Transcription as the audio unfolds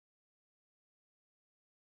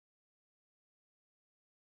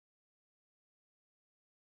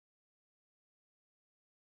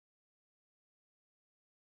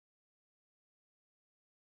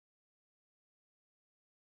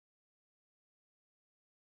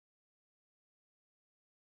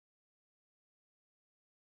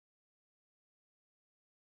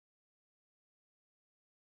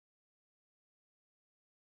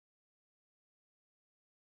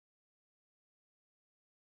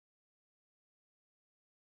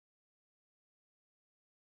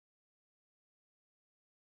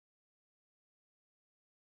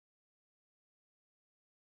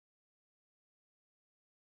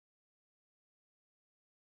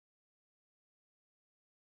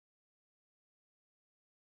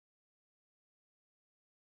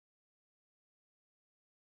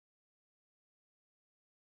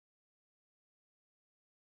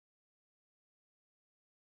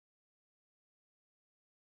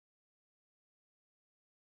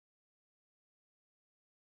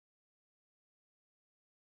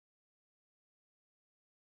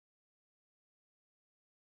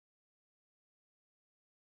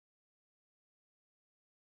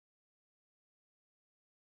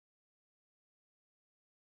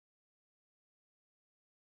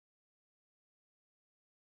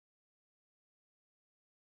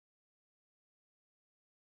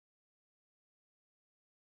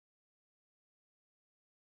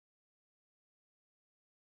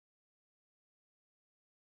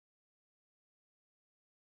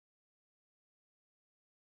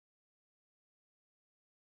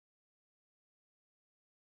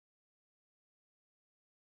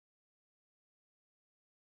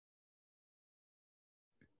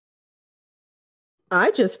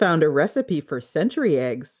I just found a recipe for century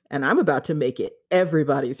eggs, and I'm about to make it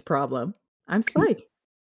everybody's problem. I'm Spike.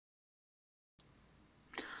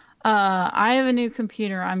 I have a new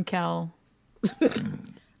computer. I'm Kel.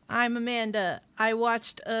 I'm Amanda. I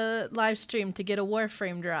watched a live stream to get a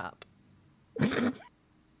Warframe drop. And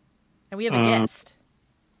we have a guest.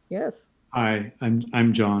 Yes. Hi,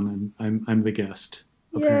 I'm John, and I'm the guest.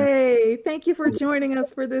 Yay! Thank you for joining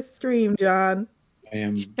us for this stream, John. I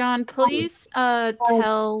am. John, please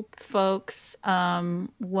tell folks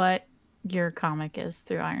what your comic is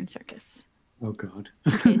through Iron Circus. Oh God.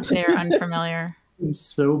 In case they're unfamiliar. I'm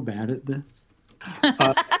so bad at this.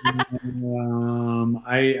 I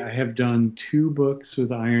have done 2 books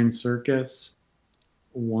with Iron Circus.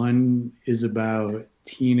 One is about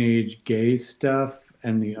teenage gay stuff,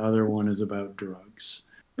 and the other one is about drugs.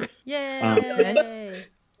 Yay!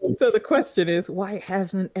 So the question is, why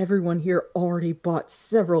hasn't everyone here already bought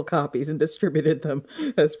several copies and distributed them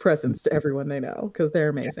as presents to everyone they know? Because they're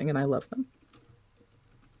amazing and I love them.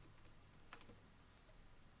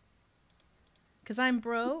 Because I'm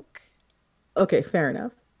broke. Okay, fair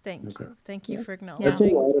enough. Thank you. Thank you for That's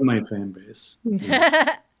acknowledging. a lot of my fan base.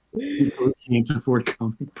 People can't afford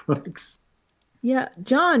comic books. Yeah,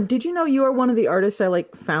 John, did you know you are one of the artists I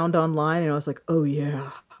found online? And I was like, oh yeah.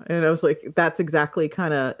 And I was like, that's exactly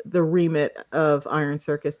kind of the remit of Iron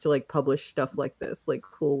Circus to publish stuff like this,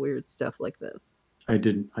 cool, weird stuff like this. I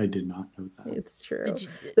did not know that. It's true. Did you,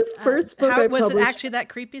 the first book I published... Was it actually that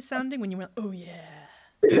creepy sounding when you went, oh yeah?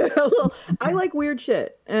 Well, I like weird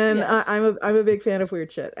shit, and yes. I'm a big fan of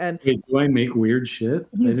weird shit. And wait, do I make weird shit?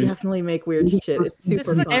 You definitely make weird shit. It's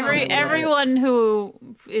super fun. Everyone who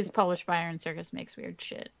is published by Iron Circus makes weird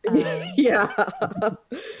shit. Yeah.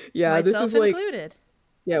 Myself this is included.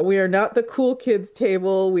 Yeah, we are not the cool kids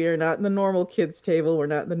table. We are not in the normal kids table. We're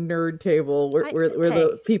not in the nerd table. We're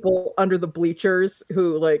the people under the bleachers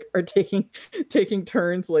who are taking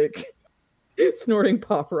turns snorting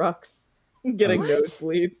pop rocks, getting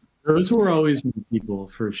nosebleeds. Those were always my people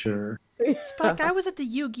for sure. Spike, I was at the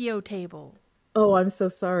Yu-Gi-Oh table. Oh, I'm so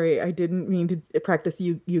sorry. I didn't mean to practice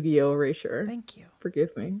Yu-Gi-Oh erasure. Thank you.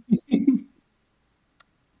 Forgive me.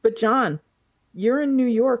 But John, you're in New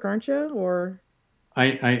York, aren't you? Or I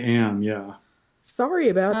am, yeah. Sorry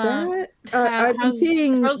about that. I've been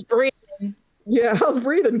seeing. How's breathing? Yeah, how's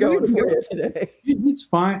breathing going for you today? It's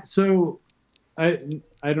fine. So, I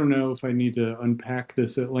don't know if I need to unpack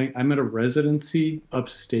this at length. I'm at a residency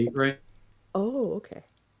upstate, right? Oh, okay.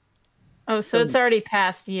 Oh, so it's already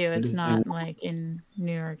past you. It's not in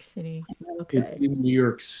New York City. Okay. It's in New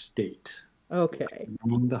York State. Okay.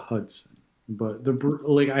 On the Hudson, but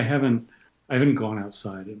I haven't gone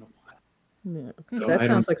outside in a while. Yeah, so that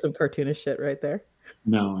sounds like some cartoonish shit right there.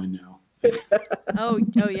 No, I know. Oh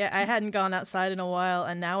yeah, I hadn't gone outside in a while,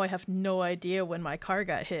 and now I have no idea when my car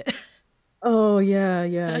got hit. Oh yeah,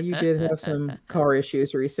 you did have some car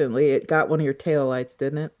issues recently. It got one of your taillights,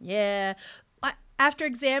 didn't it? Yeah. After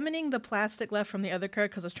examining the plastic left from the other car,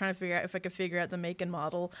 because I was trying to figure out if I could figure out the make and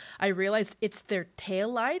model, I realized it's their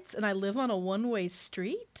taillights, and I live on a one-way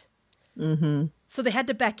street. Mm-hmm. So they had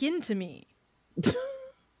to back into me.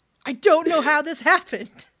 I don't know how this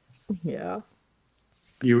happened. Yeah.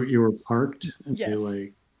 You were parked and yes.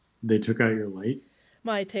 they took out your light?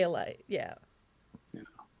 My taillight, yeah.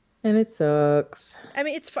 And it sucks. I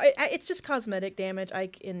mean, it's just cosmetic damage. I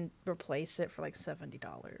can replace it for $70,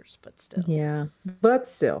 but still. Yeah, but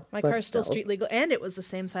still. My car's still street legal, and it was the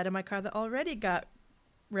same side of my car that already got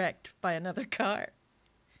wrecked by another car.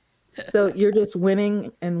 So you're just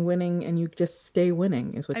winning, and you just stay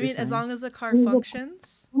winning, is what you're saying. As long as the car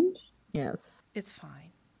functions. Yes. It's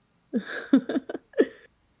fine.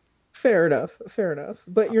 Fair enough.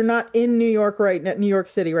 But you're not in New York New York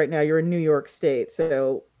City right now. You're in New York State.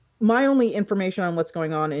 So my only information on what's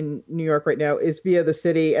going on in New York right now is via the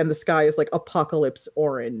city, and the sky is apocalypse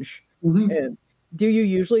orange. Mm-hmm. And do you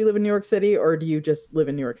usually live in New York City, or do you just live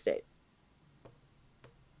in New York State?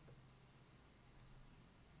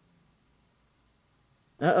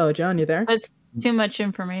 Uh-oh, John, you there? That's too much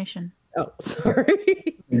information. Oh,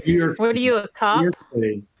 sorry. What are you, a cop?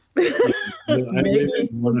 I live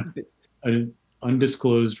in an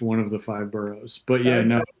undisclosed one of the 5 boroughs. But yeah,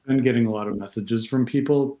 no, I've been getting a lot of messages from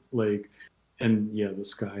people, and yeah, the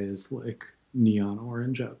sky is neon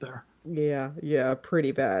orange out there. Yeah,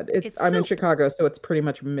 pretty bad. I'm in Chicago, so it's pretty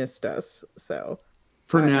much missed us. So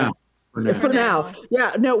For now.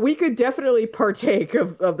 Yeah, no, we could definitely partake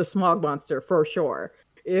of the smog monster for sure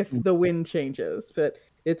if the wind changes, but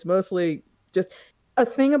it's mostly just a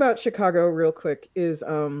thing about Chicago real quick is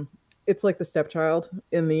it's like the stepchild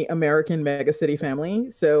in the American megacity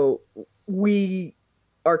family. So we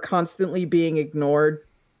are constantly being ignored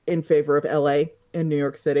in favor of LA and New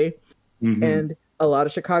York City. And a lot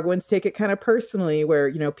of Chicagoans take it kind of personally, where,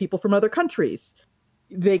 you know, people from other countries,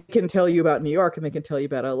 they can tell you about New York and they can tell you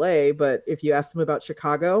about LA, but if you ask them about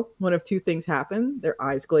Chicago, one of two things happen. Their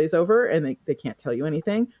eyes glaze over and they can't tell you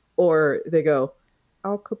anything, or they go,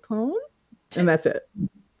 Al Capone? And that's it.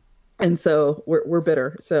 And so we're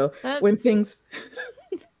bitter. So when things...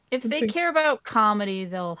 If they care about comedy,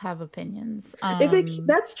 they'll have opinions.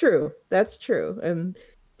 That's true. That's true. And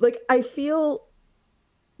like, I feel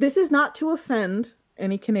this is not to offend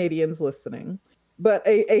any Canadians listening, but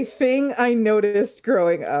a thing I noticed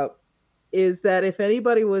growing up is that if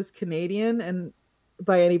anybody was Canadian, and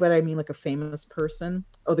by anybody I mean like a famous person,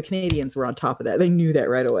 the Canadians were on top of that. They knew that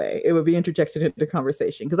right away. It would be interjected into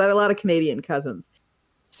conversation because I had a lot of Canadian cousins.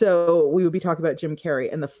 So we would be talking about Jim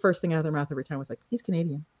Carrey, and the first thing out of their mouth every time was like, he's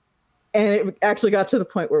Canadian. And it actually got to the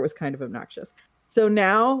point where it was kind of obnoxious. So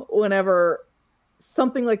now whenever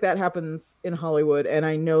something like that happens in Hollywood, and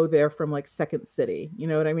I know they're from like Second City, you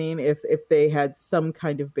know what I mean? If they had some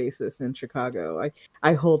kind of basis in Chicago,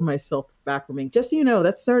 I hold myself back from being, just so you know,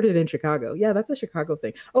 that started in Chicago. Yeah, that's a Chicago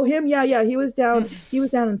thing. Oh, him? Yeah, he was down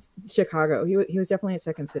in Chicago. He was definitely at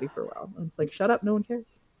Second City for a while. And it's like, shut up, no one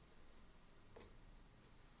cares.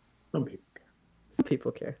 Some people care. Some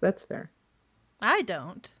people care. That's fair. I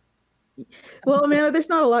don't. Well, Amanda, there's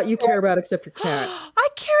not a lot you care about except your cat. I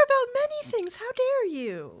care about many things. How dare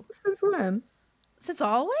you? Since when? Since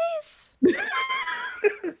always?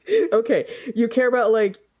 Okay. You care about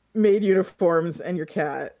like maid uniforms and your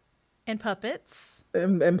cat. And puppets.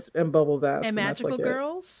 And bubble baths. And magical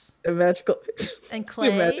girls. And magical. And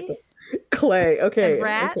clay. Clay. Okay. And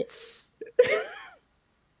rats. Okay.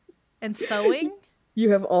 And sewing.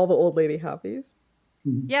 You have all the old lady hobbies.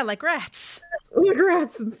 Yeah, like rats. Like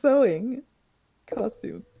rats and sewing.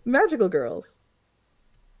 Costumes. Magical girls.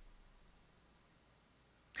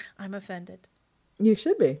 I'm offended. You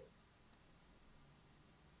should be.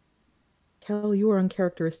 Kel, you were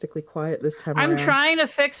uncharacteristically quiet this time around. I'm trying to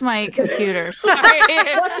fix my computer. Sorry.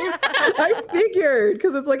 I figured,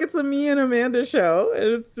 because it's like it's a me and Amanda show. And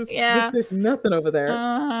it's just, there's nothing over there.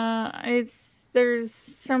 There's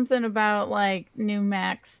something about like new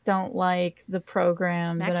Macs don't like the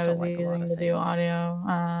program that I was using to do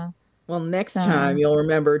audio. Well, next time you'll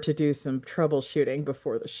remember to do some troubleshooting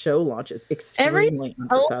before the show launches. Extremely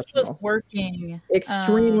unprofessional. Else was working.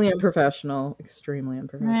 Extremely unprofessional. Extremely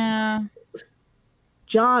unprofessional. Yeah.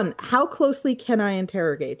 John, how closely can I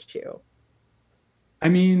interrogate you? I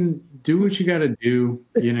mean, do what you got to do,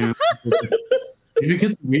 you know. If it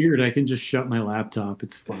gets weird, I can just shut my laptop.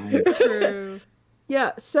 It's fine. True.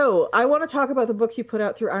 Yeah, so I want to talk about the books you put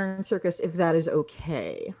out through Iron Circus, if that is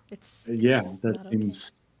okay. That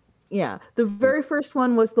seems... Okay. Yeah, the very first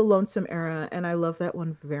one was The Lonesome Era, and I love that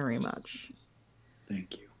one very much.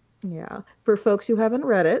 Thank you. Yeah. For folks who haven't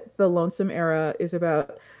read it, The Lonesome Era is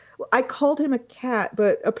about... I called him a cat,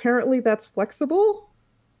 but apparently that's flexible.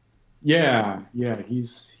 Yeah,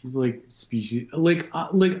 he's like species,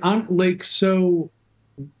 so.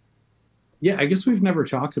 Yeah, I guess we've never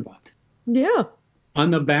talked about that. Yeah. On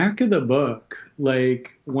the back of the book,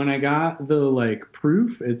 like when I got the like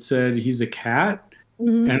proof, it said he's a cat,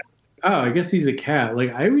 and I guess he's a cat.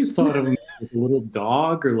 Like I always thought of him like a little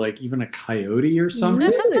dog or like even a coyote or something.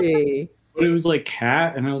 Really? But it was like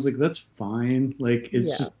cat, and I was like, that's fine. Like it's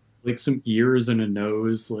just like some ears and a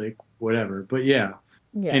nose, like whatever. But yeah.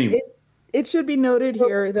 Anyway. It should be noted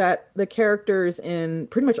here that the characters in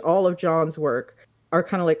pretty much all of John's work are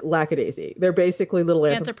kind of like lackadaisy. They're basically little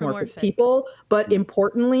anthropomorphic people, but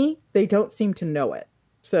importantly, they don't seem to know it.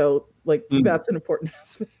 So, like, that's an important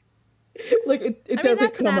aspect. Like, it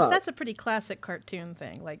doesn't come up. That's a pretty classic cartoon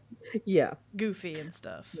thing, like Goofy and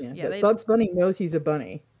stuff. Yeah, Bugs Bunny knows he's a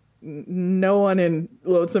bunny. No one in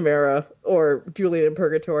Lonesome Era or Julian in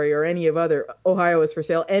Purgatory or any of other Ohio is for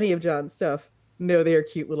Sale, any of John's stuff, know they are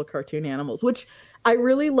cute little cartoon animals, which I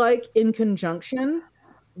really like in conjunction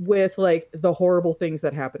with like the horrible things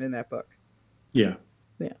that happen in that book. Yeah.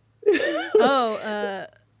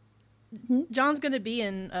 John's gonna be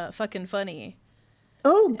in Fucking Funny.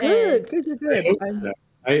 Oh, good.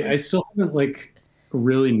 I still haven't like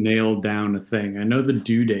really nailed down a thing. I know the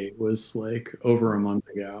due date was like over a month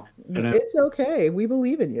ago. It's okay. We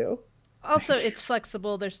believe in you. Also, it's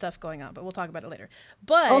flexible. There's stuff going on, but we'll talk about it later.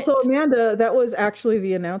 But also, Amanda, that was actually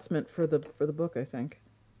the announcement for the book, I think.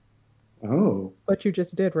 Oh. What you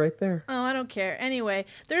just did right there. Oh, I don't care. Anyway,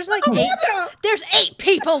 there's like there's 8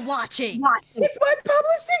 people watching. It's my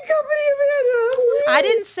publishing company, Amanda. Please. I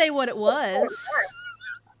didn't say what it was.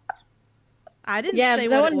 I didn't say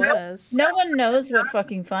what it was. No one knows what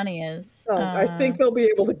fucking funny is. Oh, I think they'll be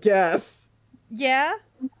able to guess. Yeah?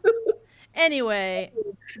 Anyway,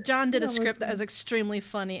 John did a script that was extremely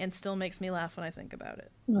funny and still makes me laugh when I think about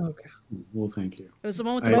it. Oh, God. Well, thank you. It was the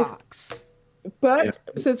one with the box. But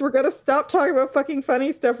since we're going to stop talking about fucking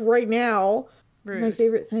funny stuff right now, Rude. My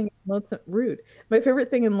favorite thing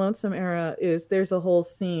in Lonesome Era is there's a whole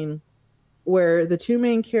scene where the two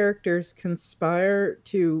main characters conspire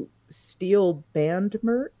to steal band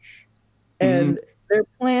merch. And their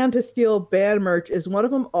plan to steal band merch is one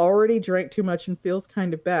of them already drank too much and feels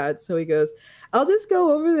kind of bad. So he goes, I'll just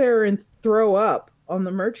go over there and throw up on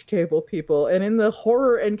the merch table, people. And in the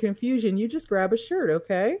horror and confusion, you just grab a shirt,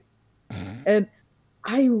 okay? And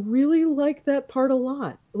I really like that part a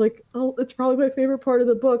lot. Like, it's probably my favorite part of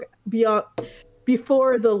the book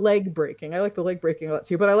before the leg breaking. I like the leg breaking a lot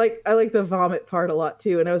too, but I like the vomit part a lot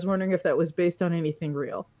too. And I was wondering if that was based on anything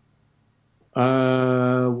real.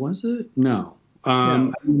 Was it? No. I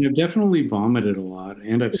mean, I've definitely vomited a lot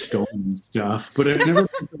and I've stolen stuff, but I've never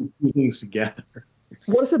put the two things together.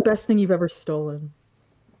 What is the best thing you've ever stolen?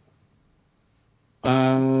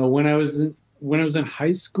 When I was in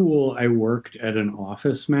high school, I worked at an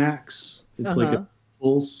Office Max. It's like a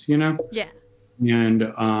Pulse, you know? Yeah.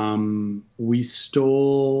 And we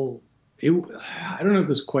stole it. I don't know if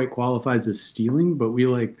this quite qualifies as stealing, but we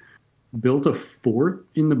like built a fort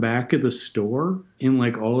in the back of the store in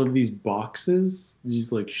like all of these boxes,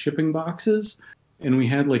 these like shipping boxes. And we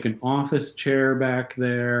had like an office chair back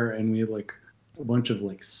there, and we had like a bunch of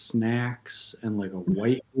like snacks and like a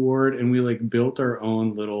whiteboard, and we like built our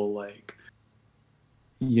own little like,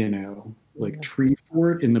 you know, like tree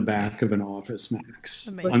fort in the back of an Office Max.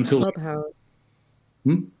 Amazing. Until a clubhouse.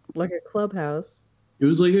 Like a clubhouse. It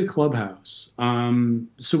was like a clubhouse.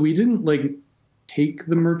 So we didn't like take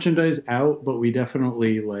the merchandise out, but we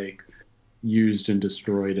definitely like used and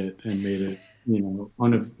destroyed it and made it, you know,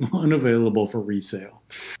 unavailable for resale.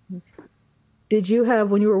 Did you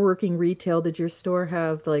have, when you were working retail, did your store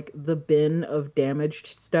have like the bin of damaged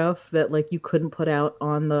stuff that like you couldn't put out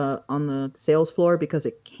on the sales floor because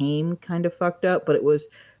it came kind of fucked up, but it was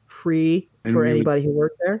free for anybody who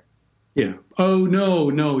worked there? Yeah. Oh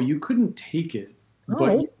no, you couldn't take it,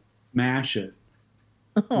 but you could smash it.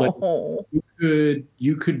 Oh. Like,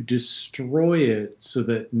 you could destroy it so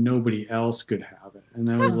that nobody else could have it, and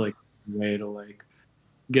that was like a way to like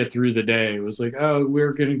get through the day. It was like, oh,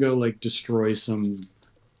 we're gonna go like destroy some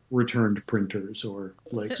returned printers or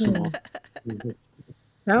like some.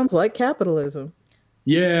 Sounds like capitalism.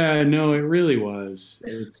 Yeah, no, it really was.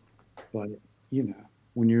 But you know,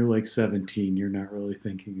 when you're like 17, you're not really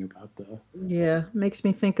thinking about the. Yeah, makes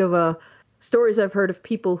me think of stories I've heard of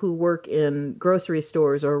people who work in grocery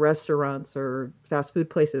stores or restaurants or fast food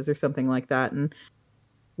places or something like that. And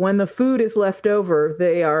when the food is left over,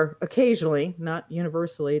 they are occasionally, not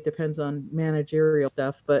universally, it depends on managerial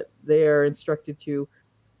stuff, but they are instructed to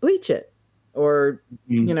bleach it or,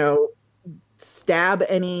 you know, stab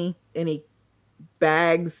any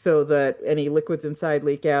bags so that any liquids inside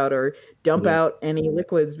leak out, or dump out any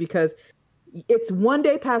liquids, because it's one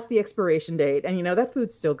day past the expiration date and, you know, that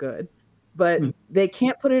food's still good. But they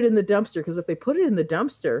can't put it in the dumpster, because if they put it in the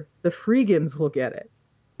dumpster, the freegans will get it.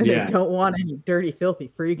 And they don't want any dirty, filthy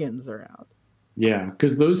freegans around. Yeah,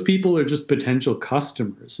 because those people are just potential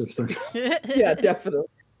customers if they're. Yeah, definitely.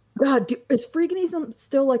 God, is freeganism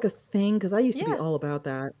still like a thing? Because I used to be all about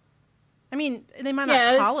that. I mean, they might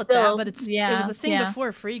not call it that, but it was a thing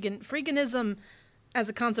before freegan. Freeganism as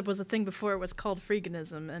a concept was a thing before it was called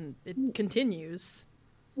freeganism, and it continues.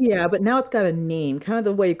 Yeah, but now it's got a name, kind of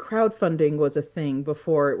the way crowdfunding was a thing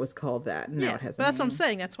before it was called that. Now it has but that's what I'm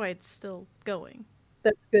saying. That's why it's still going.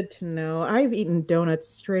 That's good to know. I've eaten donuts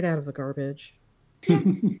straight out of the garbage.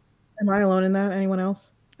 Am I alone in that? Anyone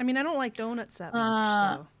else? I mean, I don't like donuts that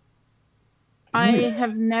much. So. I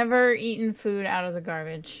have never eaten food out of the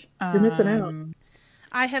garbage. You're missing out.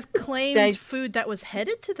 I have claimed food that was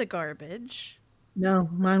headed to the garbage. No,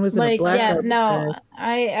 mine was in a black garbage bag.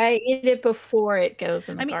 I eat it before it goes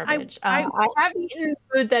in the garbage. I have eaten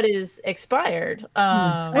food that is expired.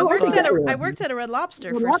 I worked at a Red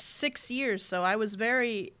Lobster for 6 years, so I was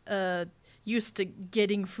very used to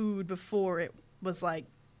getting food before it was like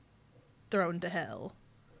thrown to hell.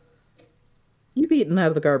 You've eaten out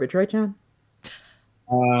of the garbage, right, John?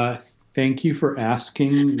 Thank you for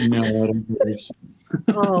asking. No, I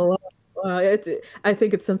don't. I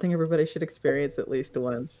think it's something everybody should experience at least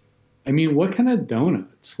once. I mean, what kind of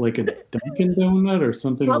donuts? Like a Dunkin' donut or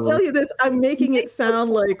something? I'll tell you this. I'm making it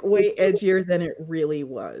sound like way edgier than it really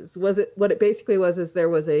was. What it basically was is there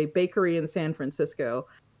was a bakery in San Francisco,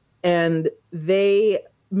 and they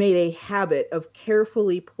made a habit of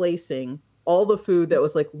carefully placing all the food that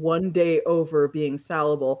was like one day over being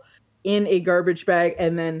salable in a garbage bag,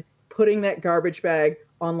 and then putting that garbage bag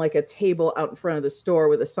on like a table out in front of the store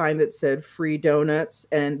with a sign that said free donuts.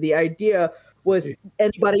 And the idea was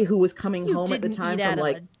anybody who was coming home at the time from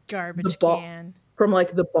like garbage can, from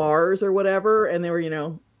like the bars or whatever, and they were, you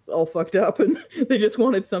know, all fucked up and they just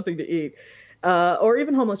wanted something to eat, or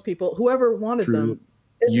even homeless people, whoever wanted them.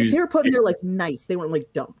 They were put in there like nice. They weren't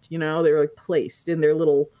like dumped, you know, they were like placed in their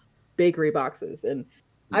little bakery boxes. And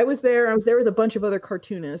I was there with a bunch of other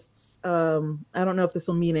cartoonists. I don't know if this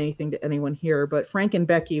will mean anything to anyone here, but Frank and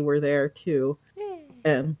Becky were there too.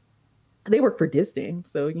 And they work for Disney.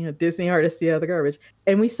 So, you know, Disney artists see out of the garbage.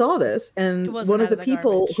 And we saw this. And one of the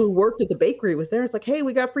people who worked at the bakery was there. It's like, hey,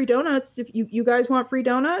 we got free donuts. If you guys want free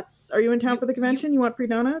donuts, are you in town for the convention? You want free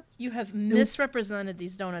donuts? You have misrepresented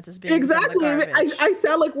these donuts as being exactly. I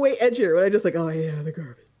sound like way edgier when I just like, oh yeah, the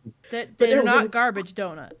garbage. They're not garbage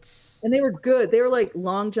donuts. And they were good. They were like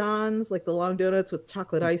Long Johns, like the long donuts with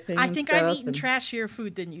chocolate icing. I think I've eaten trashier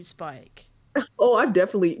food than you, Spike. Oh, I've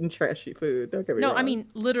definitely eaten trashy food. Don't get me wrong. No, I mean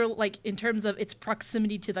literal, like in terms of its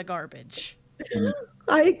proximity to the garbage.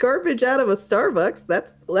 I ate garbage out of a Starbucks.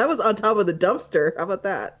 That was on top of the dumpster. How about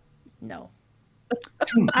that? No.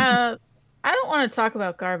 I don't want to talk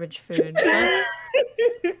about garbage food.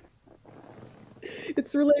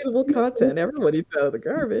 It's relatable content. Everybody eats out of the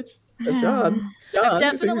garbage. John, I've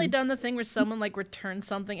definitely done the thing where someone like returns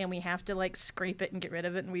something and we have to like scrape it and get rid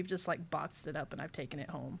of it, and we've just like boxed it up and I've taken it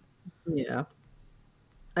home. Yeah.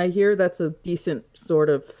 I hear that's a decent sort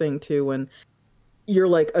of thing too when you're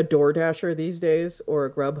like a DoorDasher these days or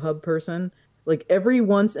a Grubhub person. Like every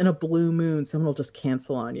once in a blue moon, someone will just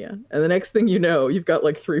cancel on you. And the next thing you know, you've got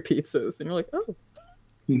like 3 pizzas and you're like, oh.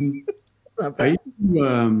 Not bad.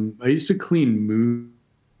 I used to clean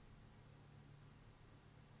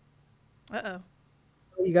Uh-oh.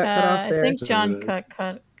 You got cut off there. I think John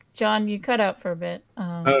cut. John, you cut out for a bit. Did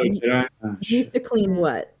I? Oh, you used to clean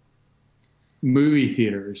what? Movie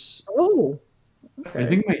theaters. Oh. Okay. I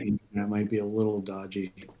think my internet might be a little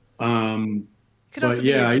dodgy. It could also be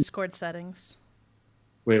your Discord settings.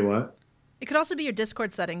 Wait, what? It could also be your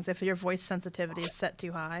Discord settings if your voice sensitivity is set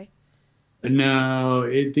too high. No,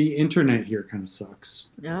 the internet here kind of sucks.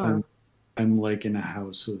 Yeah. I'm like in a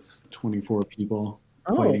house with 24 people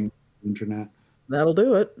fighting the internet. That'll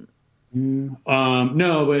do it. No,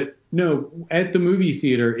 at the movie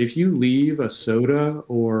theater, if you leave a soda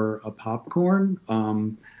or a popcorn,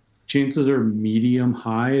 chances are medium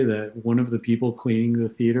high that one of the people cleaning the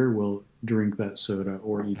theater will drink that soda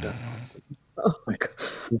or eat that. Oh my God.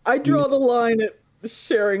 I draw the line at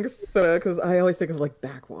sharing soda because I always think of like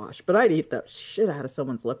backwash, but I'd eat the shit out of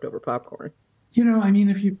someone's leftover popcorn. You know, I mean,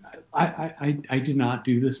 if you, I did not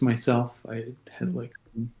do this myself. I had like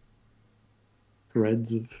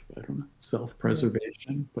threads of, I don't know,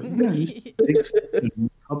 self-preservation, but yeah, you take a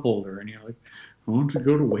cup holder and you're like, I want to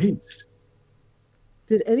go to waste.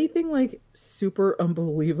 Did anything like super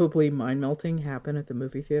unbelievably mind-melting happen at the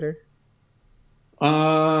movie theater?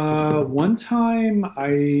 One time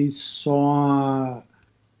I saw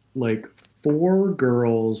like 4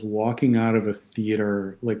 girls walking out of a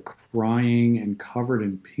theater, like crying and covered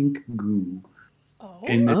in pink goo.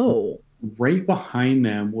 And then right behind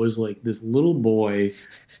them was like this little boy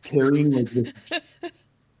carrying like this.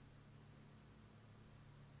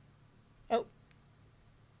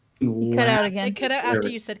 You cut out again. It cut out after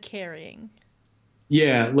you said carrying.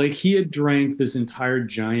 Yeah, like he had drank this entire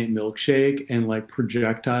giant milkshake and like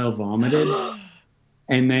projectile vomited.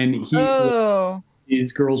 And then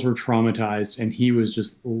these girls were traumatized and he was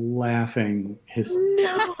just laughing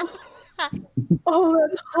No. Oh,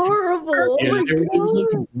 that's horrible. Yeah, oh it was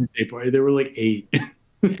like a birthday party. There were like 8.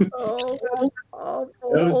 Oh, that's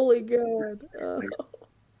awful. Holy God.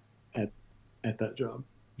 At that job.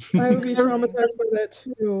 I would be traumatized by that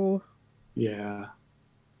too. Yeah.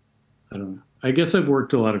 I don't know. I guess I've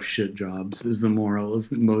worked a lot of shit jobs is the moral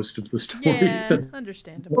of most of the stories. Yeah,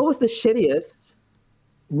 understandable. What was the shittiest?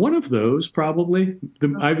 One of those, probably.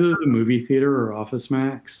 Either the movie theater or Office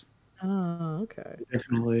Max. Oh, okay.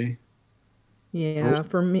 Definitely. Yeah,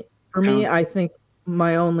 for me, I think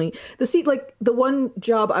the one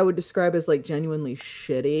job I would describe as like genuinely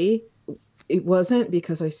shitty, it wasn't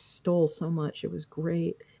because I stole so much. It was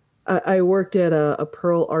great. I worked at a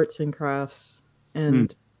Pearl Arts and Crafts,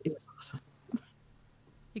 and it was awesome.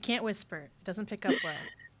 You can't whisper. It doesn't pick up well.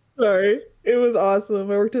 Sorry. It was awesome.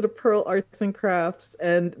 I worked at a Pearl Arts and Crafts,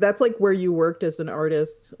 and that's like where you worked as an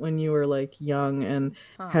artist when you were like young and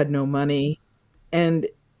had no money. And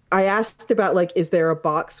I asked about like, is there a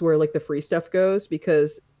box where like the free stuff goes?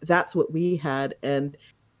 Because that's what we had. And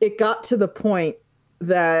it got to the point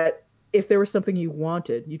that if there was something you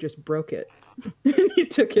wanted, you just broke it. You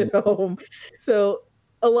took it home. So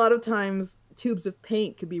a lot of times tubes of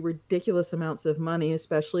paint could be ridiculous amounts of money,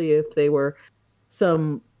 especially if they were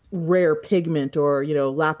some rare pigment or, you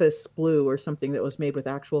know, lapis blue or something that was made with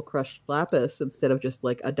actual crushed lapis instead of just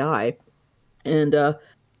like a dye. And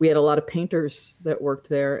we had a lot of painters that worked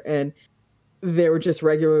there, and they would just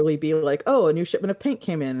regularly be like, oh, a new shipment of paint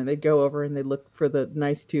came in, and they'd go over and they'd look for the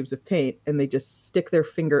nice tubes of paint, and they just stick their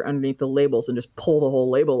finger underneath the labels and just pull the whole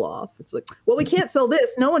label off. It's like, well, we can't sell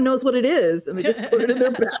this. No one knows what it is. And they just put it in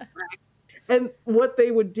their backpack. And what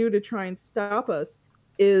they would do to try and stop us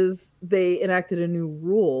is they enacted a new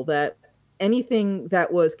rule that anything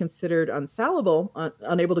that was considered unsellable,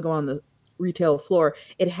 unable to go on the retail floor,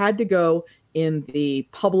 it had to go in the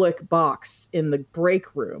public box in the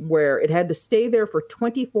break room, where it had to stay there for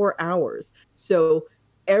 24 hours. So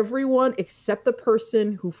everyone except the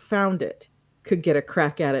person who found it could get a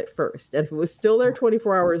crack at it first. And if it was still there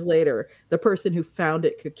 24 hours later, the person who found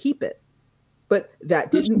it could keep it. But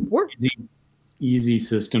that didn't work. Easy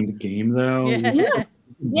system to game, though.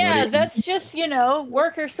 Yeah, that's just, you know,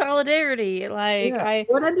 worker solidarity. Like,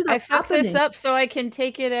 I fucked this up so I can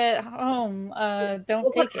take it at home.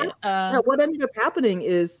 Don't take it. What ended up happening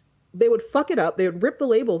is they would fuck it up. They would rip the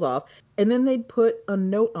labels off, and then they'd put a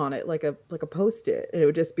note on it, like a Post-it, and it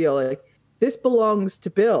would just be all like, "This belongs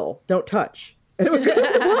to Bill. Don't touch." And it would go in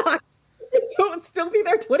the box. So it would still be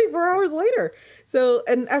there 24 hours later. So,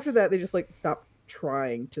 and after that, they just like stopped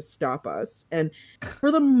trying to stop us. And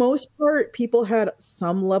for the most part, people had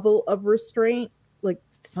some level of restraint, like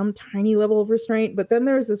some tiny level of restraint. But then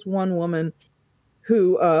there's this one woman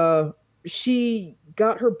who she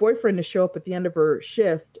got her boyfriend to show up at the end of her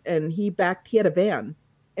shift, and he had a van,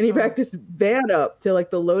 and he backed his van up to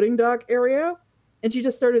like the loading dock area, and she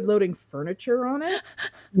just started loading furniture on it.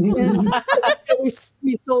 And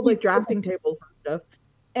we sold like drafting tables and stuff,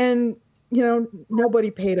 and you know, nobody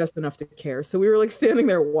paid us enough to care. So we were like standing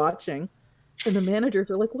there watching, and the managers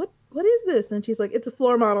are like, what is this? And she's like, it's a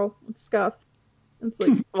floor model. It's scuffed. And it's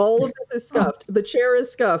like, all of this is scuffed. The chair is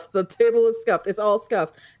scuffed. The table is scuffed. It's all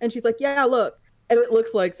scuffed. And she's like, yeah, look. And it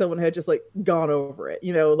looks like someone had just like gone over it,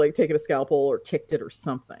 you know, like taken a scalpel or kicked it or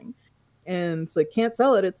something. And it's like, can't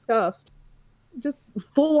sell it. It's scuffed. Just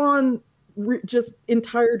full on, just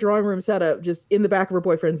entire drawing room setup, just in the back of her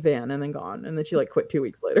boyfriend's van, and then gone. And then she like quit 2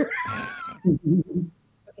 weeks later.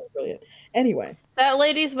 Okay, brilliant. Anyway, that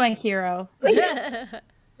lady's my hero. Yeah,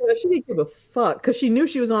 she didn't give a fuck because she knew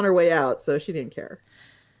she was on her way out, so she didn't care.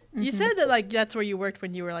 You said that like that's where you worked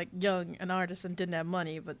when you were like young, an artist, and didn't have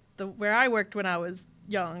money. But where I worked when I was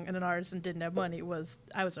young and an artist and didn't have money was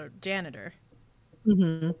I was a janitor.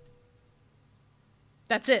 Mm-hmm.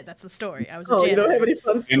 That's it. That's the story. I was a janitor. You don't have any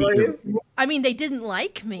fun stories? I mean, they didn't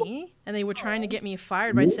like me, and they were trying to get me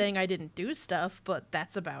fired by saying I didn't do stuff, but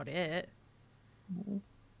that's about it.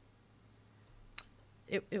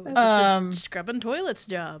 It was just a scrubbing toilets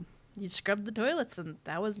job. You scrubbed the toilets, and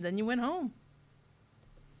then you went home.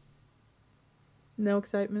 No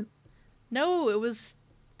excitement? No, it was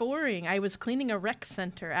boring. I was cleaning a rec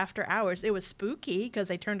center after hours. It was spooky because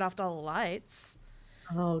they turned off all the lights.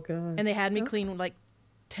 Oh, God. And they had me clean like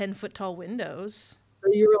 10-foot tall windows.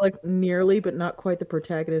 So you were like nearly, but not quite the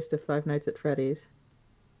protagonist of Five Nights at Freddy's.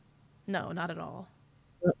 No, not at all.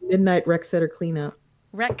 Midnight rec center cleanup.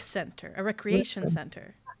 Rec center, a recreation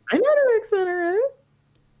center. I know what a rec center is.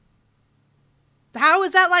 How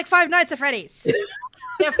is that like Five Nights at Freddy's?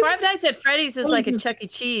 Yeah, Five Nights at Freddy's is like a Chuck E.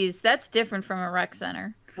 Cheese. That's different from a rec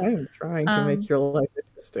center. I am trying to make your life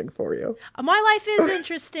interesting for you. My life is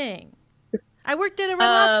interesting. I worked at a Red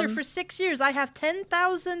Lobster for 6 years. I have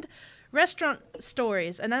 10,000 restaurant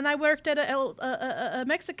stories, and then I worked at a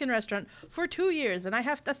Mexican restaurant for 2 years, and I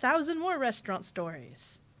have 1,000 more restaurant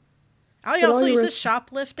stories. I also used to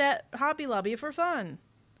shoplift at Hobby Lobby for fun.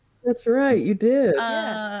 That's right, you did.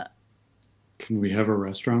 Yeah. Can we have a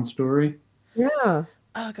restaurant story? Yeah.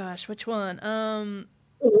 Oh gosh, which one?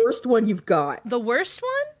 The worst one you've got. The worst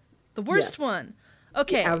one? The worst one.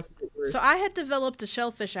 Okay. Worst. So I had developed a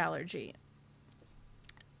shellfish allergy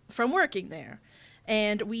from working there.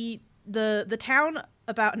 And the town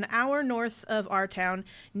about an hour north of our town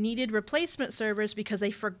needed replacement servers because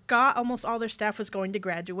they forgot almost all their staff was going to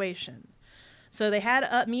graduation. So they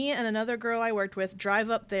had me and another girl I worked with drive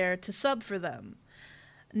up there to sub for them.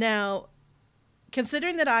 Now,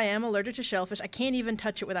 considering that I am allergic to shellfish, I can't even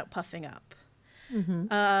touch it without puffing up. Mm-hmm.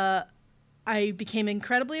 I became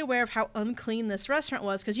incredibly aware of how unclean this restaurant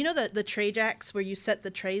was because you know the tray jacks where you set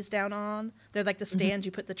the trays down on? They're like the stands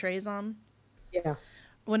you put the trays on. Yeah.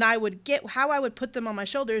 when I would how I would put them on my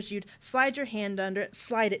shoulders, you'd slide your hand under it,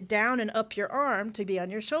 slide it down and up your arm to be on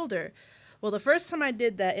your shoulder. Well, the first time I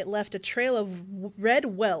did that, it left a trail of red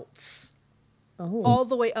welts all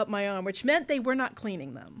the way up my arm, which meant they were not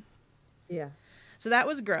cleaning them. Yeah. So that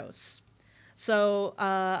was gross. So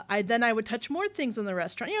I would touch more things in the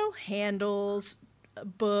restaurant, handles,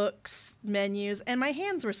 books, menus, and my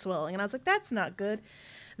hands were swelling. And I was like, that's not good.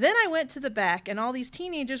 Then I went to the back, and all these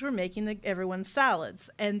teenagers were making everyone's salads,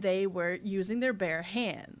 and they were using their bare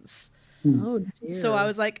hands. Oh, dear. So I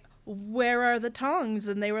was like, where are the tongs?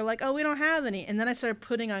 And they were like, oh, we don't have any. And then I started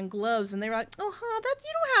putting on gloves, and they were like, you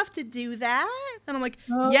don't have to do that. And I'm like,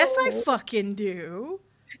 yes, I fucking do.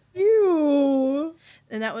 Ew.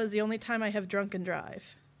 And that was the only time I have drunk and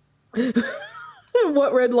drive.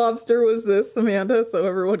 What Red Lobster was this, Amanda, so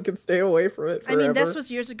everyone can stay away from it forever? I mean, this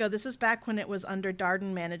was years ago. This was back when it was under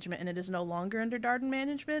Darden management, and it is no longer under Darden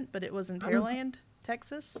management, but it was in Pearland,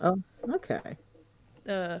 Texas. Oh, okay.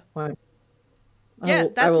 Why? Yeah,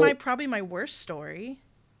 that's probably my worst story.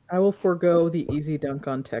 I will forego the easy dunk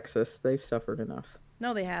on Texas. They've suffered enough.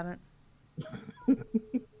 No, they haven't.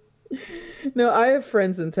 No, I have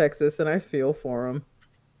friends in Texas, and I feel for them.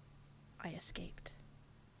 I escaped.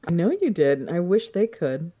 I know you did. I wish they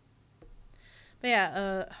could. But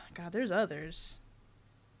yeah, God, there's others.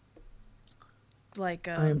 Like,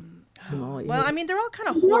 I'm all well, I mean, they're all kind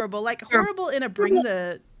of horrible. Like, horrible in a bring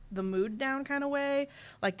the mood down kind of way.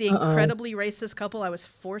 Like the incredibly racist couple I was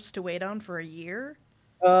forced to wait on for a year.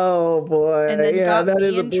 Oh, boy. And then got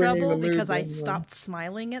me in trouble because I stopped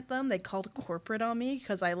smiling at them. They called corporate on me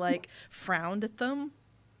because I, like, frowned at them.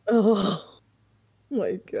 Oh,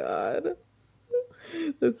 my God.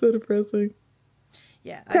 That's so depressing.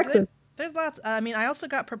 Yeah. Texas. There's lots. I mean, I also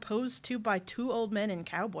got proposed to by 2 old men in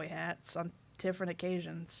cowboy hats on different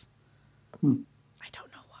occasions. I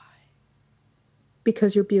don't know why.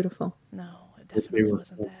 Because you're beautiful. No, it definitely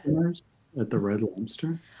wasn't that. At the Red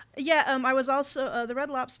Lobster? Yeah, I was also the Red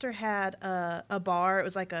Lobster had a bar. It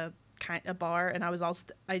was like a bar, and I was also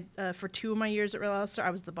for 2 of my years at Red Lobster,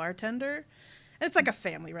 I was the bartender. And it's like a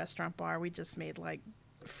family restaurant bar. We just made like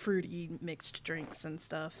fruity mixed drinks and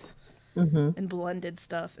stuff, and blended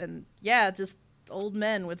stuff. And yeah, just old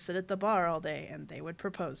men would sit at the bar all day, and they would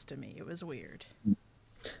propose to me. It was weird.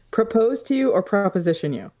 Propose to you or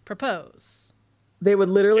proposition you? Propose. They would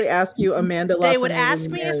literally ask you, Amanda. They would ask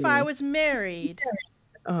me if I was married.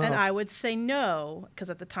 And I would say no,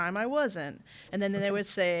 because at the time I wasn't. And then they would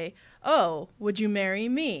say, oh, would you marry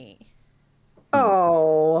me?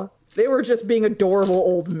 Oh, they were just being adorable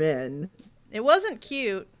old men. It wasn't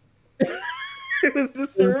cute. It was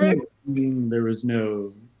disturbing. There was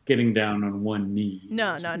no getting down on one knee.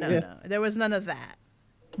 No. There was none of that.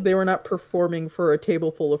 They were not performing for a table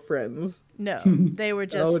full of friends. No, they were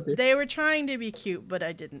just, they were trying to be cute, but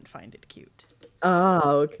I didn't find it cute. Ah,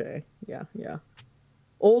 okay. Yeah.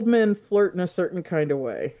 Old men flirt in a certain kind of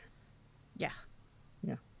way. Yeah.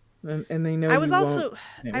 And they know I was also,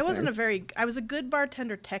 I was a good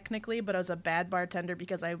bartender technically, but I was a bad bartender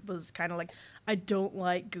because I was kind of like, I don't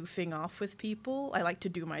like goofing off with people. I like to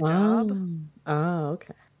do my job. Oh,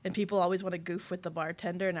 okay. And people always want to goof with the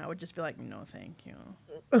bartender, and I would just be like, no, thank you.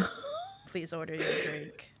 Please order your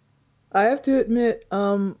drink. I have to admit,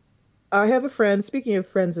 I have a friend, speaking of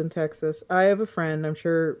friends in Texas, I have a friend, I'm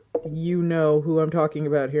sure you know who I'm talking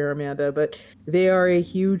about here, Amanda, but they are a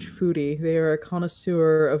huge foodie. They are a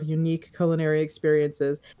connoisseur of unique culinary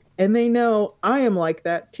experiences, and they know I am like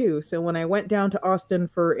that too. So when I went down to Austin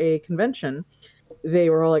for a convention, they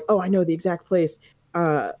were all like, oh, I know the exact place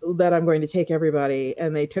that I'm going to take everybody.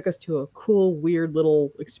 And they took us to a cool, weird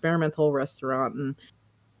little experimental restaurant. And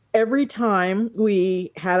every time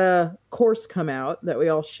we had a course come out that we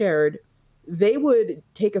all shared, they would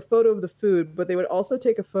take a photo of the food, but they would also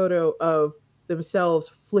take a photo of themselves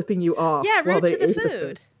flipping you off. Yeah, rude to the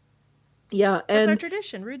food. Yeah. That's our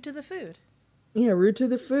tradition, rude to the food. Yeah, rude to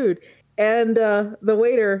the food. And the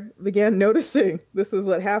waiter began noticing this is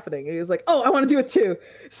what's happening. And he was like, oh, I want to do it too.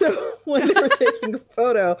 So when they were taking a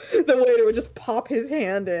photo, the waiter would just pop his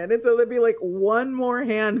hand in. And so there'd be like one more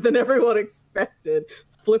hand than everyone expected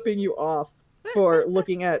flipping you off for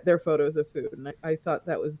looking at their photos of food. And I thought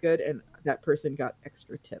that was good. And that person got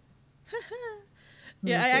extra tip.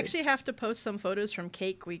 Yeah, I actually have to post some photos from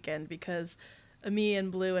Cake Weekend because me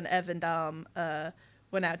and Blue and Ev and Dom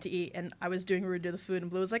went out to eat, and I was doing rude to the food,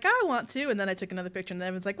 and Blue was like, I want to, and then I took another picture, and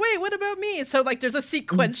Evan's like, wait, what about me? So like there's a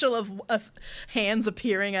sequential of hands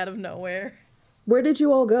appearing out of nowhere. Where did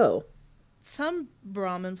you all go? Some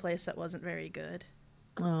ramen place that wasn't very good.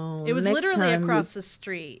 Oh, it was literally across the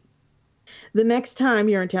street. The next time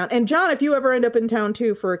you're in town, and John, if you ever end up in town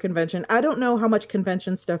too for a convention, I don't know how much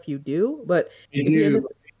convention stuff you do, but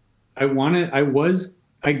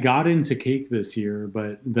I got into cake this year,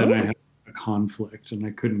 but then I had a conflict and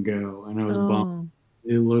I couldn't go, and I was bummed.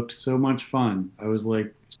 It looked so much fun. I was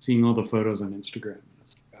like seeing all the photos on Instagram. And I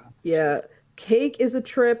was like, yeah, cake is a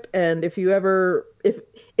trip, and if it ever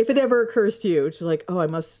occurs to you, it's like, oh,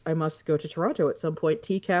 I must go to Toronto at some point.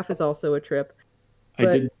 TCAF is also a trip. I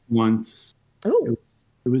did once. Oh,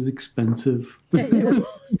 it was expensive. Yes.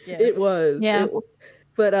 It was. Yeah.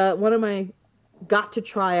 But one of my got to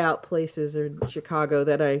try out places in Chicago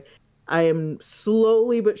that I am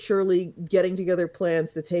slowly but surely getting together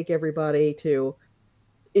plans to take everybody to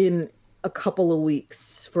in a couple of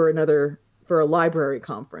weeks for a library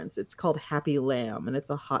conference. It's called Happy Lamb, and it's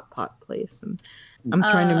a hot pot place, and I'm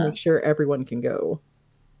trying to make sure everyone can go.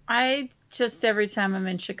 I just, every time I'm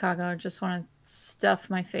in Chicago, I just want to stuff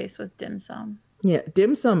my face with dim sum. Yeah,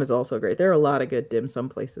 dim sum is also great. There are a lot of good dim sum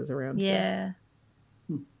places around here.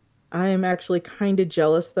 I am actually kind of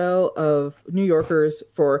jealous, though, of New Yorkers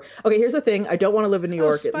okay, here's the thing. I don't want to live in New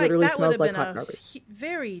York. Spike, it literally smells like hot garbage.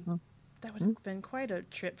 That would have been quite a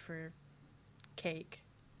trip for cake.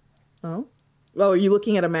 Oh, are you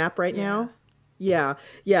looking at a map right now? Yeah,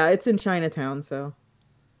 it's in Chinatown, so.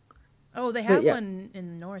 Oh, they have one in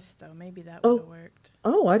the north, though. Maybe that would have worked.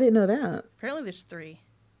 Oh, I didn't know that. Apparently there's 3.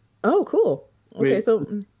 Oh, cool. Okay, Wait,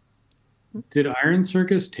 so. Did Iron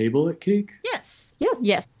Circus table at cake? Yes. Oh.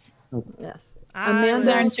 Yes.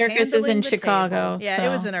 Iron Circus is in Chicago. Yeah, so. It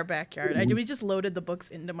was in our backyard. We just loaded the books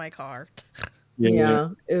into my car. Yeah.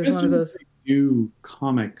 It was one of those. Do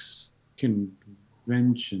comics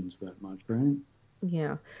conventions that much, right?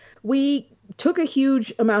 Yeah. We took a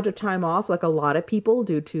huge amount of time off, like a lot of people,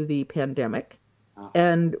 due to the pandemic.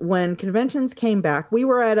 And when conventions came back, we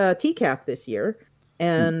were at a TCAF this year,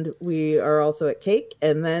 and we are also at Cake.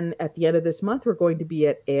 And then at the end of this month, we're going to be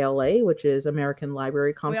at ALA, which is American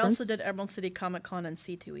Library Conference. We also did Emerald City Comic Con and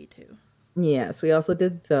C2E2. Yes, we also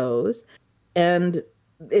did those. And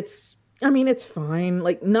it's fine.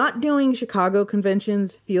 Like, not doing Chicago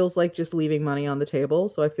conventions feels like just leaving money on the table.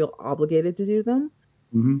 So I feel obligated to do them.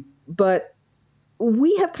 Mm-hmm. But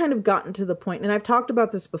we have kind of gotten to the point, and I've talked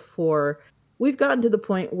about this before, we've gotten to the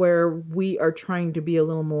point where we are trying to be a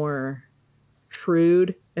little more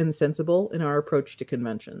shrewd and sensible in our approach to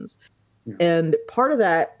conventions. Yeah. And part of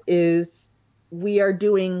that is we are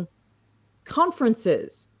doing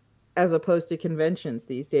conferences as opposed to conventions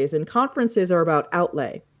these days. And conferences are about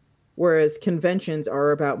outlay, whereas conventions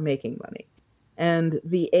are about making money. And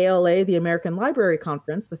the ALA, the American Library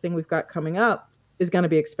Conference, the thing we've got coming up, is going to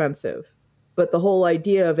be expensive. But the whole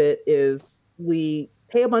idea of it is we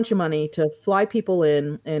pay a bunch of money to fly people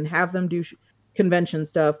in and have them do convention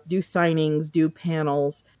stuff, do signings, do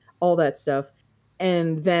panels, all that stuff.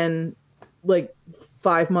 And then, like,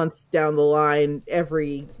 5 months down the line,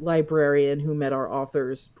 every librarian who met our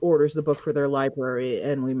authors orders the book for their library,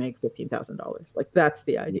 and we make $15,000. Like, that's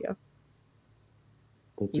the idea.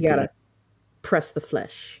 You gotta press the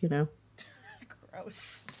flesh, you know?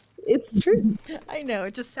 Gross. It's true. I know,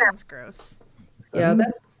 it just sounds gross. Yeah,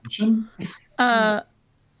 that's...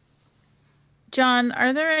 John,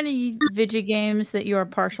 are there any video games that you are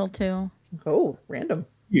partial to? Oh, random.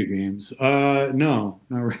 Video games? No,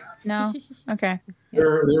 not really. No? Okay. There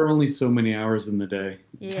are only so many hours in the day.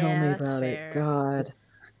 Yeah, tell me about it. God.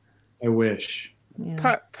 I wish.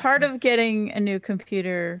 Yeah. Part of getting a new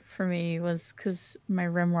computer for me was because my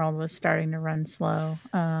RimWorld was starting to run slow.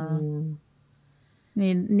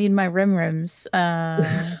 Need my rims.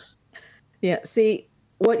 Yeah, see,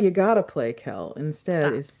 what you gotta play, Kel,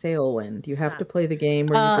 instead is Sailwind. You have to play the game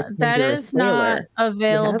where you pretend that you're a is sailor. not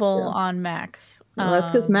available on Macs. Well, that's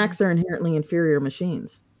because Macs are inherently inferior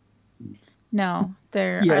machines. No,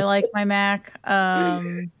 I like my Mac.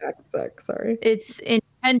 Mac sucks, sorry. It's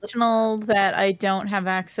intentional that I don't have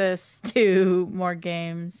access to more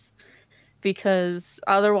games, because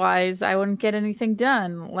otherwise I wouldn't get anything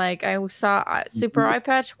done. Like, I saw Super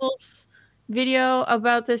iPatch Wolf's video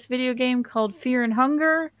about this video game called Fear and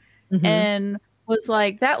Hunger, and was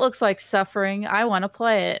like, that looks like suffering. I want to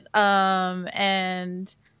play it.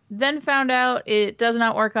 And then found out it does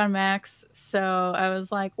not work on Macs. So I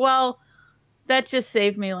was like, well, that just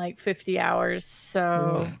saved me like 50 hours.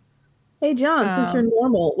 So, hey, John, since you're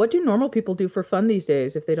normal, what do normal people do for fun these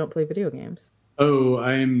days if they don't play video games? Oh,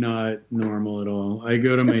 I am not normal at all. I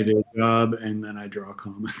go to my day job and then I draw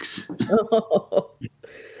comics. Oh.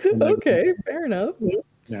 Okay, fair enough.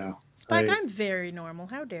 Yeah. Spike, I'm very normal.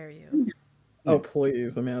 How dare you? Oh,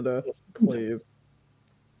 please, Amanda. Please.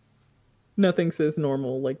 Nothing says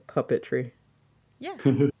normal like puppetry. Yeah.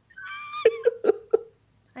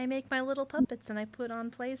 I make my little puppets and I put on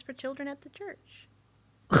plays for children at the church.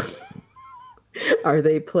 Are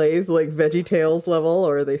they plays like VeggieTales level,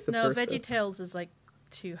 or are they subversive? No, VeggieTales is like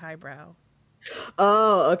too highbrow.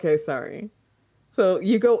 Oh, okay, sorry. So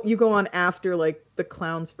you go on after like the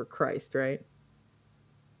Clowns for Christ, right?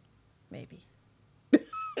 Maybe.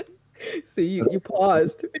 So you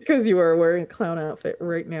paused because you are wearing a clown outfit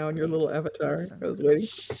right now in your little avatar. Listen. I was waiting.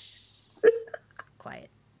 Quiet.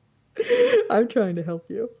 I'm trying to help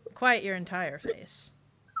you. Quiet your entire face.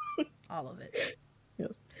 All of it. Yes.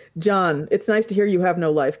 John, it's nice to hear you have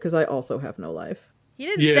no life, because I also have no life. He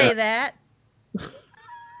didn't say that.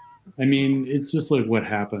 I mean, it's just like what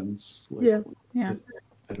happens. Like, yeah.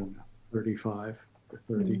 I don't know, 35 or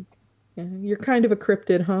 30. Yeah, you're kind of a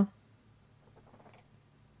cryptid, huh?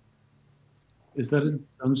 Is that a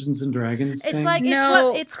Dungeons and Dragons thing? It's like it's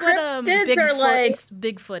what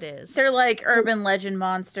Bigfoot is. They're like urban legend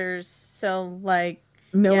monsters. So like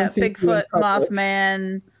Bigfoot,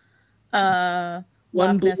 Mothman, one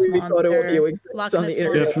Loch Ness blue photo of you exists Loch on the Ness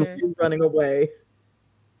internet Monster. of you running away.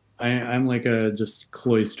 I'm like just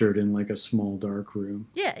cloistered in like a small dark room.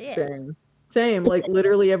 Yeah. Same. Like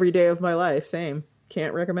literally every day of my life. Same.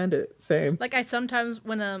 Can't recommend it. Same. Like I sometimes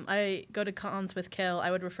when I go to cons with Kel, I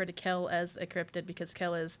would refer to Kel as a cryptid because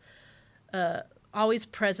Kel is always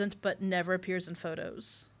present but never appears in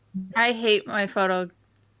photos. I hate my photo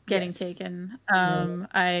getting taken.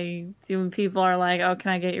 When people are like, "Oh,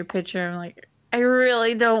 can I get your picture?" I'm like, I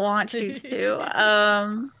really don't want you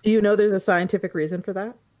to. Do you know there's a scientific reason for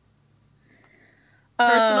that?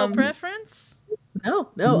 Personal preference? No.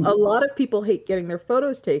 A lot of people hate getting their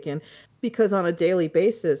photos taken because on a daily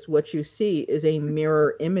basis, what you see is a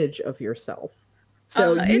mirror image of yourself.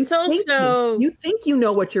 So you think you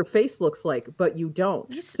know what your face looks like, but you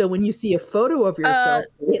don't. So when you see a photo of yourself,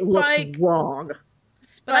 it looks wrong.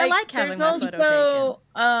 But I like having my photo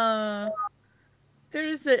taken.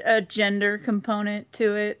 There's a gender component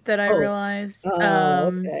to it that I realized.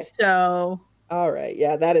 Okay. So. All right.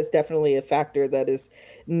 Yeah, that is definitely a factor that is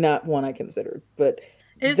not one I considered. But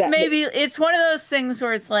it's one of those things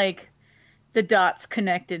where it's like the dots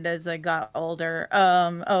connected as I got older.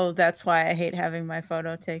 That's why I hate having my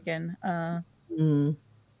photo taken.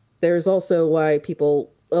 There's also why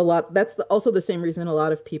that's also the same reason a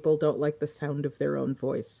lot of people don't like the sound of their own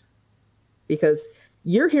voice. Because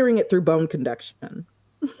you're hearing it through bone conduction.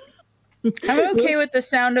 I'm okay with the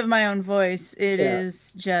sound of my own voice. It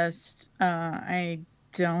is just I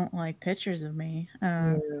don't like pictures of me.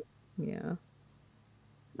 Yeah.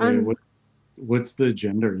 What's the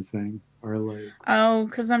gender thing? Or like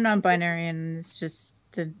because I'm non-binary and it's just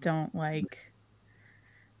don't like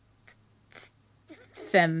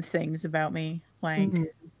femme things about me. Like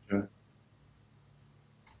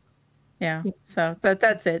so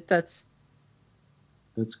that's it. That's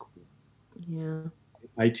cool. Yeah.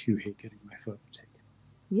 I too hate getting my photo taken.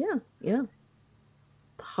 Yeah.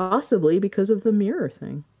 Possibly because of the mirror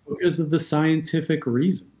thing. Because of the scientific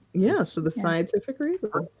reason. Yeah, so the scientific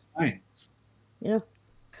reason. Science. Yeah.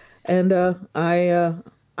 And I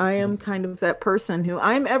am kind of that person who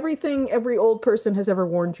I'm everything every old person has ever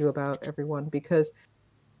warned you about, everyone, because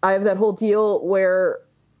I have that whole deal where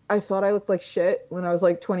I thought I looked like shit when I was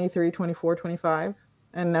like 23, 24, 25,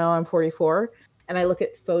 and now I'm 44. And I look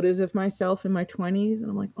at photos of myself in my 20s and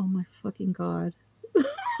I'm like, oh my fucking God.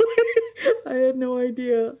 I had no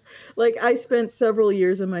idea. Like I spent several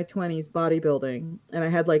years in my 20s bodybuilding and I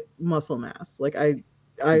had like muscle mass. Like I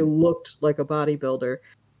looked like a bodybuilder.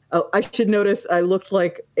 Oh, I should notice I looked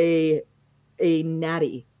like a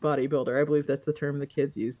natty bodybuilder. I believe that's the term the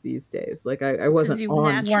kids use these days. Like I wasn't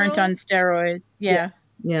weren't on steroids. Yeah.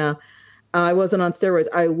 I wasn't on steroids.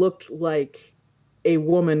 I looked like a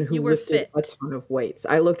woman who lifted a ton of weights.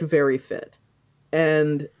 I looked very fit.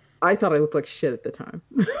 And I thought I looked like shit at the time.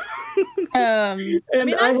 I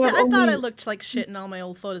thought I looked like shit in all my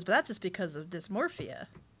old photos, but that's just because of dysmorphia.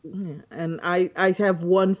 Yeah, and I have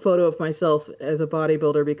one photo of myself as a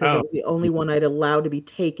bodybuilder because it was the only one I'd allowed to be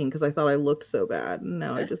taken because I thought I looked so bad. And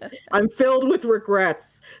now I'm filled with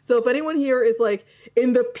regrets. So if anyone here is like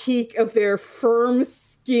in the peak of their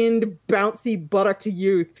firm-skinned, bouncy buttock to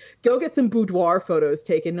youth, go get some boudoir photos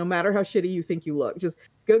taken, no matter how shitty you think you look. Just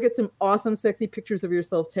go get some awesome, sexy pictures of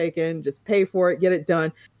yourself taken. Just pay for it, get it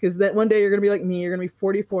done. Because that one day you're gonna be like me. You're gonna be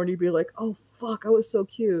 44, and you'd be like, "Oh fuck, I was so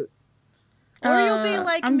cute." Or you'll be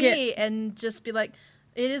like me and just be like,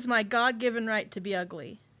 "It is my God-given right to be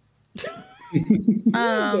ugly."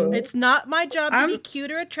 It's not my job to be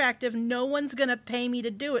cute or attractive. No one's gonna pay me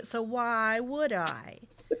to do it, so why would I?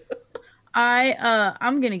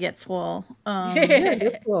 I'm gonna get swole.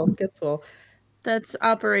 Get swole. That's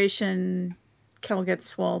Operation Kel gets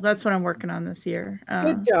swole. That's what I'm working on this year.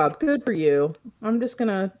 Good job. Good for you. I'm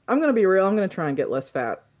gonna be real. I'm gonna try and get less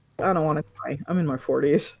fat. I don't want to try. I'm in my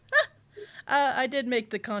 40s. I did make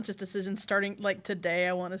the conscious decision starting like today.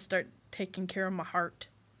 I want to start taking care of my heart.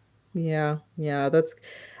 Yeah,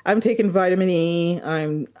 I'm taking vitamin E.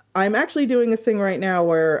 I'm actually doing a thing right now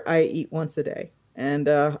where I eat once a day, and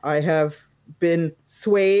I have been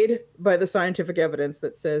swayed by the scientific evidence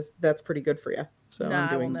that says that's pretty good for you. So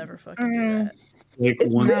I will never fucking do that. Like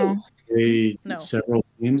once a day, several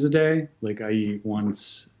times a day. Like I eat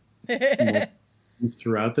once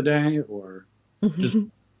throughout the day, or just.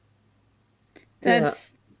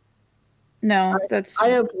 That's I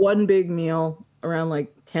have one big meal around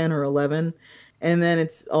like 10 or 11, and then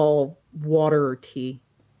it's all water or tea.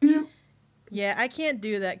 Yeah, I can't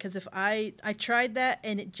do that because if I tried that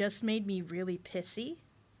and it just made me really pissy.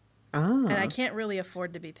 And I can't really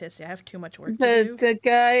afford to be pissy. I have too much work to do. The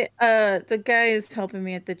guy is helping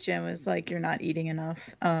me at the gym is like, you're not eating enough.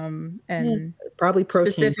 And probably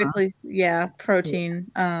protein. Specifically, protein.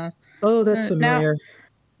 Oh, that's familiar.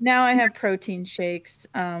 Now I have protein shakes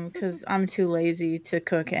because I'm too lazy to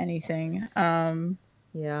cook anything.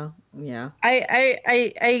 Yeah.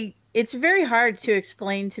 It's very hard to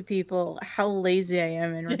explain to people how lazy I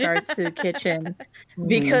am in regards to the kitchen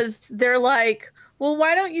because they're like, well,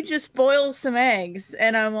 why don't you just boil some eggs?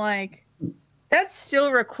 And I'm like, that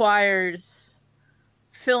still requires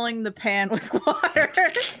filling the pan with water.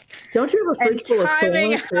 Don't you have a fridge full of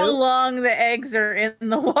Soylent too? How long the eggs are in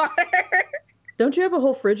the water. Don't you have a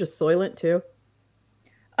whole fridge of Soylent too?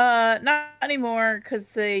 Not anymore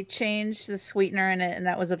because they changed the sweetener in it, and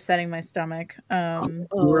that was upsetting my stomach.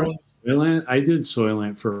 Soylent? I did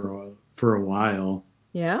Soylent for a while.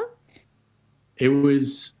 Yeah. It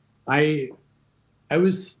was I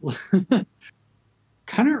was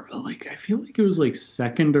kind of like, I feel like it was like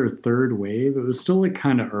second or third wave. It was still like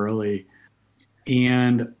kind of early.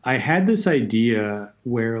 And I had this idea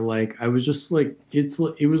where like, I was just like, it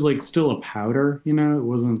was like still a powder, you know, it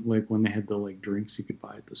wasn't like when they had the like drinks you could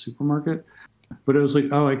buy at the supermarket, but it was like,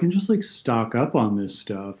 oh, I can just like stock up on this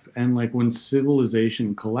stuff. And like when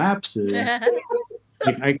civilization collapses,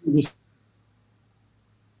 like I can just.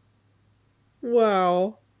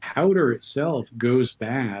 Wow. Powder itself goes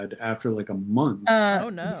bad after like a month. Oh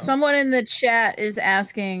no. Someone in the chat is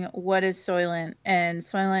asking what is Soylent, and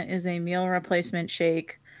Soylent is a meal replacement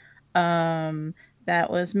shake that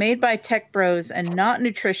was made by tech bros and not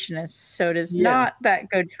nutritionists, so it is not that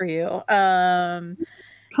good for you.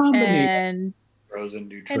 Combination bros and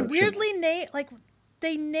nutrition. And weirdly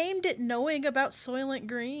they named it knowing about Soylent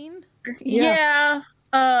Green. Yeah.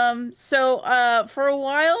 So for a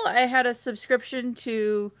while I had a subscription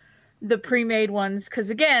to the pre-made ones because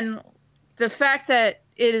again, the fact that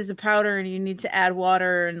it is a powder and you need to add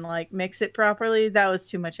water and like mix it properly, that was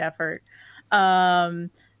too much effort.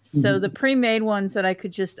 So the pre-made ones that I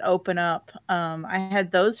could just open up, I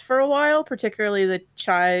had those for a while, particularly the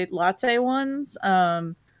chai latte ones.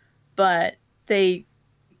 But they,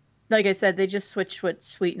 like I said, they just switched what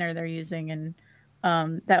sweetener they're using, and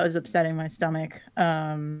that was upsetting my stomach.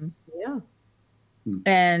 And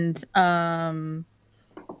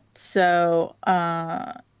so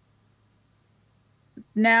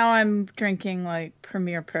now I'm drinking like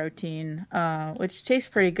Premier Protein, which tastes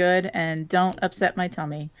pretty good and don't upset my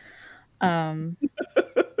tummy.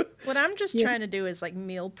 What I'm just trying to do is like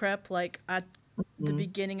meal prep. Like at the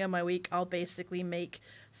beginning of my week, I'll basically make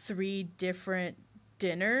 3 different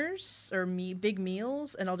dinners or big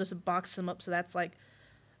meals, and I'll just box them up. So that's like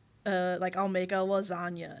I'll make a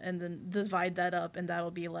lasagna and then divide that up, and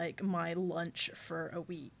that'll be like my lunch for a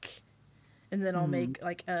week. And then I'll make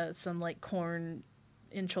like some like corn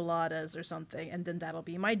enchiladas or something, and then that'll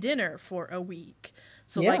be my dinner for a week.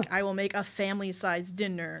 So like I will make a family-sized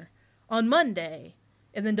dinner on Monday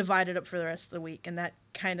and then divide it up for the rest of the week, and that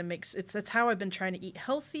kind of makes that's how I've been trying to eat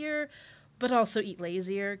healthier but also eat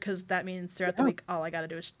lazier, because that means throughout the week all I gotta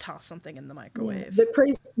do is toss something in the microwave. The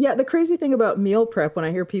crazy thing about meal prep, when I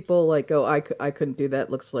hear people like go, I couldn't do that,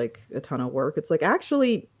 looks like a ton of work, it's like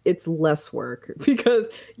actually it's less work because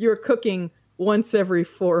you're cooking once every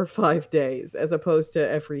 4 or 5 days as opposed to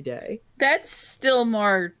every day. That's still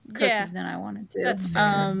more cooking than I want to do. That's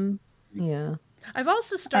fair. Yeah. I've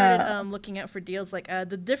also started looking out for deals. Like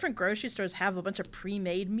the different grocery stores have a bunch of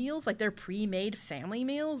pre-made meals, like they're pre-made family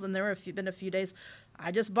meals, and there were been a few days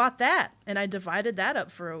I just bought that and I divided that up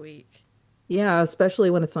for a week. Yeah, especially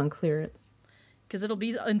when it's on clearance. Because it'll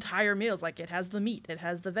be entire meals, like it has the meat, it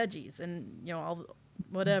has the veggies, and you know all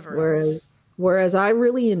whatever. Whereas I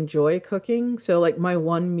really enjoy cooking, so like my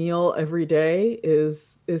one meal every day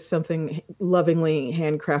is something lovingly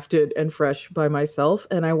handcrafted and fresh by myself,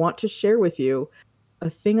 and I want to share with you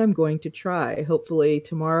a thing I'm going to try, hopefully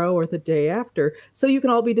tomorrow or the day after, so you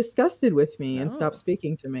can all be disgusted with me and stop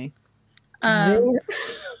speaking to me.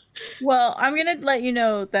 Well, I'm going to let you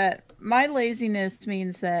know that my laziness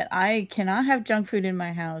means that I cannot have junk food in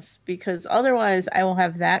my house, because otherwise I will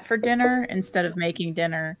have that for dinner instead of making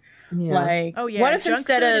dinner. Yeah. Like, oh yeah, what if junk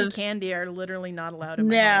instead food of and candy are literally not allowed in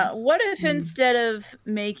my home. what if instead of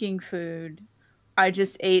making food, I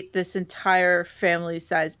just ate this entire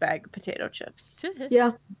family-sized bag of potato chips?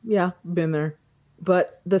 Yeah, been there.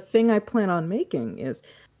 But the thing I plan on making is,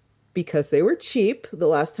 because they were cheap, the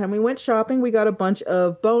last time we went shopping, we got a bunch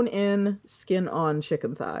of bone-in, skin-on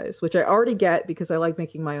chicken thighs, which I already get because I like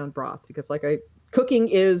making my own broth, because cooking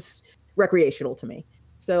is recreational to me.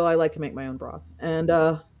 So I like to make my own broth. And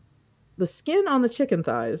the skin on the chicken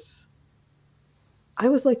thighs, I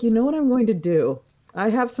was like, you know what I'm going to do? I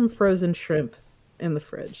have some frozen shrimp in the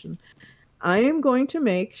fridge, and I am going to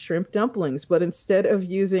make shrimp dumplings, but instead of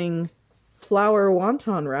using flour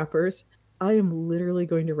wonton wrappers, I am literally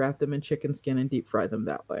going to wrap them in chicken skin and deep fry them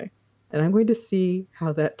that way. And I'm going to see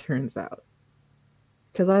how that turns out.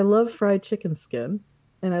 Because I love fried chicken skin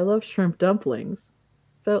and I love shrimp dumplings.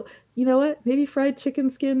 So, you know what? Maybe fried chicken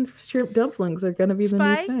skin shrimp dumplings are going to be the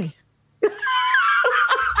new thing.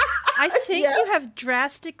 I think you have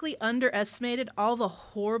drastically underestimated all the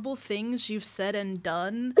horrible things you've said and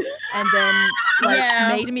done, and then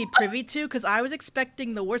made me privy to, because I was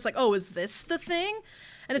expecting the worst. Like, oh, is this the thing?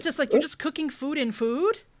 And it's just like, you're just cooking food in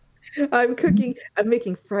food? I'm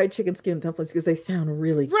making fried chicken skin dumplings because they sound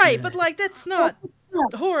really good. But like, that's not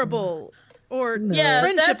horrible. Or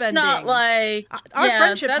friendship that's ending. Not like our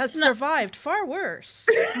friendship has survived far worse.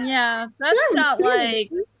 Yeah, that's not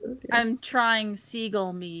like I'm trying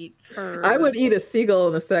seagull meat for. I would eat a seagull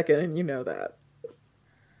in a second, and you know that.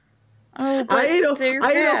 Oh, but I ate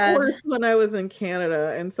a horse when I was in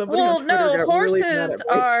Canada, and somebody on Twitter got horses really mad at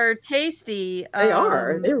me. are tasty. They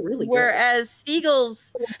are. They're really good. Whereas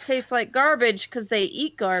seagulls taste like garbage because they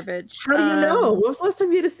eat garbage. How do you know? When was the last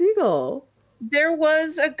time you ate a seagull? There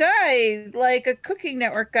was a guy, like a Cooking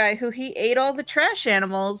Network guy, who he ate all the trash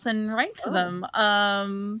animals and ranked them. I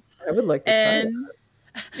would like to try that.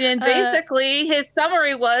 And basically, his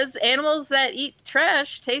summary was, animals that eat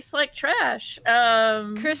trash taste like trash.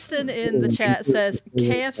 Kristen in the chat says,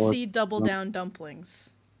 KFC Double Down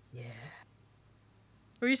dumplings. Yeah.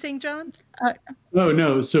 Were you saying, John?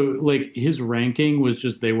 No. So, like, his ranking was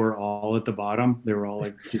just, they were all at the bottom. They were all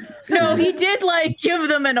like... No, he did, like, give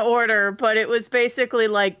them an order, but it was basically,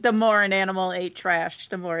 like, the more an animal ate trash,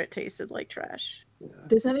 the more it tasted like trash. Yeah.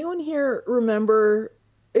 Does anyone here remember...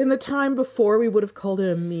 in the time before we would have called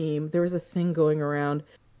it a meme, there was a thing going around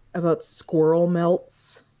about squirrel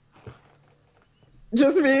melts.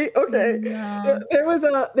 Just me? Okay. No. There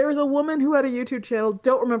was a woman who had a YouTube channel.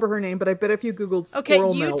 Don't remember her name, but I bet if you Googled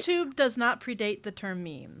squirrel melts. Okay, YouTube does not predate the term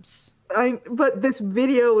memes. But this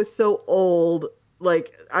video is so old,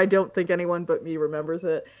 like, I don't think anyone but me remembers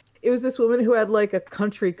it. It was this woman who had, like, a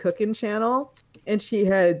country cooking channel, and she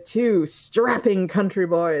had two strapping country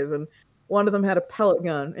boys, and one of them had a pellet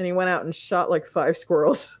gun, and he went out and shot like 5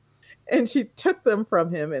 squirrels. And she took them from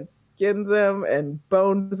him and skinned them and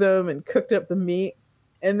boned them and cooked up the meat,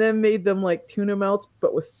 and then made them like tuna melts,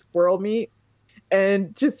 but with squirrel meat.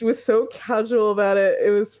 And just was so casual about it.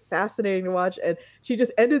 It was fascinating to watch. And she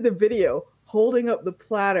just ended the video holding up the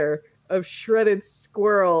platter of shredded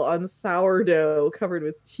squirrel on sourdough covered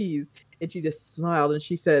with cheese. And she just smiled and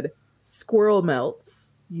she said, "Squirrel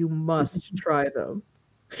melts. You must try them."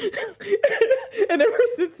 And ever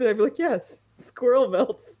since then, I'd be like, yes, squirrel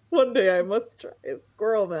melts. One day I must try a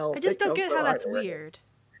squirrel melt. I just don't get how that's weird.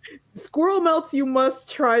 Squirrel melts, you must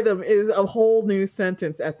try them is a whole new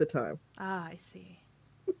sentence at the time. Ah, I see.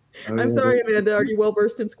 I'm sorry, Amanda. Are you well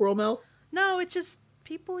versed in squirrel melts? No, it's just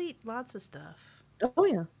people eat lots of stuff. Oh,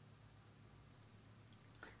 yeah.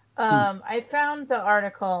 I found the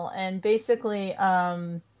article, and basically,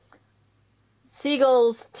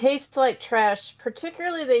 seagulls taste like trash.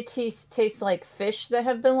 Particularly, they taste like fish that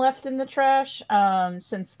have been left in the trash,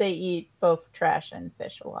 since they eat both trash and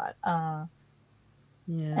fish a lot.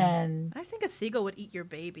 Yeah. And I think a seagull would eat your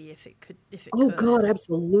baby if it could. Oh, God,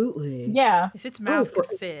 absolutely. Yeah. If its mouth could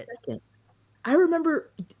fit. I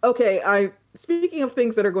remember. Okay, speaking of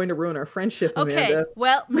things that are going to ruin our friendship. Okay, Amanda,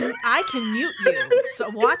 well, I can mute you, so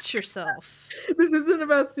watch yourself. This isn't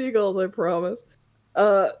about seagulls, I promise.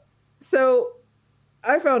 So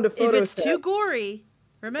I found a photo. If it's too gory,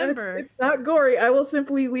 remember. It's not gory. I will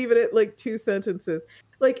simply leave it at like 2 sentences.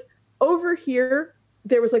 Like, over here,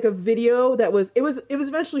 there was like a video that was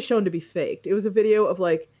eventually shown to be faked. It was a video of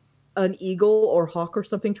like an eagle or hawk or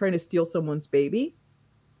something trying to steal someone's baby.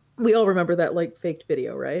 We all remember that like faked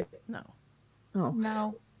video, right? No. Oh.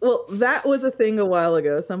 No. Well, that was a thing a while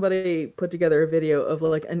ago. Somebody put together a video of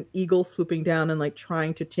like an eagle swooping down and like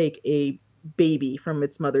trying to take a baby from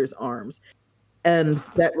its mother's arms. And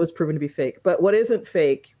that was proven to be fake. But what isn't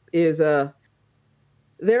fake is there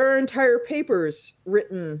are entire papers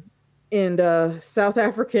written in South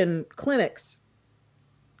African clinics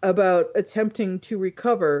about attempting to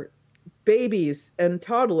recover babies and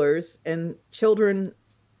toddlers and children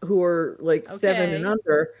who are like 7 and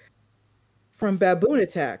under from baboon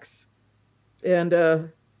attacks. And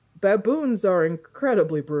baboons are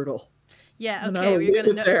incredibly brutal. Yeah, okay, we're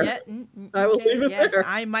gonna know. Yeah, I will leave it there.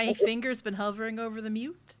 My finger's been hovering over the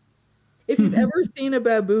mute. If you've ever seen a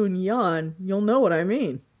baboon yawn, you'll know what I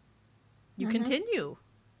mean. You continue.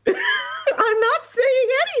 I'm not saying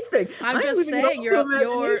anything. I'm just saying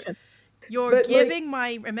you're giving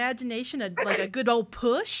my imagination a good old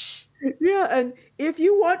push. Yeah, and if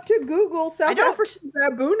you want to Google South African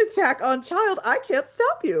baboon attack on child, I can't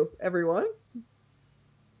stop you, everyone.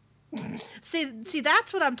 See,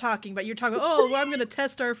 that's what I'm talking about. You're talking, I'm going to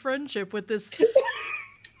test our friendship with this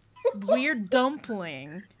weird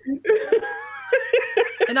dumpling.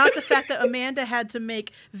 And not the fact that Amanda had to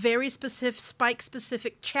make very specific,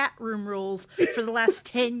 Spike-specific chat room rules for the last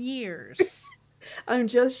 10 years. I'm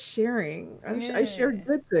just sharing. I share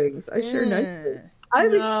good things. I share nice things.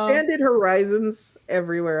 I've expanded horizons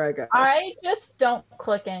everywhere I go. I just don't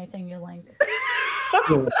click anything you link.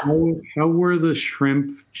 So how were the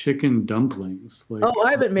shrimp chicken dumplings? Like,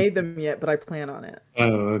 I haven't made them yet, but I plan on it. Oh,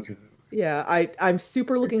 okay. Yeah, I'm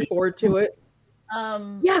super looking forward to it.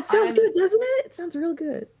 Yeah, it sounds good, doesn't it? It sounds real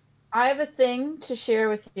good. I have a thing to share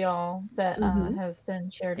with y'all that has been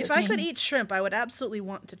shared with me. If I could eat shrimp, I would absolutely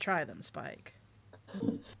want to try them, Spike.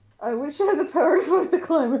 I wish I had the power to fight the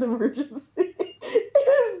climate emergency.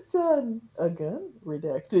 It is done. Again?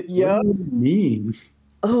 Redacted. Yeah. What do you mean?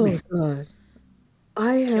 Oh, God.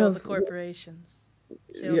 Kill the corporations.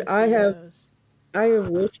 Kill the CEOs. I have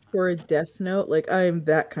wished for a Death Note. Like, I am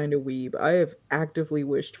that kind of weeb. I have actively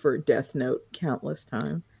wished for a Death Note countless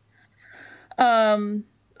times.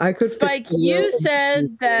 I could. Spike, you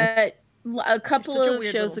said that a couple of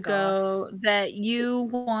shows ago that you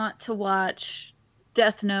want to watch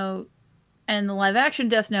Death Note and the live action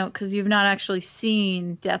Death Note because you've not actually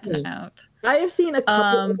seen Death Note. I have seen a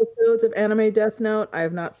couple episodes of anime Death Note. I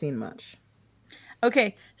have not seen much.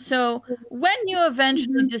 Okay, so when you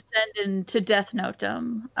eventually descend into Death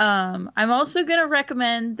Note-dom, I'm also going to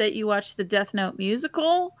recommend that you watch the Death Note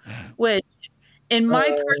musical, which, in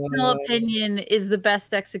my personal opinion, is the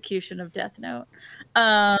best execution of Death Note.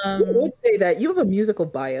 I would say that. You have a musical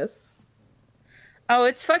bias. Oh,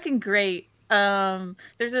 it's fucking great.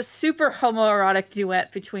 There's a super homoerotic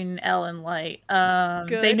duet between Elle and Light.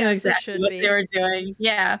 They knew exactly what they were doing.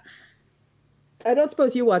 Yeah. I don't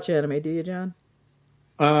suppose you watch anime, do you, John?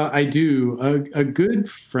 I do. A good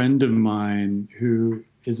friend of mine who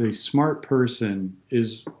is a smart person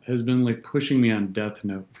has been like pushing me on Death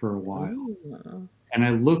Note for a while. Ooh. And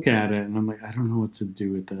I look at it and I'm like, I don't know what to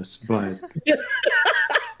do with this, but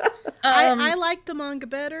I like the manga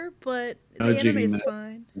better, but the anime is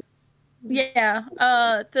fine. Yeah.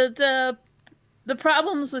 The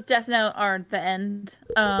problems with Death Note aren't the end.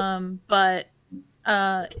 But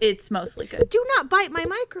it's mostly good. Do not bite my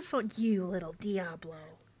microphone, you little Diablo.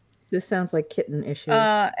 This sounds like kitten issues.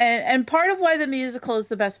 And part of why the musical is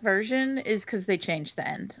the best version is because they changed the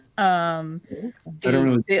end.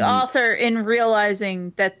 The author, in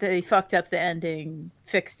realizing that they fucked up the ending,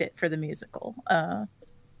 fixed it for the musical.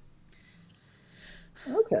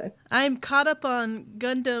 Okay. I'm caught up on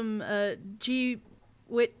Gundam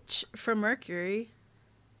G-Witch from Mercury.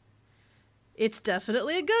 It's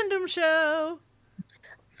definitely a Gundam show.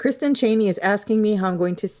 Kristen Cheney is asking me how I'm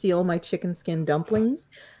going to seal my chicken skin dumplings.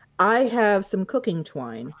 I have some cooking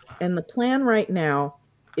twine, and the plan right now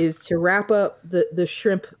is to wrap up the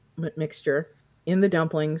shrimp mixture in the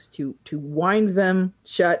dumplings, to wind them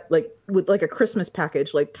shut like with like a Christmas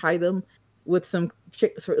package, like tie them with some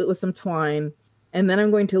twine, and then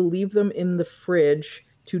I'm going to leave them in the fridge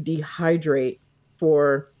to dehydrate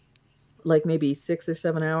for like maybe 6 or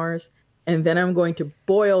 7 hours, and then I'm going to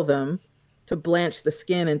boil them to blanch the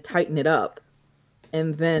skin and tighten it up,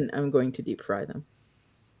 and then I'm going to deep fry them.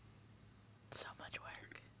 So much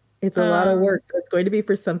work. It's a lot of work. It's going to be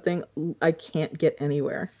for something I can't get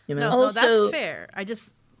anywhere. You know. No, that's fair.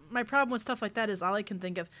 My problem with stuff like that is all I can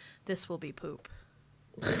think of. This will be poop.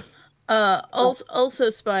 Also,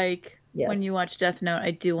 Spike. when you watch Death Note,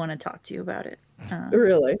 I do want to talk to you about it.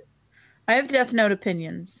 Really? I have Death Note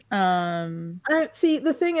opinions. See,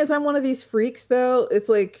 the thing is, I'm one of these freaks, though. It's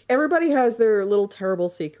like everybody has their little terrible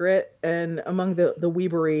secret, and among the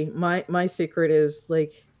weebery, my secret is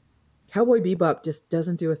like Cowboy Bebop just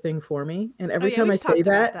doesn't do a thing for me. And every time I say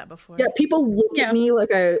that yeah, people look at me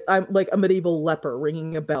like I'm like a medieval leper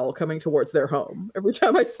ringing a bell coming towards their home. Every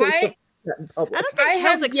time I say something like that in public. I don't think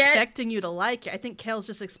Kale's expecting you to like it. I think Kale's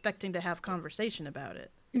just expecting to have conversation about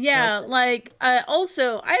it. Yeah, like,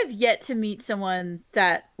 also, I have yet to meet someone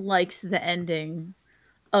that likes the ending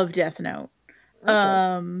of Death Note.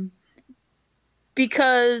 Okay.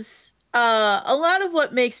 Because a lot of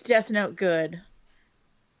what makes Death Note good,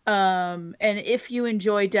 and if you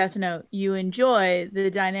enjoy Death Note, you enjoy the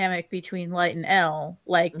dynamic between Light and L,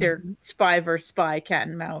 like they're spy versus spy, cat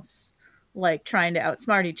and mouse, like trying to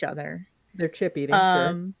outsmart each other. They're chip eating,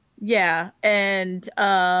 sure. Yeah, and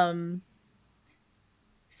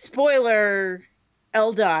spoiler,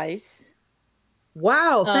 L dies.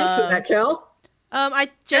 Wow, thanks for that, Kel. I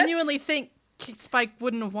genuinely think Spike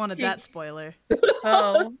wouldn't have wanted that spoiler.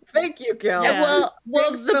 Oh, thank you, Kel. Yeah, well,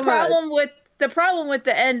 the problem with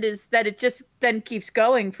the end is that it just then keeps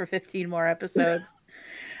going for 15 more episodes.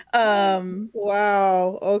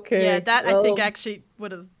 Wow. Okay. Yeah, that I think actually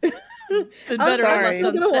would have been better. I'm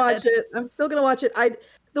still gonna watch it. I'm still gonna watch it.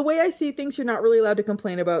 The way I see things, you're not really allowed to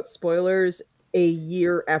complain about spoilers a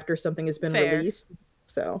year after something has been released.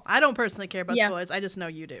 So I don't personally care about spoilers. I just know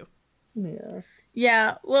you do. Yeah.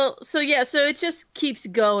 Yeah. Well, so it just keeps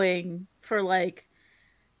going for like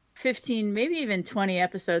 15, maybe even 20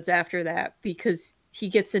 episodes after that, because he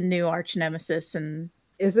gets a new arch nemesis. And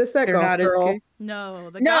is this that goth girl? No,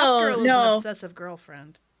 the goth girl is an obsessive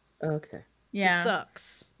girlfriend. Okay. Yeah. Who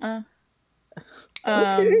sucks.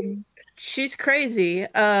 Okay. She's crazy.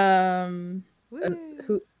 Who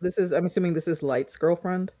this is? I'm assuming this is Light's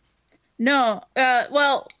girlfriend. No.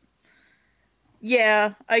 Well.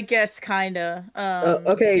 Yeah, I guess kinda.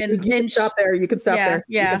 Okay, you can stop there. You can stop there.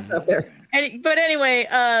 Yeah. You can stop there. But anyway,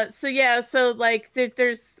 so like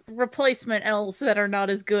there's replacement L's that are not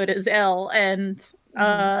as good as L, and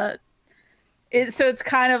so it's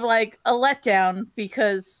kind of like a letdown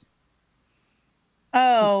because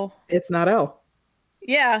it's not L.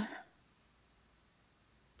 Yeah.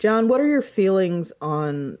 John, what are your feelings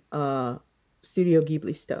on Studio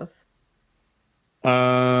Ghibli stuff?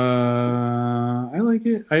 I like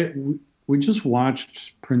it. We just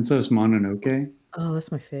watched Princess Mononoke. Oh,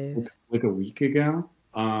 that's my fave. Like a week ago.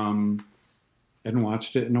 Hadn't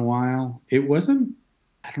watched it in a while. It wasn't.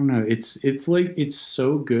 I don't know. It's like it's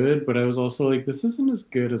so good, but I was also like, this isn't as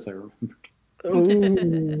good as I remembered.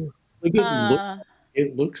 Like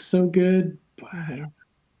it looks so good, but I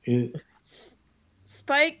don't.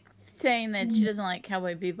 Spike saying that she doesn't like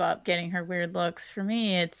Cowboy Bebop getting her weird looks. For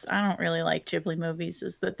me, I don't really like Ghibli movies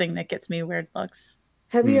is the thing that gets me weird looks.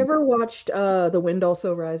 Have you ever watched The Wind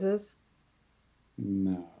Also Rises?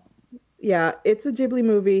 No. Yeah, it's a Ghibli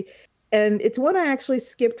movie, and it's one I actually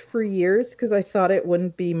skipped for years because I thought it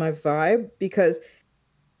wouldn't be my vibe, because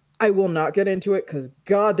I will not get into it because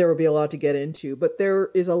God, there will be a lot to get into, but there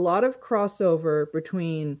is a lot of crossover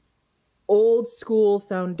between old school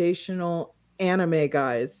foundational anime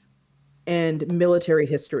guys and military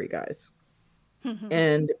history guys.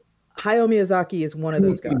 And Hayao Miyazaki is one of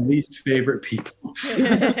those guys. Least favorite people.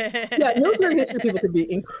 Yeah, military history people can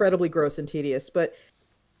be incredibly gross and tedious, but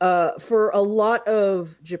for a lot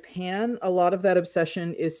of Japan, a lot of that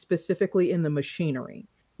obsession is specifically in the machinery,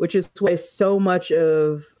 which is why so much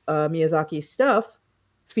of Miyazaki's stuff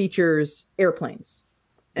features airplanes.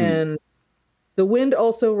 And The Wind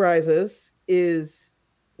Also Rises is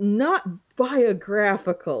not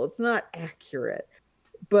biographical, it's not accurate,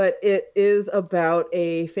 but it is about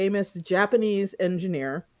a famous Japanese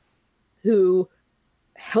engineer who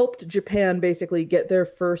helped Japan basically get their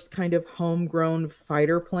first kind of homegrown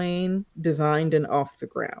fighter plane designed and off the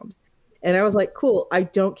ground. And I was like, cool, I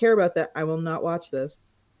don't care about that. I will not watch this.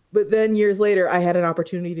 But then years later, I had an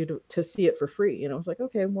opportunity to see it for free. And I was like,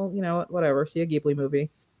 okay, well, you know what, whatever, see a Ghibli movie.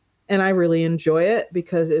 And I really enjoy it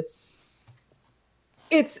because it's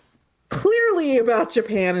clearly about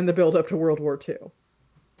Japan and the build up to World War II.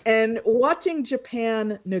 And watching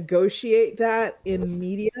Japan negotiate that in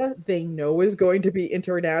media they know is going to be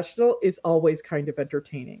international is always kind of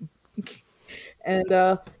entertaining.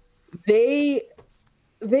 And they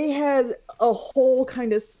had a whole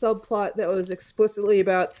kind of subplot that was explicitly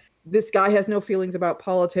about this guy has no feelings about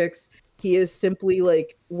politics. He is simply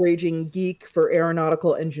like raging geek for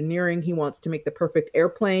aeronautical engineering. He wants to make the perfect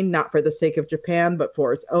airplane, not for the sake of Japan, but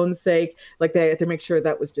for its own sake. Like they had to make sure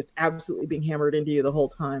that was just absolutely being hammered into you the whole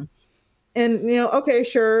time. And okay,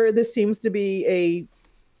 sure, this seems to be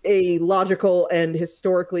a logical and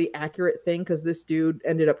historically accurate thing because this dude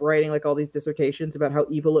ended up writing like all these dissertations about how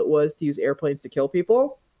evil it was to use airplanes to kill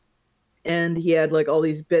people. And he had like all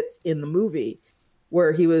these bits in the movie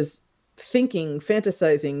where he was thinking,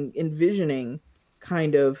 fantasizing, envisioning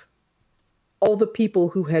kind of all the people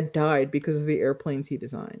who had died because of the airplanes he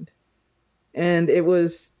designed. And it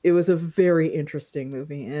was a very interesting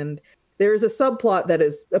movie. And there is a subplot that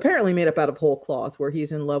is apparently made up out of whole cloth where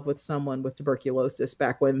he's in love with someone with tuberculosis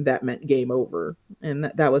back when that meant game over. And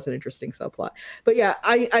that was an interesting subplot. But yeah,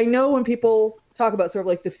 I know when people talk about sort of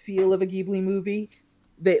like the feel of a Ghibli movie,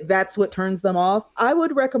 that's what turns them off. I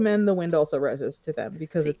would recommend The Wind Also Rises to them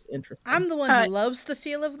because it's interesting. I'm the one who loves the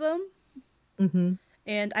feel of them. Mm-hmm.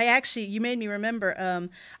 And you made me remember,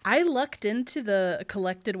 I lucked into the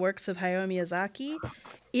collected works of Hayao Miyazaki.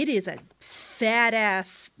 It is a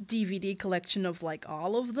fat-ass DVD collection of, like,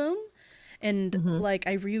 all of them. And, like,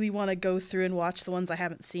 I really want to go through and watch the ones I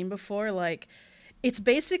haven't seen before. Like, it's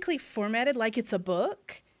basically formatted like it's a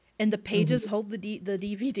book, and the pages hold the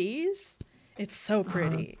DVDs. It's so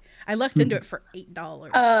pretty. I lucked into it for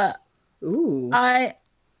 $8. Ooh. I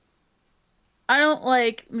don't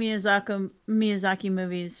like Miyazaki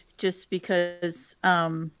movies just because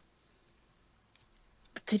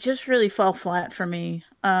they just really fall flat for me.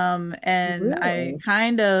 And Really? I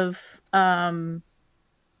kind of am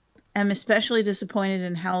especially disappointed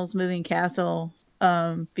in Howl's Moving Castle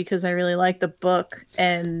because I really like the book,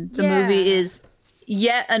 and the movie is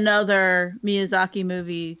yet another Miyazaki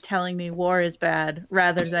movie telling me war is bad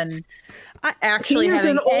rather than actually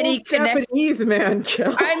having any Japanese man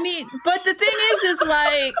kill. I mean, but the thing is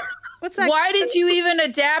like, why did you even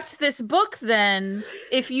adapt this book then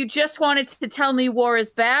if you just wanted to tell me war is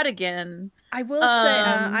bad again? I will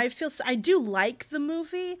say I do like the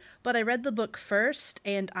movie, but I read the book first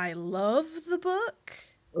and I love the book.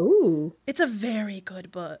 Ooh. It's a very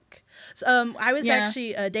good book. So, I was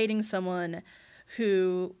actually dating someone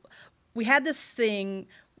who we had this thing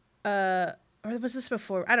or was this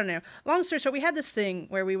before? I don't know. Long story short, we had this thing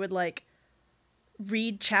where we would like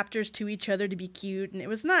read chapters to each other to be cute, and it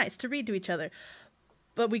was nice to read to each other.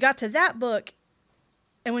 But we got to that book,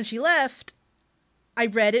 and when she left, I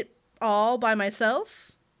read it all by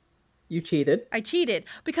myself. You cheated. I cheated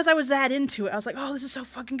because I was that into it. I was like, oh, this is so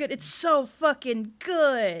fucking good. It's so fucking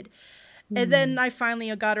good. And then I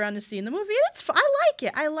finally got around to seeing the movie, and I like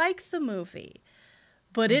it. I like the movie.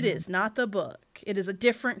 But it is not the book. It is a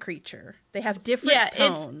different creature. They have different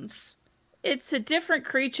tones. It's a different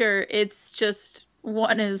creature. It's just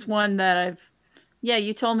one that I've... Yeah,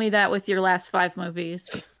 you told me that with your last 5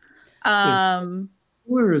 movies.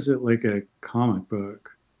 Or is it like a comic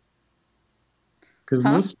book? Because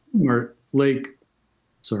most of them are like...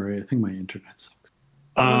 Sorry, I think my internet sucks.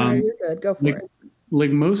 You're good. Go for it.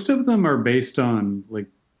 Like most of them are based on like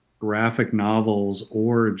graphic novels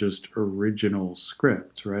or just original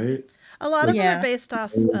scripts, right? A lot of them are based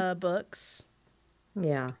off books.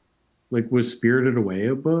 Yeah. Like, was Spirited Away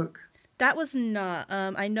a book? That was not.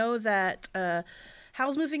 I know that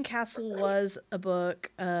Howl's Moving Castle was a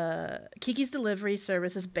book. Kiki's Delivery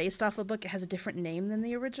Service is based off a book. It has a different name than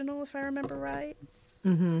the original, if I remember right.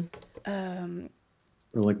 Or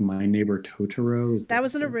like My Neighbor Totoro? That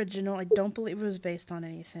was an original. I don't believe it was based on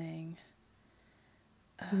anything.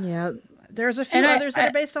 Yeah. There's a few others that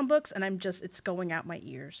are based on books, and it's going out my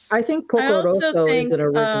ears. I think Porco Rosso is an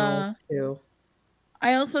original, too.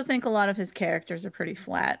 I also think a lot of his characters are pretty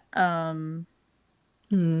flat. I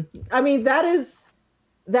mean, that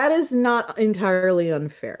is not entirely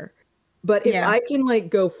unfair. But if I can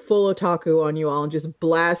like go full otaku on you all and just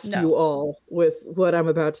blast you all with what I'm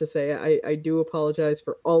about to say, I do apologize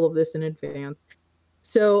for all of this in advance.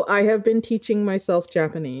 So I have been teaching myself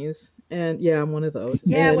Japanese, and I'm one of those.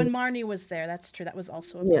 Yeah, and, when Marnie was there, that's true. That was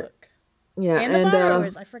also a book. Yeah, and the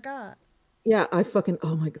Borrowers, I forgot. Yeah, oh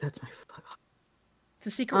my god, that's my fuck. The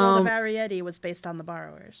Secret World of Arrietty was based on The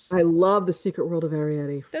Borrowers. I love The Secret World of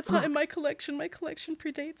Arrietty. That's not in my collection. My collection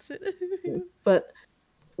predates it. But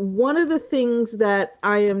one of the things that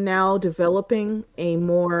I am now developing a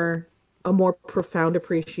more profound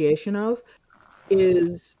appreciation of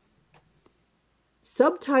is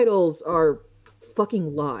subtitles are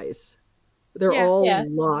fucking lies. They're all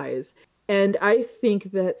lies. And I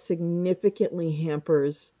think that significantly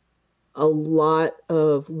hampers a lot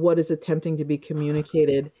of what is attempting to be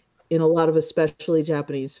communicated in a lot of especially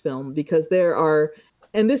Japanese film, because there are,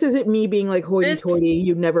 and this isn't me being like hoity-toity,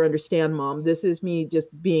 you never understand, mom. This is me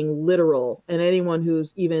just being literal, and anyone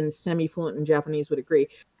who's even semi-fluent in Japanese would agree.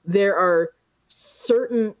 There are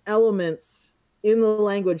certain elements in the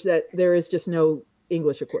language that there is just no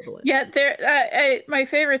English equivalent. Yeah, my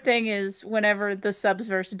favorite thing is whenever the subs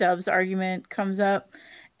versus dubs argument comes up,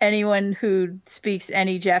 anyone who speaks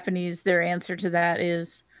any Japanese, their answer to that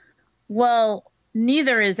is, well,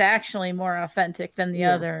 neither is actually more authentic than the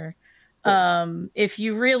other. If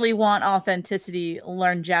you really want authenticity,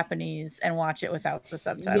 learn Japanese and watch it without the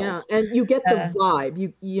subtitles. Yeah, and you get the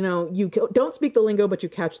vibe. You don't speak the lingo, but you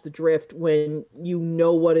catch the drift when you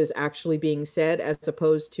know what is actually being said, as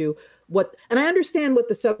opposed to what. And I understand what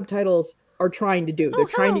the subtitles are trying to do. They're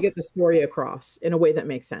trying to get the story across in a way that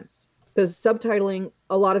makes sense. Because subtitling,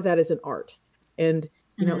 a lot of that is an art. And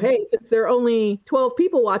you know, hey, since there are only 12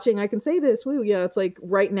 people watching, I can say this. Woo, yeah, it's like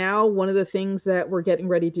right now, one of the things that we're getting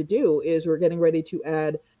ready to do is we're getting ready to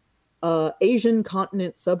add Asian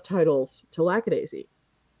continent subtitles to Lackadaisy.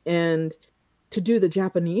 And to do the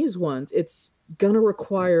Japanese ones, it's going to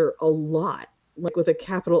require a lot, like with a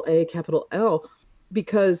capital A, capital L,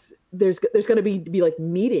 because there's going to be like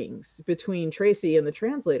meetings between Tracy and the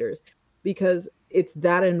translators, because it's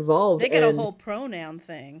that involved. They get a whole pronoun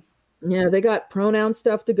thing. Yeah, they got pronoun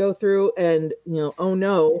stuff to go through, and oh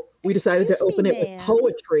no, we decided to open it with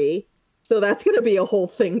poetry, so that's going to be a whole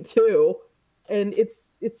thing too, and it's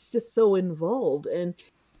just so involved. And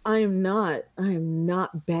I am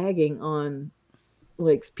not bagging on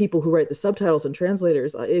like people who write the subtitles and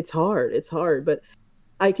translators. It's hard, but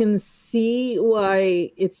I can see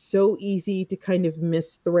why it's so easy to kind of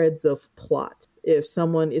miss threads of plot if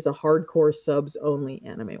someone is a hardcore subs only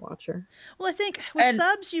anime watcher. Well, I think with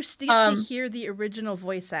subs, you still get to hear the original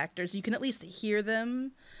voice actors. You can at least hear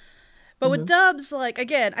them. But with dubs, like,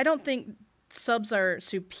 again, I don't think subs are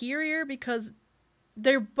superior because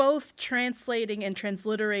they're both translating and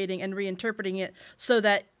transliterating and reinterpreting it so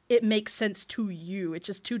that it makes sense to you. It's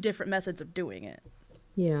just two different methods of doing it.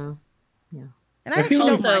 Yeah. And I actually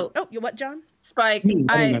don't mind. Oh, what, John? Spike,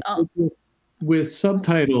 with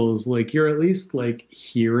subtitles, like, you're at least like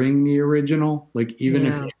hearing the original, like, even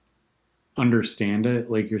if you understand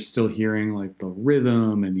it, like, you're still hearing like the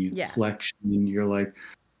rhythm and the inflection, and you're like,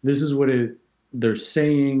 this is what they're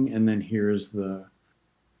saying, and then here's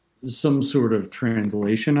some sort of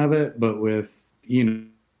translation of it. But with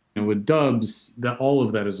with dubs, that all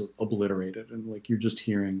of that is obliterated, and like you're just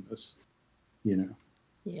hearing this,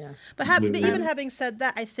 Yeah. But even having said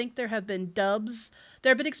that, I think there have been dubs.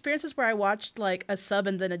 There have been experiences where I watched like a sub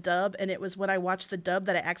and then a dub, and it was when I watched the dub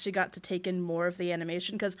that I actually got to take in more of the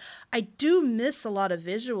animation, because I do miss a lot of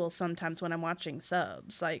visuals sometimes when I'm watching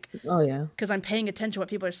subs. Like, because I'm paying attention to what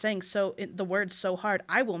people are saying, so the words so hard,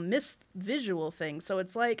 I will miss visual things. So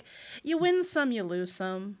it's like you win some, you lose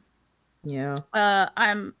some. Yeah.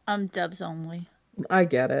 I'm dubs only. I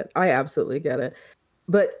get it. I absolutely get it.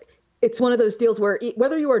 But it's one of those deals where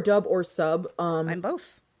whether you are dub or sub, I'm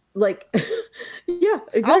both. Like, yeah,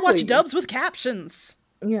 exactly. I'll watch dubs with captions.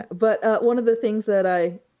 Yeah, but one of the things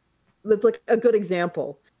that's like a good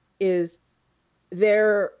example is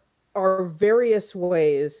there are various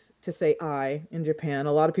ways to say I in Japan.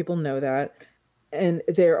 A lot of people know that. And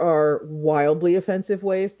there are wildly offensive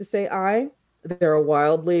ways to say I. There are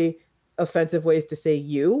wildly offensive ways to say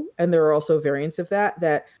you. And there are also variants of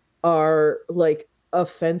that are like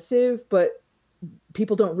offensive, but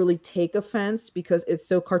people don't really take offense because it's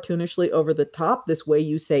so cartoonishly over the top, this way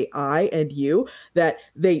you say I and you, that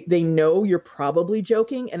they know you're probably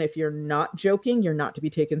joking, and if you're not joking, you're not to be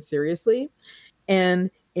taken seriously. And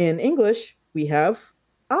in English we have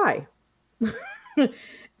I.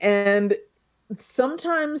 And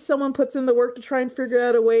sometimes someone puts in the work to try and figure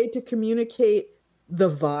out a way to communicate the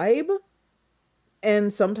vibe,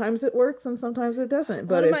 and sometimes it works and sometimes it doesn't.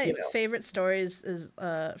 But one of my favorite stories is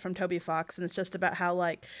from Toby Fox, and it's just about how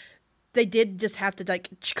like they did just have to like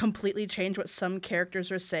completely change what some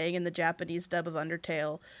characters were saying in the Japanese dub of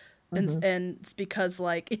Undertale, and it's because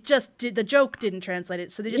like the joke didn't translate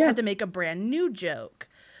it, so they just had to make a brand new joke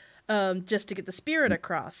just to get the spirit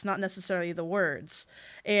across, not necessarily the words,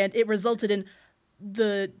 and it resulted in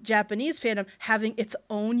the Japanese fandom having its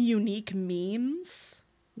own unique memes.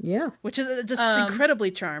 Yeah. Which is just incredibly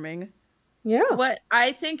charming. Yeah. What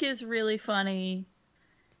I think is really funny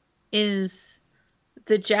is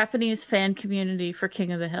the Japanese fan community for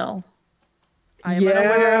King of the Hill. I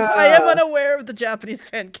am unaware of the Japanese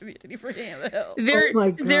fan community for King of the Hill. Oh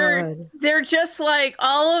my God. They're just like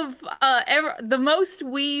all of the most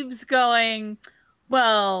weebs going,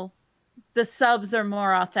 well, the subs are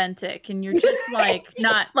more authentic, and you're just like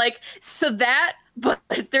not like so that. But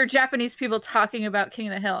they're Japanese people talking about King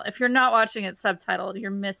of the Hill. If you're not watching it subtitled,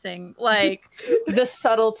 you're missing like the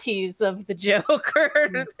subtleties of the joke.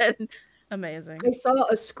 Amazing. I saw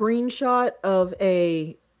a screenshot of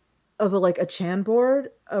of a Chan board,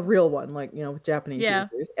 a real one, like, you know, with Japanese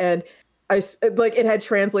users. And it had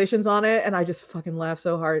translations on it, and I just fucking laughed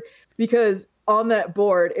so hard because on that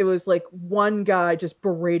board it was like one guy just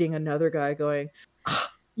berating another guy going,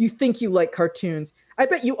 you think you like cartoons, I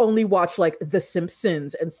bet you only watch like The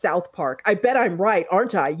Simpsons and South Park. I bet I'm right,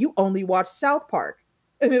 aren't I? You only watch South Park.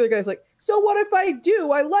 And the other guy's like, so what if I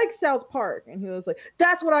do? I like South Park. And he was like,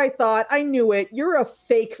 that's what I thought. I knew it. You're a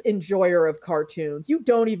fake enjoyer of cartoons. You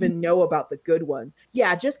don't even know about the good ones.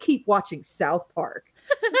 Yeah, just keep watching South Park.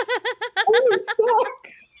 Holy fuck.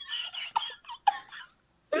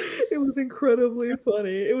 It was incredibly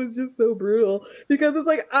funny. It was just so brutal because it's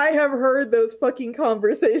like, I have heard those fucking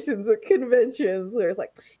conversations at conventions where it's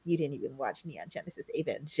like, you didn't even watch Neon Genesis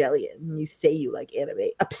Evangelion and you say you like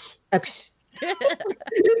anime. Upsh, upsh.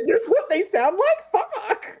 Is this what they sound like?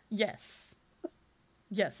 Fuck. Yes.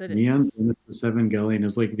 Yes, it is. Neon Genesis Evangelion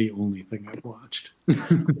is like the only thing I've watched.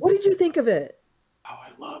 What did you think of it? Oh,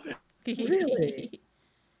 I love it. Really?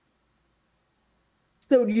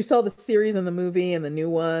 So you saw the series and the movie and the new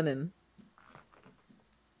one, and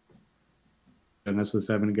Genesis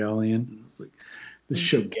Evangelion. I was like, this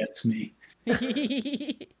show gets me.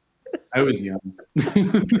 I was young.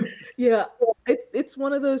 Yeah, it's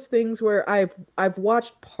one of those things where I've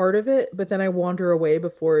watched part of it, but then I wander away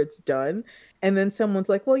before it's done, and then someone's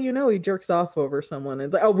like, "Well, you know, he jerks off over someone,"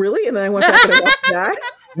 and like, "Oh, really?" And then I went back and watched that.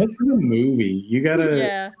 That's the movie. You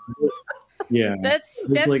gotta. Yeah. That's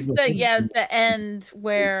like the end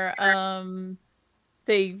where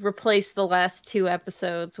they replace the last 2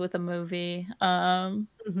 episodes with a movie. Well,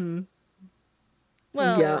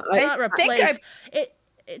 yeah, not replace.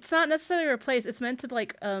 It's not necessarily replace. It's meant to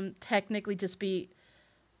like technically just be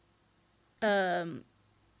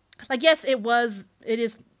like, yes, it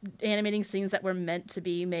is animating scenes that were meant to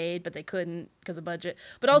be made, but they couldn't because of budget.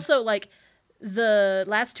 But also like the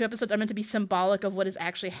last 2 episodes are meant to be symbolic of what is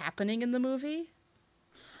actually happening in the movie.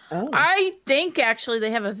 Oh. I think actually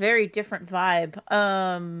they have a very different vibe.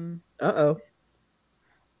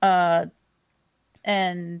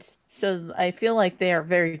 And so I feel like they are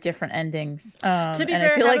very different endings. To be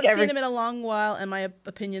fair, I haven't seen them in a long while, and my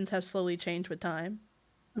opinions have slowly changed with time.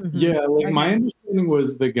 Yeah, like my understanding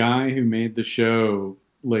was the guy who made the show,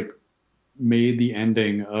 like, made the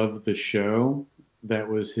ending of the show that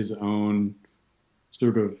was his own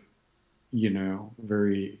sort of, you know,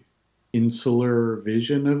 very insular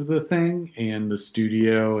vision of the thing, and the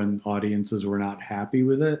studio and audiences were not happy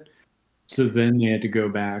with it. So then they had to go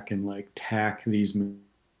back and like tack these.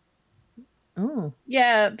 Oh.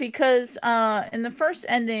 Yeah, because in the first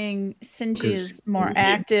ending, Shinji is more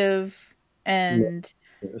active and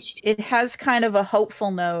it has kind of a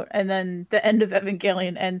hopeful note, and then the end of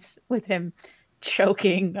Evangelion ends with him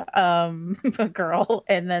choking a girl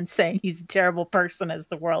and then saying he's a terrible person as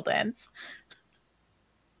the world ends.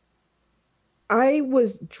 I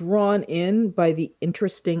was drawn in by the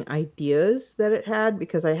interesting ideas that it had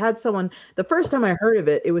because I had someone, the first time I heard of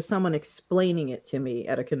it, it was someone explaining it to me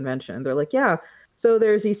at a convention. They're like, yeah, so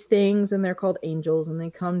there's these things and they're called angels and they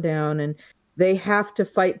come down and they have to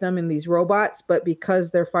fight them in these robots, but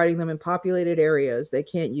because they're fighting them in populated areas, they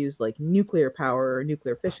can't use like nuclear power or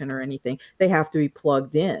nuclear fission or anything. They have to be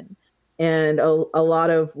plugged in. And a lot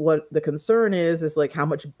of what the concern is like how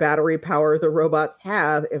much battery power the robots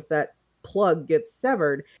have if that plug gets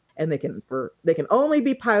severed, and they can only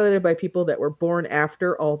be piloted by people that were born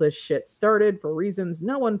after all this shit started for reasons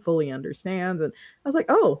no one fully understands. And I was like,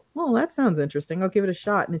 oh, well, that sounds interesting. I'll give it a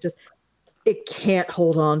shot. And it can't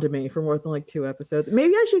hold on to me for more than like 2 episodes.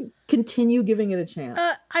 Maybe I should continue giving it a chance.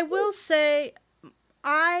 I will say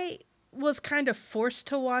I was kind of forced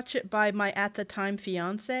to watch it by my at the time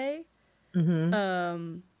fiance.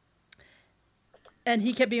 And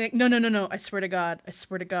he kept being like, no, I swear to God.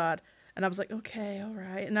 And I was like, okay, all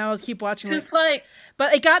right. And I'll keep watching.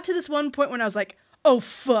 But it got to this one point when I was like, oh,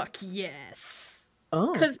 fuck, yes.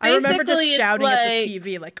 Oh. Because I remember just shouting at the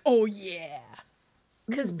TV, like, oh, yeah.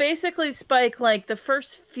 Because basically, Spike, like, the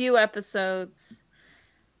first few episodes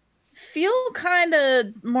feel kind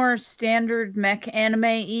of more standard mech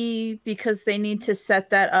anime-y because they need to set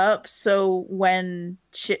that up so when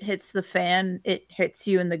shit hits the fan, it hits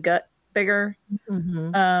you in the gut bigger.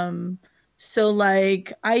 So,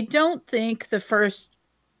 like, I don't think the first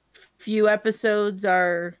few episodes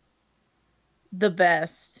are the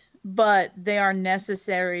best, but they are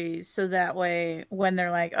necessary so that way when they're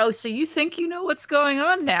like, oh, so you think you know what's going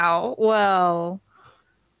on now? Well,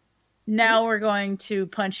 now we're going to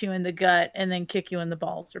punch you in the gut and then kick you in the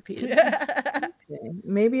balls repeatedly. Okay.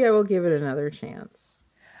 Maybe I will give it another chance.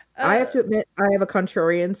 I have to admit, I have a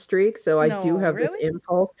contrarian streak, so I do have this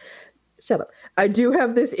impulse. shut up. I do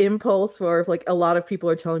have this impulse for if like a lot of people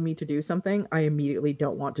are telling me to do something, I immediately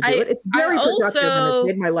don't want to do it. It's very productive and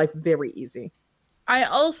it's made my life very easy. I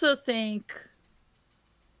also think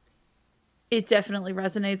it definitely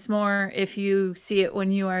resonates more if you see it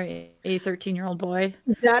when you are a 13-year-old boy.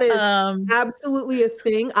 That is absolutely a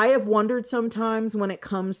thing. I have wondered sometimes when it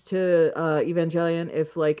comes to Evangelion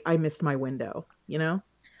if like I missed my window, you know?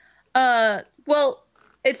 Well,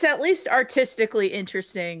 it's at least artistically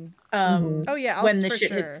interesting. Oh yeah, when the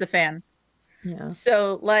shit hits the fan. Yeah.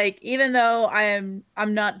 So like, even though I'm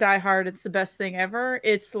not diehard, it's the best thing ever.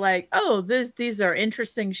 It's like, oh, these are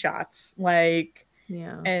interesting shots. Like,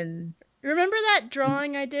 yeah. And remember that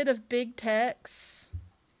drawing I did of Big Tex?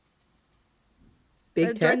 Big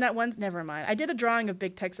Tex? During that one, never mind. I did a drawing of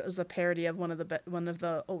Big Tex that was a parody of one of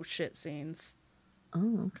the oh shit scenes.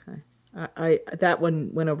 Oh, okay. I that one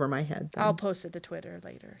went over my head. Then. I'll post it to Twitter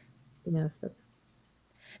later. Yes, that's.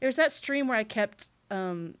 There's that stream where I kept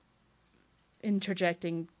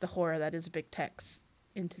interjecting the horror that is Big Tex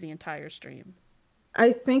into the entire stream.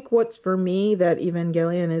 I think what's for me that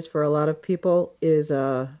Evangelion is for a lot of people is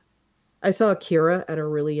I saw Akira at a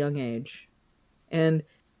really young age, and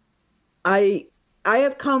I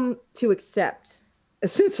have come to accept,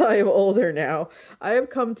 since I am older now, I have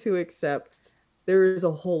come to accept there is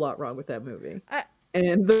a whole lot wrong with that movie.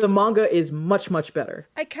 And the manga is much, much better.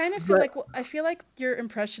 I kind of feel like your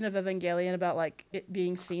impression of Evangelion about like it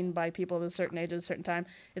being seen by people of a certain age at a certain time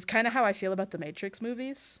is kind of how I feel about the Matrix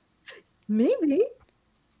movies. Maybe.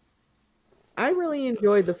 I really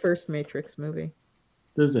enjoyed the first Matrix movie.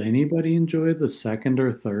 Does anybody enjoy the second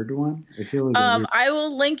or third one? I feel like I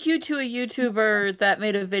will link you to a YouTuber that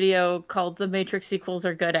made a video called "The Matrix Sequels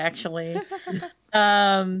Are Good." Actually,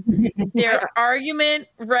 their argument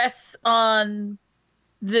rests on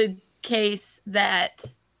the case that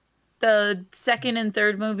the second and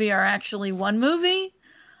third movie are actually one movie.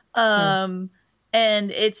 And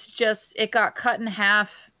it's just, it got cut in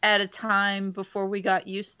half at a time before we got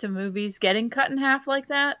used to movies getting cut in half like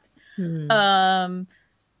that.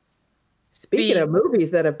 Speaking of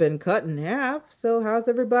movies that have been cut in half, so how's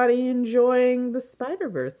everybody enjoying the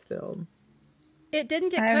Spider-Verse film? It didn't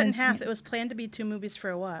get cut in half. It was planned to be 2 movies for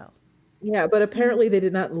a while. Yeah, but apparently they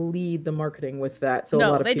did not lead the marketing with that. So no,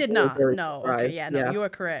 a lot of they people did not. No, surprised. okay, yeah, you are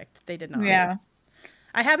correct. They did not. Yeah.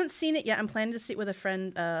 I haven't seen it yet. I'm planning to see it with a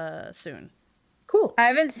friend soon. Cool. I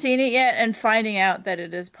haven't seen it yet, and finding out that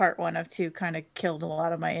it is part 1 of 2 kind of killed a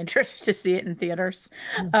lot of my interest to see it in theaters.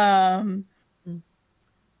 Yeah.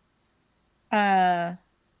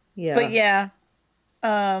 But yeah.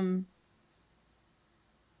 The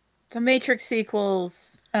Matrix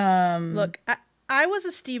sequels. Look, I was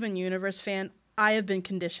a Steven Universe fan. I have been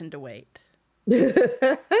conditioned to wait.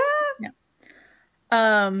 Yeah.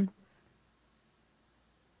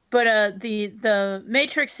 But the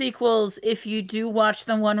Matrix sequels, if you do watch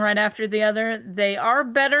them one right after the other, they are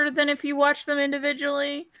better than if you watch them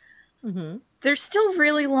individually. They're still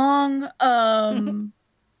really long. I'm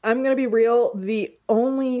gonna be real. The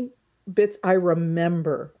only bits I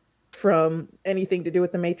remember from anything to do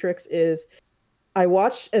with the Matrix is I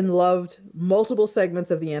watched and loved multiple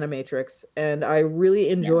segments of the Animatrix, and I really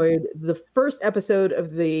enjoyed the first episode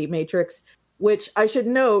of the Matrix, which I should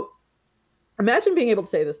note. Imagine being able to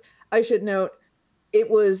say this. I should note, it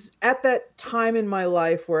was at that time in my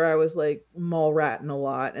life where I was like mall ratting a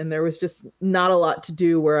lot, and there was just not a lot to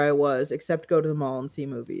do where I was except go to the mall and see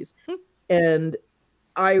movies. And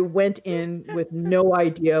I went in with no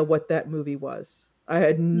idea what that movie was. I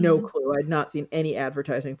had no clue. I had not seen any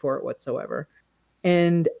advertising for it whatsoever.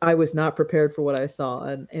 And I was not prepared for what I saw,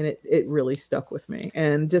 and it really stuck with me.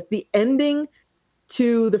 And just the ending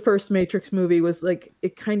to the first Matrix movie was like,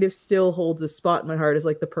 it kind of still holds a spot in my heart as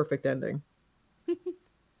like the perfect ending. Oh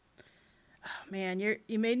man,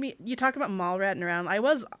 you talk about mall ratting around. I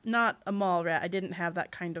was not a mall rat. I didn't have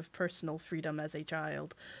that kind of personal freedom as a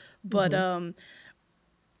child. But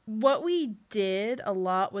what we did a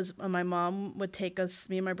lot was my mom would take us,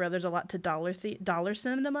 me and my brothers, a lot to dollar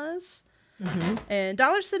cinemas. And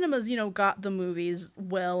dollar cinemas, got the movies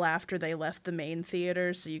well after they left the main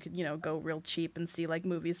theater, so you could, go real cheap and see like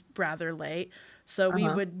movies rather late. So we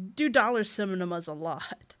would do dollar cinemas a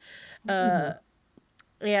lot.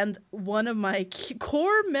 And one of my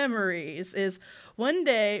core memories is one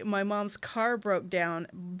day my mom's car broke down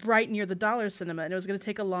right near the dollar cinema, and it was going to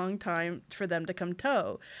take a long time for them to come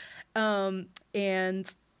tow.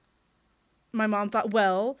 And my mom thought,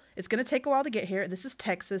 well, it's going to take a while to get here. This is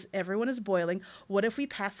Texas. Everyone is boiling. What if we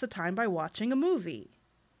pass the time by watching a movie?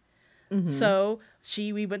 So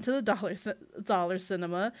we went to the dollar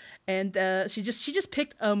cinema, and she just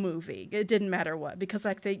picked a movie. It didn't matter what, because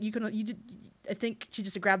I think I think she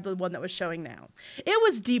just grabbed the one that was showing now. It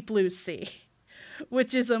was Deep Blue Sea,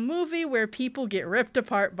 which is a movie where people get ripped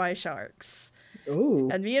apart by sharks. Ooh.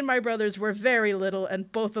 And me and my brothers were very little,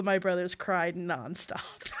 and both of my brothers cried nonstop.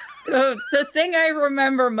 The thing I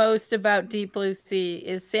remember most about Deep Blue Sea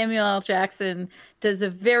is Samuel L. Jackson does a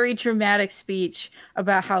very dramatic speech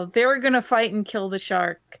about how they were going to fight and kill the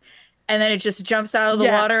shark. And then it just jumps out of the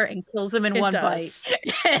water and kills him in one bite.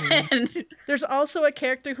 And there's also a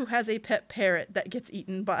character who has a pet parrot that gets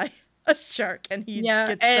eaten by a shark, and he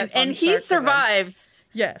gets and he survives.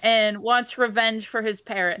 Yes, and wants revenge for his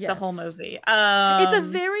parrot the whole movie. It's a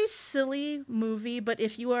very silly movie, but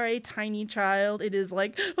if you are a tiny child, it is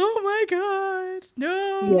like, oh my god,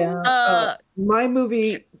 no. Yeah.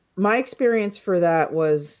 My experience for that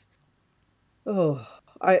was, the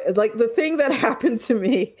thing that happened to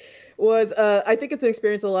me was, I think it's an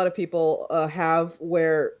experience a lot of people have,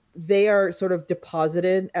 where they are sort of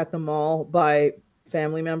deposited at the mall by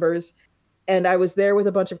family members. And I was there with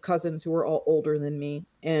a bunch of cousins who were all older than me.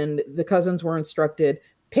 And the cousins were instructed,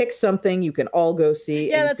 pick something you can all go see.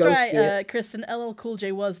 Yeah, that's right. Kristen, LL Cool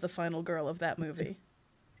J was the final girl of that movie.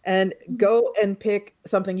 And go and pick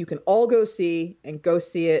something you can all go see, and go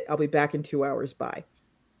see it. I'll be back in 2 hours. Bye.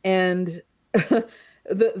 And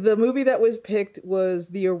the movie that was picked was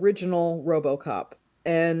the original RoboCop.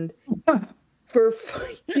 And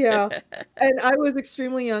and I was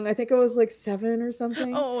extremely young. I think I was like 7 or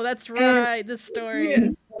something. Oh, that's right. This story.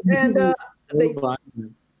 And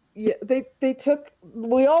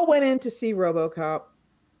we all went in to see RoboCop.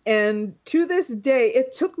 And to this day,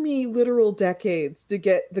 it took me literal decades to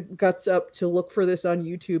get the guts up to look for this on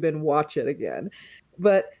YouTube and watch it again.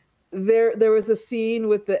 But there was a scene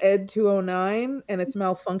with the Ed 209, and it's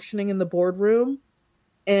malfunctioning in the boardroom,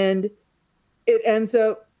 and it ends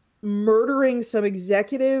up murdering some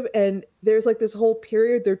executive, and there's like this whole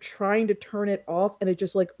period they're trying to turn it off, and it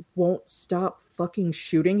just like won't stop fucking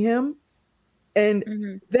shooting him.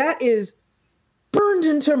 And that is burned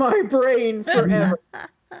into my brain forever.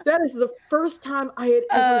 That is the first time I had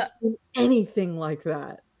ever seen anything like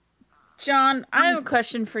that. John, I have a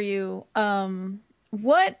question for you.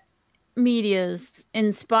 What medias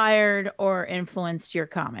inspired or influenced your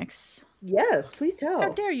comics? Yes, please tell. How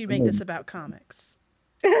dare you make this about comics?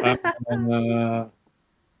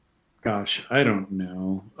 Gosh, I don't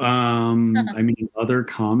know. I mean, other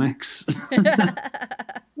comics.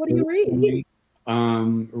 What do you read?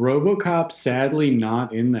 RoboCop, sadly,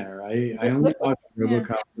 not in there. I only watched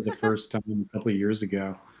RoboCop for the first time a couple of years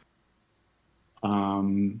ago. What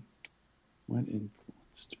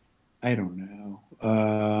influenced? I don't know.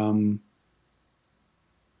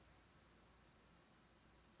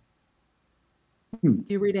 Do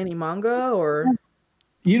you read any manga or?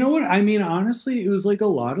 You know what? I mean, honestly, it was like a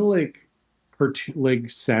lot of like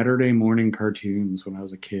Saturday morning cartoons when I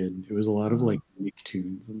was a kid. It was a lot of like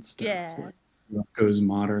Nicktoons and stuff. Yeah. Like Rocko's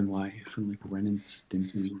Modern Life and like Ren and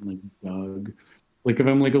Stimpy and like Doug. Like if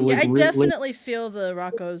I'm like I definitely feel the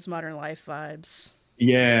Rocko's Modern Life vibes.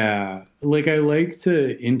 Yeah, like I like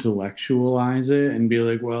to intellectualize it and be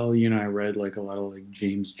like, well, you know, I read like a lot of like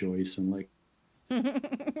James Joyce and like.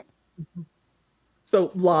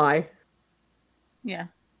 So lie. Yeah.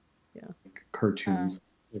 Like cartoons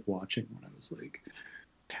like watching when I was like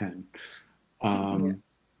 10.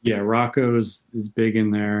 Yeah, Rocco's is big in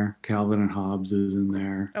there. Calvin and Hobbes is in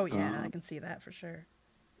there. Oh yeah, I can see that for sure.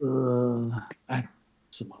 Some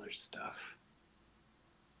other stuff.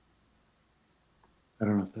 I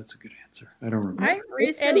don't know if that's a good answer. I don't remember.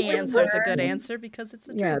 Any answer is a good answer because it's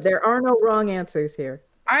the truth. Yeah, there are no wrong answers here.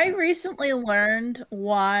 I recently learned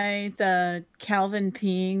why the Calvin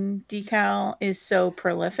peeing decal is so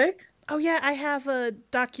prolific. Oh yeah, I have a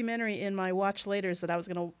documentary in my watch laters that I was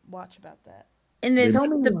going to watch about that. And it's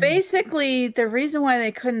basically the reason why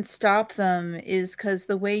they couldn't stop them is because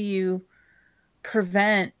the way you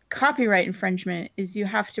prevent copyright infringement is you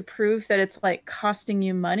have to prove that it's like costing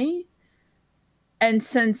you money. And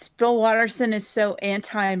since Bill Watterson is so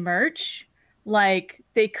anti-merch, like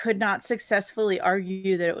they could not successfully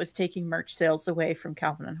argue that it was taking merch sales away from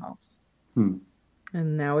Calvin and Hobbes. And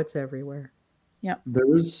now it's everywhere. Yep. There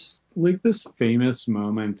was like this famous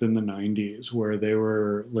moment in the 90s where they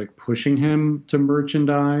were like pushing him to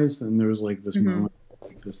merchandise, and there was like this moment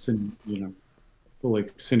like the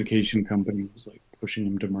syndication company was like pushing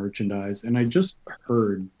him to merchandise. And I just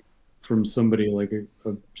heard from somebody like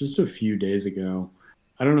just a few days ago,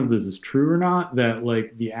 I don't know if this is true or not, that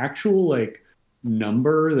like the actual like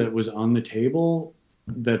number that was on the table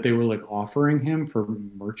that they were like offering him for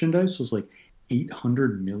merchandise was like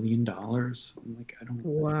 $800 million. I'm like, I don't.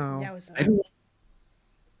 Wow. I don't.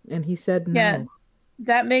 And he said no. Yeah,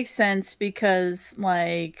 that makes sense because,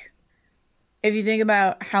 like, if you think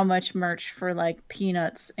about how much merch for like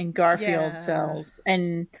Peanuts and Garfield sells,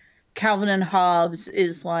 and Calvin and Hobbes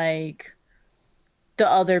is like the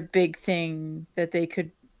other big thing that they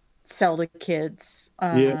could sell to kids.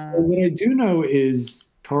 Yeah, what I do know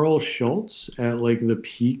is Charles Schultz at like the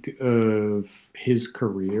peak of his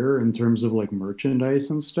career in terms of like merchandise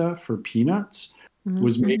and stuff for Peanuts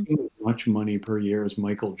was making as much money per year as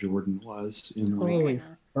Michael Jordan was in like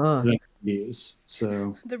the 90s.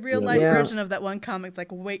 So the real life version of that one comic,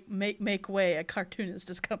 like make way, a cartoonist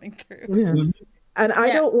is coming through. Yeah. And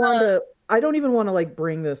I don't want to. I don't even want to like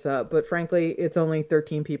bring this up, but frankly, it's only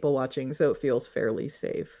 13 people watching, so it feels fairly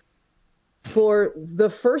safe. For the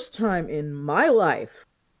first time in my life,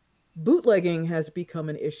 bootlegging has become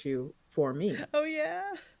an issue for me. Oh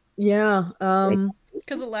yeah. Yeah.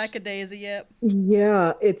 Because of lackadaisy, yep.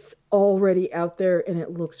 Yeah, it's already out there and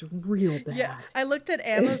it looks real bad. Yeah, I looked at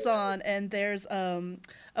Amazon and there's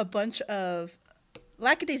a bunch of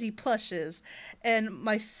lackadaisy plushes, and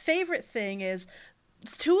my favorite thing is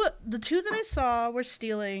the two that I saw were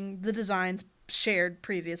stealing the designs shared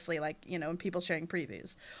previously, like, you know, and people sharing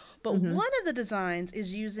previews. But one of the designs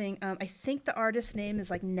is using, I think the artist's name is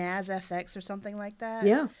like NazFX or something like that.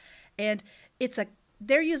 Yeah. And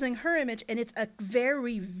they're using her image, and it's a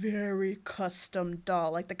very, very custom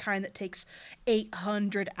doll, like the kind that takes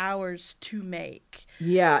 800 hours to make.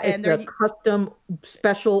 Yeah, it's a custom,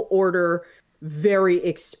 special order, very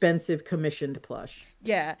expensive commissioned plush.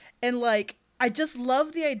 Yeah, and like, I just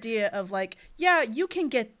love the idea of like, yeah, you can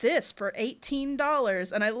get this for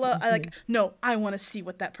 $18, and I want to see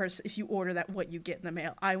what that person, if you order that, what you get in the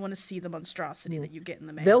mail. I want to see the monstrosity that you get in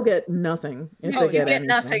the mail. They'll get nothing if they get anything.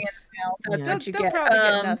 Nothing in the mail. That's what you They'll get. probably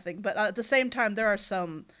get nothing, but at the same time, there are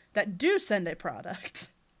some that do send a product.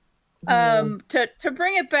 To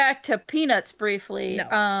bring it back to Peanuts briefly, do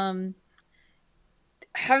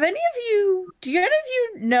any of you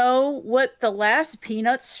know what the last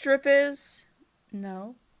Peanuts strip is?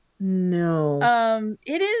 No.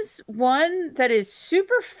 It is one that is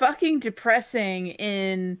super fucking depressing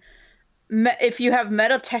if you have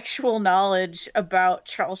metatextual knowledge about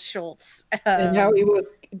Charles Schultz. And how he was,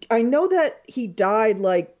 I know that he died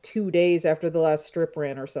like 2 days after the last strip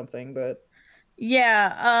ran or something, but.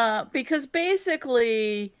 Yeah, because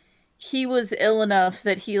basically he was ill enough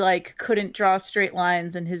that he like couldn't draw straight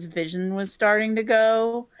lines and his vision was starting to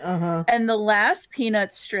go. And the last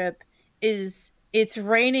Peanuts strip it's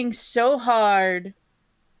raining so hard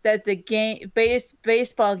that the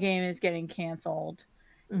baseball game is getting canceled.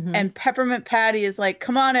 And Peppermint Patty is like,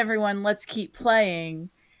 come on, everyone, let's keep playing.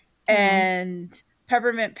 And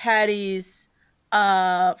Peppermint Patty's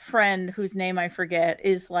friend, whose name I forget,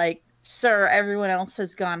 is like, sir, everyone else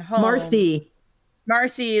has gone home. Marcy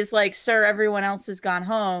is like, sir, everyone else has gone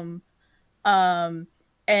home.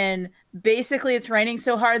 And basically it's raining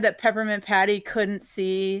so hard that Peppermint Patty couldn't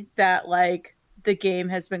see that like the game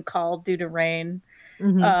has been called due to rain,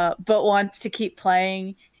 but wants to keep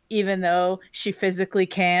playing even though she physically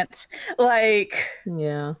can't. Like,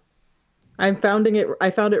 yeah, I found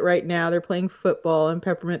it right now. They're playing football and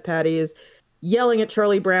Peppermint Patty is yelling at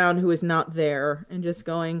Charlie Brown, who is not there, and just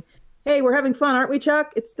going, hey, we're having fun, aren't we,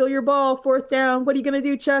 Chuck? It's still your ball, 4th down. What are you going to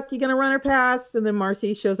do, Chuck? You going to run or pass? And then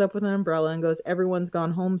Marcy shows up with an umbrella and goes, everyone's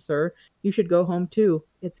gone home, sir. You should go home too.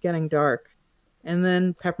 It's getting dark. And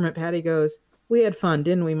then Peppermint Patty goes, we had fun,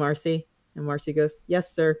 didn't we, Marcy? And Marcy goes,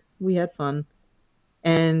 yes, sir, we had fun.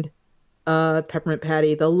 And Peppermint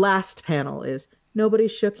Patty, the last panel is, nobody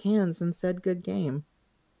shook hands and said good game.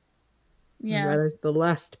 Yeah. And that is the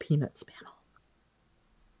last Peanuts panel.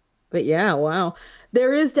 But yeah, wow.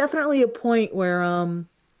 There is definitely a point where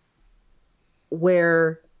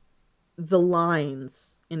the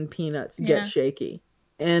lines in Peanuts get shaky.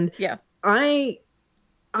 And I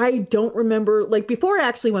don't remember, like, before I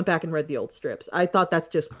actually went back and read the old strips, I thought that's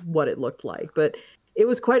just what it looked like. But it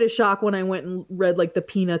was quite a shock when I went and read like the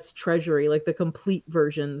Peanuts Treasury, like the complete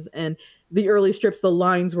versions, and the early strips, the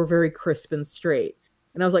lines were very crisp and straight.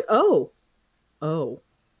 And I was like, oh.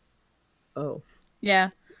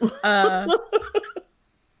 Yeah.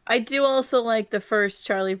 I do also like the first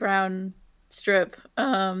Charlie Brown strip.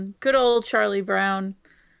 Good old Charlie Brown.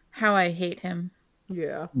 How I hate him.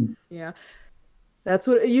 Yeah. Yeah. That's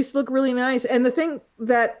what it used to look really nice. And the thing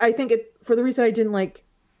that I think the reason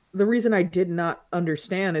I did not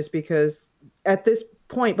understand is because at this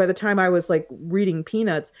point, by the time I was like reading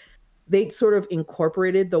Peanuts, they sort of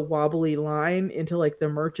incorporated the wobbly line into like the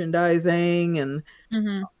merchandising and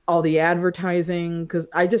all the advertising, because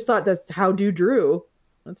I just thought that's how dude drew.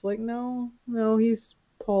 It's like, no, he's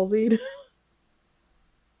palsied.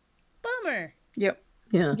 Bummer. Yep.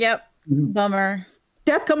 Yeah. Yep. Bummer.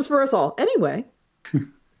 Death comes for us all. Anyway.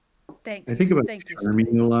 Thank you. I think about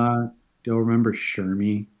Shermie a lot. Do you remember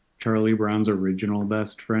Shermie? Charlie Brown's original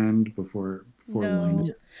best friend before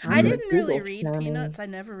Linus. I didn't really read Peanuts. I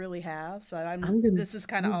never really have. So this is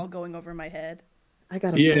kind of all going over my head. I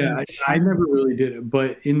never really did it.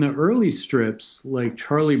 But in the early strips, like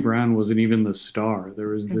Charlie Brown wasn't even the star. There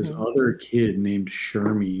was this other kid named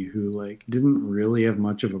Shermie who like didn't really have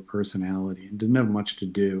much of a personality and didn't have much to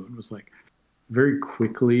do, and was like very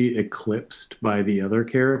quickly eclipsed by the other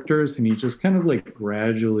characters, and he just kind of like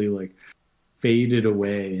gradually like faded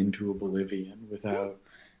away into oblivion without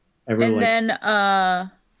ever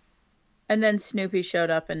and then Snoopy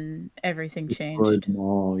showed up and everything changed.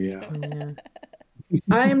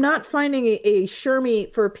 I am not finding a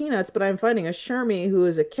Shermie for Peanuts, but I'm finding a Shermie who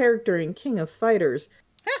is a character in King of Fighters,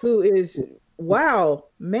 who is, wow,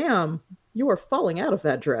 ma'am, you are falling out of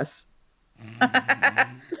that dress.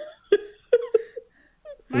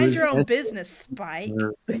 Mind your own business, Spike.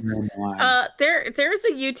 There's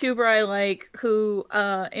a YouTuber I like who,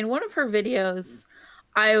 in one of her videos,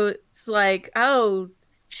 I was like, oh,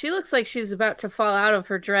 she looks like she's about to fall out of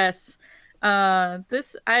her dress. I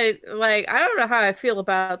don't know how I feel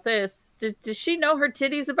about this. Does she know her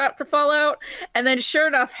titty's about to fall out? And then sure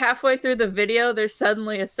enough, halfway through the video, there's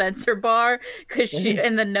suddenly a censor bar because she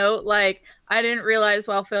in the note, like, I didn't realize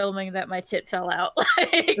while filming that my tit fell out.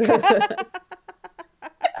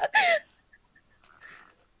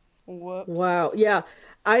 Wow. Yeah.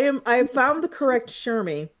 I found the correct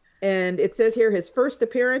Shermie, and it says here his first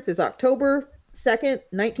appearance is October 2nd,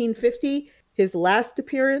 1950. His last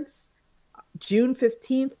appearance, June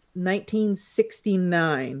 15th,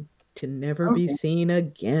 1969, to never be seen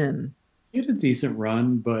again. He had a decent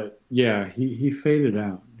run, but yeah, he faded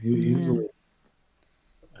out. He was like,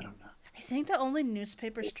 I don't know. I think the only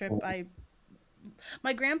newspaper strip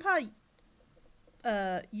my grandpa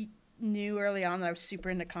knew early on that I was super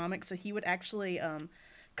into comics, so he would actually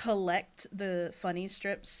collect the funny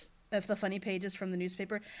strips of the funny pages from the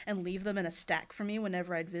newspaper and leave them in a stack for me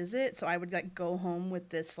whenever I'd visit. So I would like go home with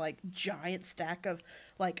this like giant stack of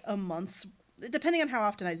like a month's, depending on how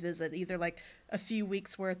often I visit, either like a few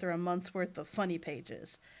weeks worth or a month's worth of funny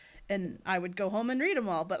pages. And I would go home and read them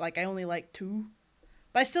all, but like I only liked 2.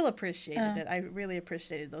 But I still appreciated it. I really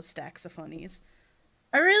appreciated those stacks of funnies.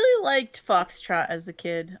 I really liked Foxtrot as a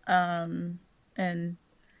kid. And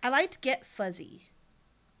I liked Get Fuzzy.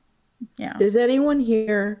 Yeah. Does anyone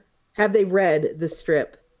here have they read the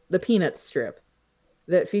strip, the Peanuts strip,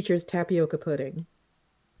 that features tapioca pudding?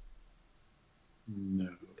 No.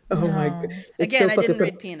 Oh my god! Again, I didn't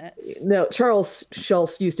read Peanuts. No, Charles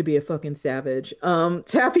Schulz used to be a fucking savage.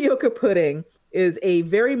 Tapioca pudding is a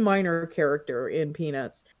very minor character in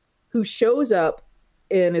Peanuts who shows up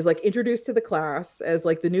and is like introduced to the class as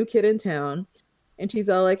like the new kid in town. And she's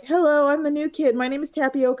all like, hello, I'm the new kid. My name is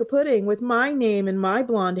Tapioca Pudding. With my name and my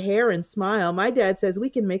blonde hair and smile, my dad says we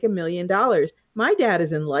can make $1 million. My dad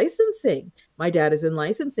is in licensing.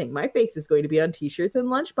 My face is going to be on t-shirts and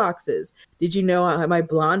lunchboxes. Did you know my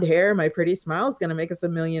blonde hair, my pretty smile is going to make us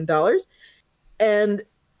 $1 million? And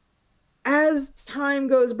as time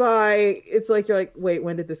goes by, it's like, you're like, wait,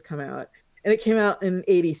 when did this come out? And it came out in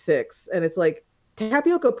 86. And it's like,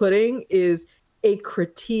 Tapioca Pudding is a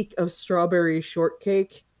critique of Strawberry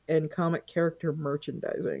Shortcake and comic character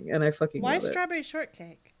merchandising, and I fucking love it. Why Strawberry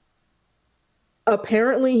Shortcake?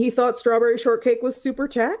 Apparently he thought Strawberry Shortcake was super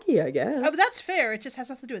tacky, I guess. Oh, but that's fair. It just has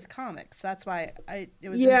nothing to do with comics. That's why it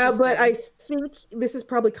was. Yeah, but I think this is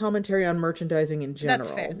probably commentary on merchandising in general. That's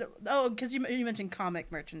fair. Oh, because you mentioned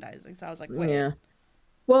comic merchandising, so I was like, wait. Yeah.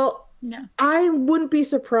 Well, no. I wouldn't be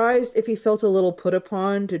surprised if he felt a little put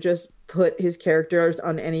upon to just put his characters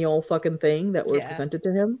on any old fucking thing that were presented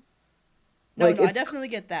to him. No, I definitely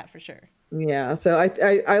get that for sure. Yeah, so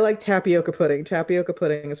I like Tapioca Pudding. Tapioca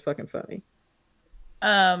Pudding is fucking funny.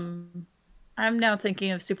 I'm now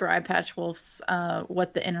thinking of Super Eye Patch Wolf's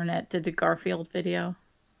What the Internet Did to Garfield video.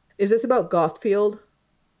 Is this about Gothfield?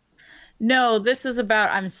 No, this is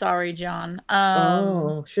about I'm Sorry, John.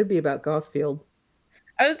 Should be about Gothfield.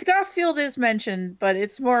 Garfield is mentioned, but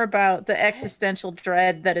it's more about the existential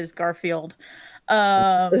dread that is Garfield.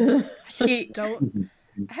 I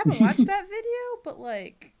haven't watched that video, but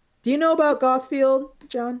like, do you know about Gothfield,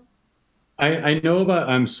 John? I know about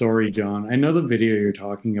I'm Sorry, John. I know the video you're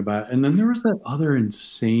talking about, and then there was that other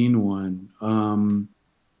insane one,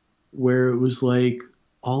 where it was like,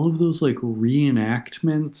 all of those like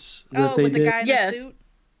reenactments that they with the did. guy in the suit?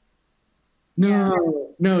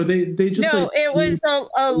 No, they just no, like, it was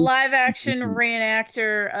a live action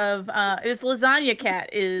reenactor of it was Lasagna Cat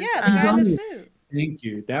is the guy in the suit. Thank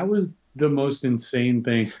you. That was the most insane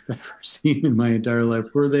thing I've ever seen in my entire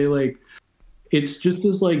life, where they like, it's just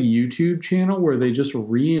this like YouTube channel where they just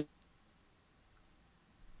audio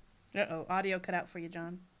cut out for you,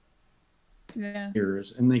 John. Yeah.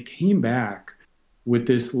 And they came back with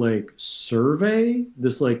this like survey,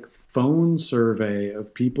 this like phone survey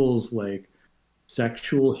of people's like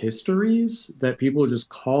sexual histories that people just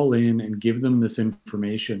call in and give them this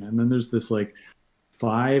information. And then there's this like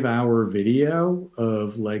 5-hour video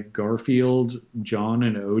of like Garfield, John,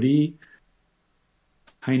 and Odie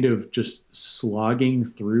kind of just slogging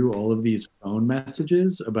through all of these phone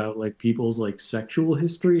messages about like people's like sexual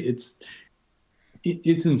history.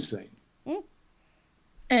 It's insane.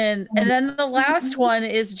 And then the last one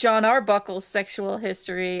is Jon Arbuckle's sexual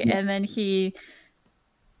history, and then he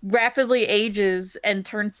rapidly ages and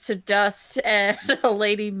turns to dust, and a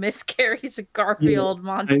lady miscarries a Garfield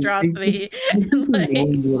monstrosity. I know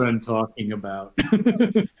what I'm talking about.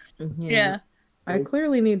 Yeah. I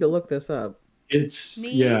clearly need to look this up. It's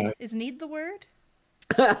Is need the word?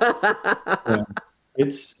 Yeah.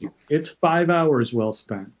 It's 5 hours well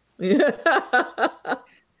spent.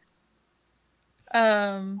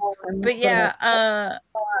 But yeah,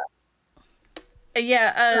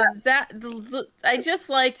 I just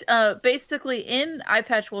liked basically in Eye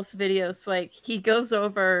Patch Wolf's videos, like he goes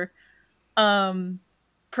over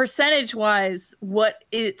percentage wise what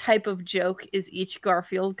type of joke is each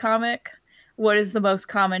Garfield comic, what is the most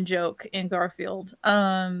common joke in Garfield,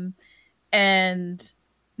 and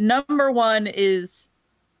number one is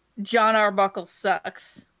Jon Arbuckle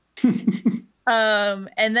sucks.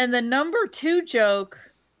 And then the number two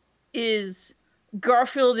joke is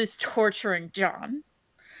Garfield is torturing John.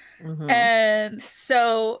 Mm-hmm. And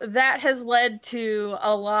so that has led to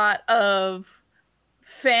a lot of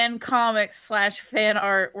fan comics / fan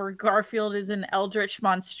art where Garfield is an eldritch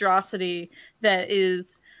monstrosity that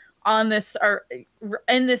is on this or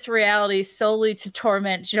in this reality solely to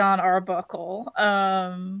torment Jon Arbuckle.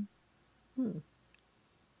 Yeah,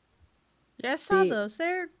 I saw those.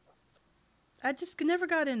 I just never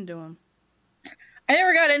got into them. I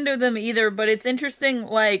never got into them either, but it's interesting,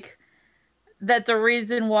 like, that the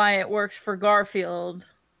reason why it works for Garfield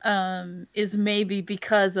is maybe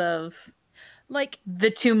because of, like,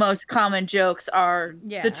 the two most common jokes are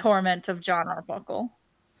the torment of Jon Arbuckle.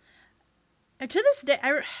 And to this day, I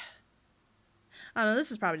don't know,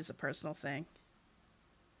 this is probably just a personal thing.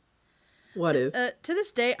 What is? To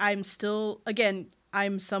this day, I'm still, again,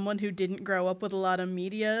 I'm someone who didn't grow up with a lot of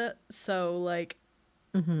media, so, like,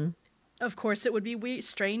 of course it would be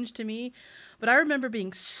strange to me, but I remember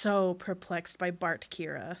being so perplexed by Bart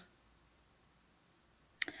Kira.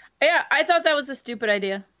 Yeah, I thought that was a stupid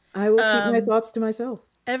idea. I will keep my thoughts to myself.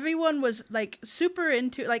 Everyone was, like, super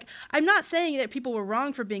into, like, I'm not saying that people were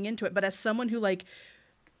wrong for being into it, but as someone who, like,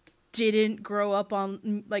 didn't grow up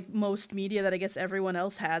on, like, most media that I guess everyone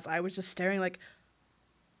else has, I was just staring like,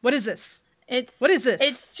 what is this? What is this?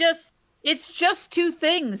 It's just two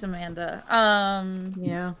things, Amanda.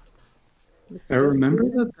 Yeah. I remember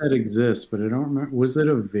that exists, but I don't remember. Was it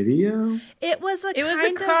a video? It was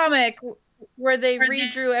a comic where they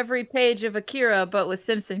redrew every page of Akira, but with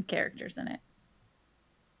Simpson characters in it.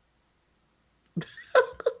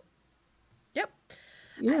 Yep.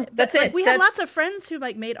 Yeah. That's like, it. We had lots of friends who,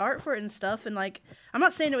 like, made art for it and stuff, and, like, I'm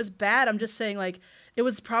not saying it was bad. I'm just saying, like, it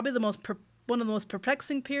was probably one of the most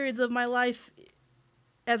perplexing periods of my life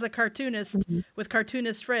as a cartoonist with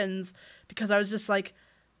cartoonist friends, because I was just like,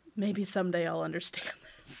 maybe someday I'll understand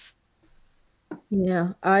this.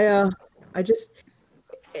 Yeah, I just,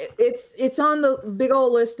 it's on the big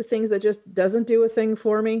old list of things that just doesn't do a thing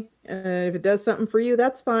for me. If it does something for you,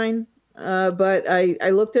 that's fine. But I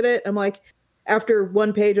looked at it. I'm like, after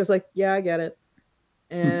one page, I was like, yeah, I get it.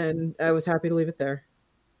 And I was happy to leave it there.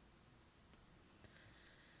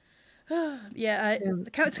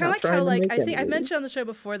 It's kind of like how, like, I think I've mentioned on the show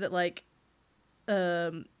before that, like,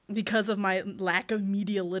 because of my lack of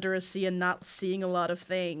media literacy and not seeing a lot of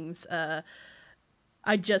things,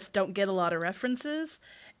 I just don't get a lot of references.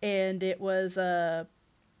 And it was, but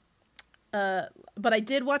I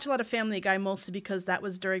did watch a lot of Family Guy, mostly because that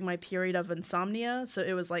was during my period of insomnia. So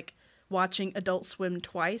it was like watching Adult Swim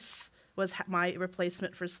twice was my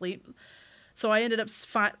replacement for sleep. So I ended up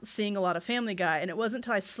seeing a lot of Family Guy, and it wasn't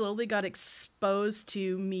until I slowly got exposed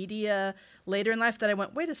to media later in life that I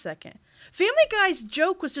went, wait a second. Family Guy's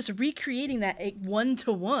joke was just recreating that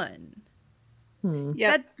 1-to-1.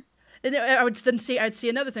 Yeah. And I'd see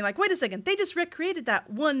another thing like, wait a second, they just recreated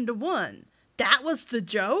that 1-to-1. That was the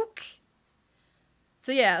joke?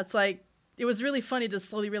 So yeah, it's like, it was really funny to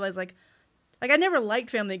slowly realize like I never liked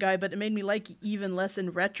Family Guy, but it made me like even less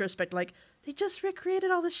in retrospect. Like, they just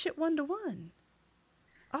recreated all this shit 1-to-1.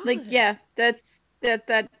 Like, yeah, that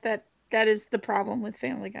is the problem with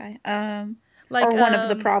Family Guy. Like, or one of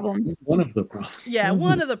the problems. Yeah, one of the problems. Yeah,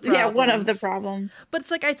 one of the problems. But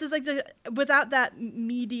it's like, without that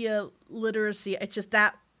media literacy, it's just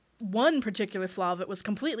that one particular flaw of it was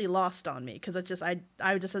completely lost on me, because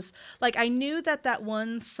I knew that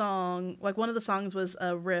one song, like one of the songs was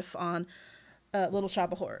a riff on Little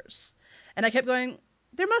Shop of Horrors, and I kept going,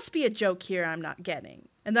 there must be a joke here I'm not getting.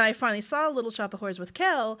 And then I finally saw Little Shop of Horrors with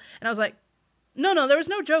Kel, and I was like, no, there was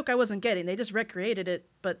no joke I wasn't getting. They just recreated it,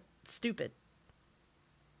 but stupid.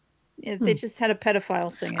 Yeah, they just had a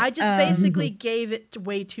pedophile sing it. I just basically gave it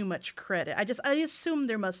way too much credit. I assumed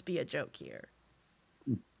there must be a joke here.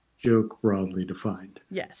 Joke broadly defined.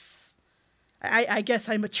 Yes. I guess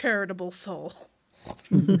I'm a charitable soul.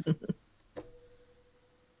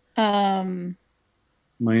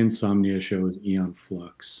 My insomnia show is Aeon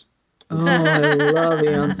Flux. Oh, I love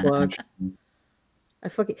Aeon Flux.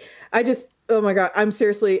 Oh my God, I'm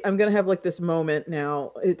gonna have like this moment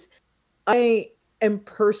now. I am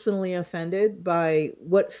personally offended by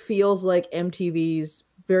what feels like MTV's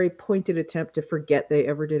very pointed attempt to forget they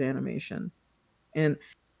ever did animation. And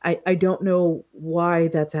I don't know why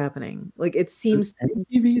that's happening. Like, it seems... Does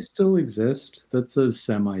MTV still exist? That's a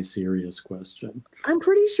semi-serious question. I'm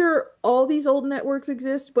pretty sure all these old networks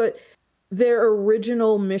exist, but their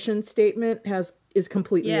original mission statement is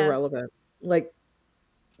completely irrelevant. Like,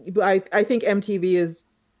 I think MTV is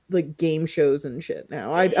like game shows and shit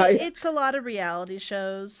now. It's a lot of reality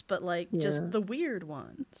shows, but like just the weird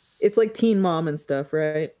ones. It's like Teen Mom and stuff,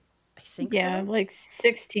 right? I think so. Like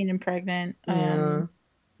 16 and pregnant.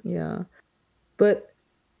 Yeah. But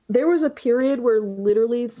there was a period where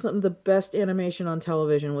literally some of the best animation on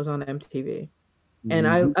television was on MTV. And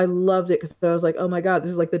I loved it, because I was like, oh my God,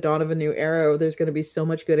 this is like the dawn of a new era. There's going to be so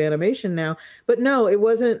much good animation now. But no, it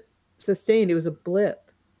wasn't sustained. It was a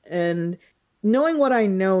blip. And knowing what I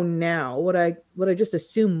know now, what I just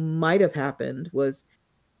assumed might have happened was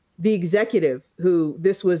the executive who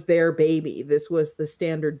this was their baby. This was the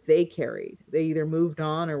standard they carried. They either moved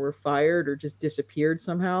on or were fired or just disappeared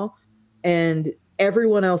somehow. And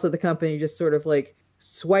everyone else at the company just sort of like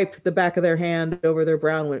swiped the back of their hand over their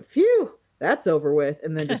brow and went, phew, that's over with.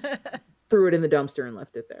 And then just threw it in the dumpster and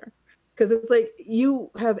left it there. Because it's like,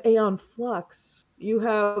 you have Aeon Flux. You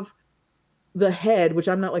have The Head, which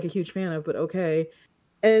I'm not like a huge fan of, but okay.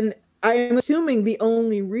 And I am assuming the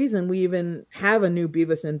only reason we even have a new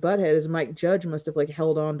Beavis and Butthead is Mike Judge must have like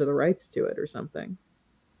held on to the rights to it or something.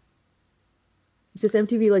 It's just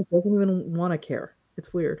MTV like doesn't even want to care.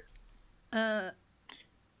 It's weird.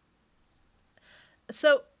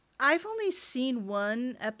 So I've only seen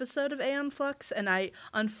one episode of Aeon Flux, and I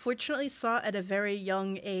unfortunately saw it at a very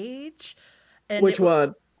young age. And Which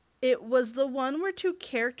one? It was the one where two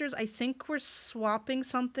characters, I think, were swapping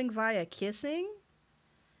something via kissing.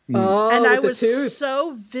 Oh, and I was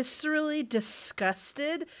so viscerally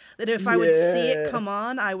disgusted that if I would see it come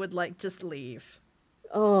on, I would like just leave.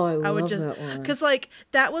 Oh, I love that one. Because like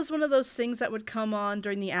that was one of those things that would come on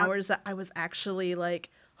during the hours that I was actually like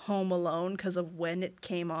home alone because of when it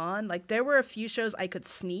came on. Like there were a few shows I could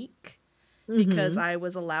sneak because I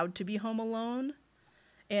was allowed to be home alone.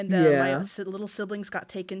 And my little siblings got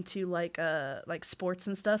taken to like sports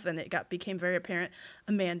and stuff, and it became very apparent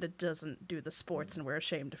Amanda doesn't do the sports, and we're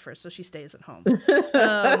ashamed of her, so she stays at home.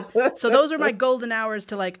 So those were my golden hours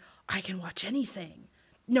to like, I can watch anything,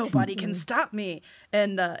 nobody can stop me.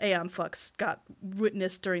 And Aeon Flux got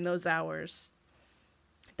witnessed during those hours.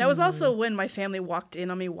 That was also when my family walked in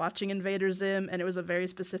on me watching Invader Zim, and it was a very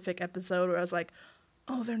specific episode where I was like,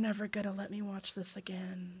 oh, they're never gonna let me watch this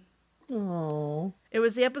again. Oh, it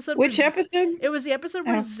was the episode. Which episode? It was the episode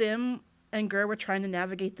where Zim and Gur were trying to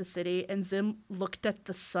navigate the city, and Zim looked at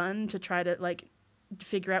the sun to try to like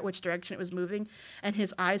figure out which direction it was moving, and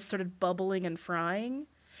his eyes started bubbling and frying,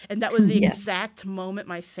 and that was the exact moment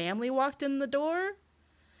my family walked in the door,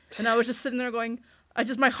 and I was just sitting there going,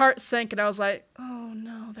 my heart sank, and I was like, oh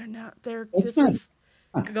no, they're not. This is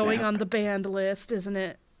going on the banned list, isn't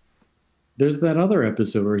it? There's that other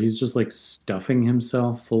episode where he's just like stuffing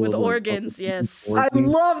himself full with of organs. Yes, I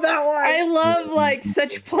love that one. I love like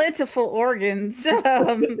such plentiful organs.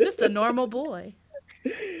 Just a normal boy.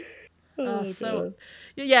 So,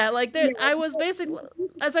 yeah, like there, I was basically,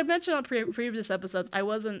 as I mentioned on previous episodes, I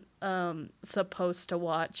wasn't supposed to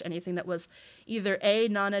watch anything that was either A,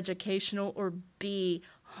 non-educational, or B,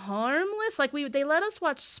 harmless. Like they let us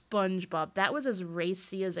watch SpongeBob. That was as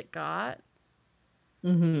racy as it got.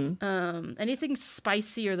 Anything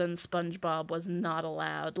spicier than SpongeBob was not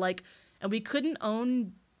allowed. Like, and we couldn't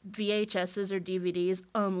own VHSs or DVDs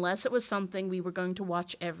unless it was something we were going to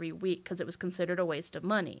watch every week because it was considered a waste of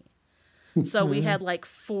money. So we had like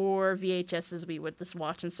 4 VHSs we would just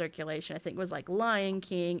watch in circulation. I think it was like Lion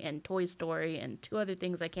King and Toy Story and 2 other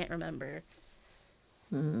things I can't remember.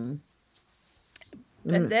 And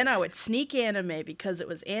then I would sneak anime because it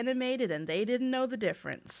was animated and they didn't know the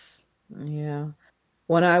difference. Yeah.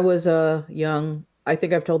 When I was young, I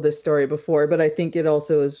think I've told this story before, but I think it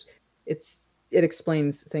also it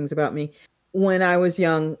explains things about me. When I was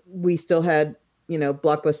young, we still had,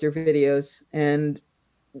 Blockbuster videos, and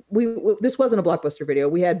this wasn't a Blockbuster video.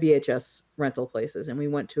 We had VHS rental places, and we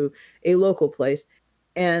went to a local place,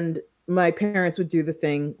 and my parents would do the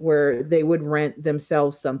thing where they would rent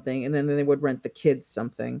themselves something, and then they would rent the kids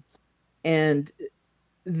something. And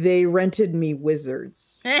they rented me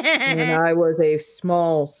Wizards when I was a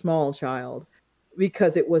small child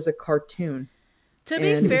because it was a cartoon. To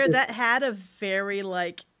be fair, that had a very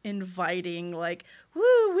like inviting, like,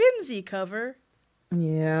 woo, whimsy cover.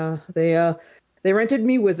 Yeah, they rented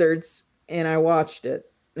me Wizards and I watched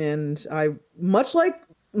it. And I, much like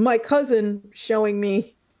my cousin showing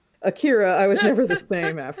me Akira, I was never the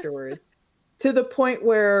same afterwards. To the point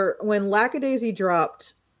where when Lackadaisy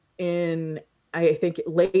dropped in, I think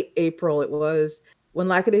late April it was, when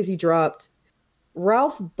Lackadaisy dropped,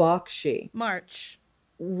 Ralph Bakshi. March.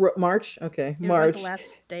 March? Okay. It was March. like the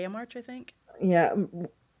last day of March, I think. Yeah.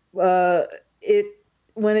 When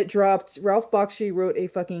it dropped, Ralph Bakshi wrote a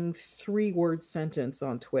fucking 3-word sentence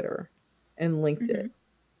on Twitter and linked it.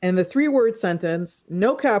 And the 3-word sentence,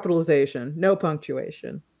 no capitalization, no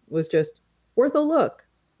punctuation, was just worth a look.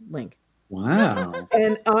 Link. Wow.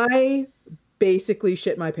 And I basically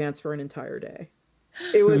shit my pants for an entire day.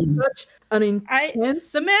 It was such an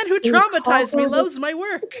intense... The man who traumatized me loves my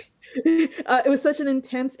work. It was such an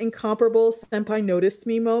intense, incomparable senpai noticed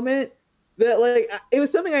me moment that, like, it was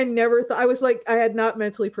something I never thought... I was like, I had not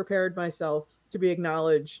mentally prepared myself to be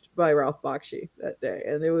acknowledged by Ralph Bakshi that day.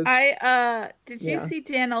 And it was... Did you see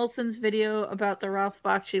Dan Olsen's video about the Ralph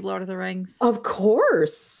Bakshi Lord of the Rings? Of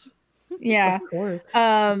course. Yeah. Of course.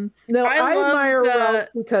 No, I admire Ralph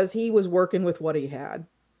because he was working with what he had.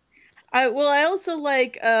 I also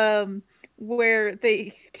like where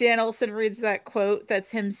Dan Olsen reads that quote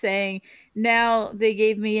that's him saying, now they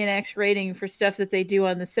gave me an X rating for stuff that they do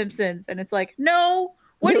on The Simpsons. And it's like, no,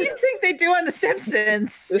 what do you think they do on The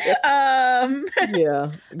Simpsons?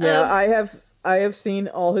 Yeah. I have seen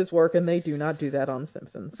all his work and they do not do that on The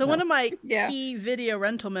Simpsons. So one of my key video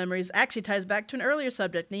rental memories actually ties back to an earlier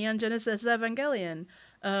subject, Neon Genesis Evangelion.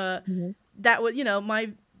 That was,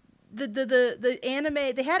 the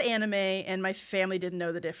anime, they had anime and my family didn't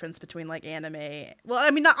know the difference between like anime. Well,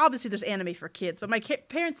 I mean, not obviously there's anime for kids, but my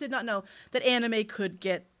parents did not know that anime could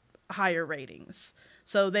get higher ratings.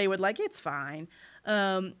 So they would like, it's fine.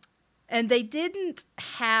 And they didn't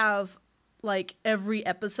have like every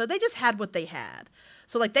episode. They just had what they had.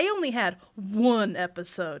 So like they only had 1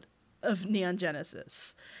 episode of Neon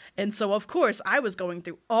Genesis. And so, of course, I was going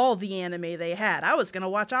through all the anime they had. I was going to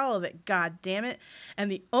watch all of it. God damn it.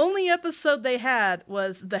 And the only episode they had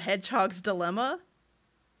was The Hedgehog's Dilemma,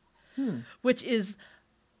 which is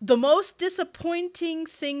the most disappointing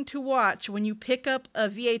thing to watch when you pick up a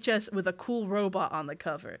VHS with a cool robot on the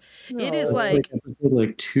cover. No. It is like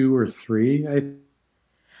episode 2 or 3.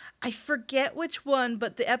 I forget which one,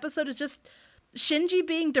 but the episode is just Shinji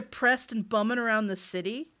being depressed and bumming around the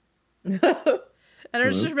city. And I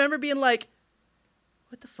just remember being like,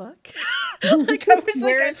 what the fuck? Like,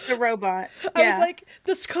 where's the robot? I was like,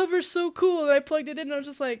 this cover's so cool. And I plugged it in and I was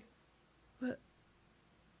just like, what?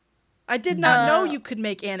 I did not know you could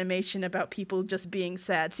make animation about people just being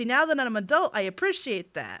sad. See, now that I'm an adult, I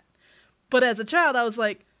appreciate that. But as a child, I was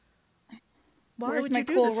like, why would you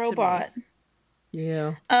do this robot? To me?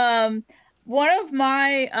 Yeah. One of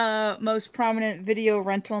my most prominent video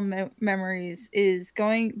rental memories is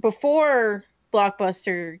going before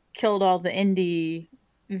Blockbuster killed all the indie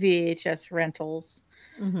VHS rentals.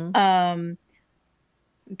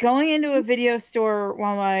 Going into a video store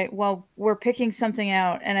while we're picking something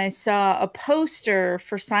out, and I saw a poster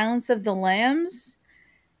for Silence of the Lambs,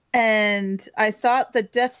 and I thought the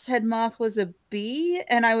Death's Head Moth was a bee,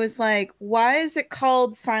 and I was like, why is it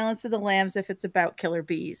called Silence of the Lambs if it's about killer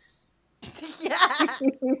bees?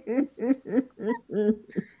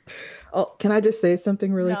 Oh, can I just say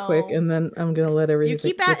something really quick, and then I'm gonna let everything.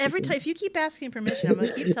 If you keep asking permission, I'm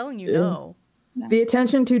gonna keep telling you no. The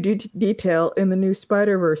attention to detail in the new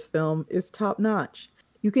Spider-Verse film is top notch.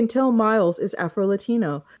 You can tell Miles is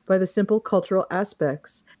Afro-Latino by the simple cultural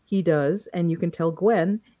aspects he does, and you can tell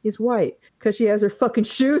Gwen is white because she has her fucking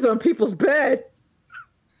shoes on people's bed.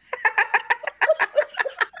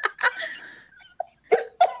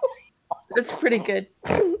 That's pretty good.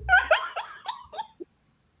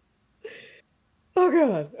 Oh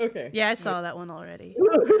god. Okay. Yeah, I saw that one already.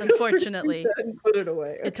 Unfortunately, put it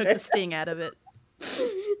away. Okay. It took the sting out of it.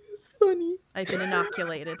 It's funny. I've been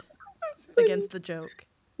inoculated against the joke.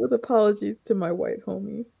 With apologies to my white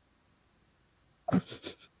homie.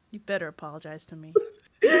 You better apologize to me.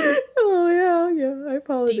 Oh yeah. I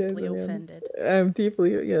apologize. Deeply offended. I'm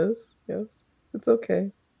deeply yes. It's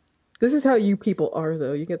okay. This is how you people are,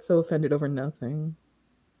 though. You get so offended over nothing.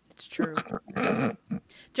 It's true.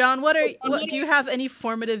 John, what do you have any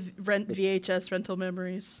formative VHS rental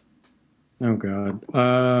memories? Oh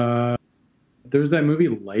god. There was that movie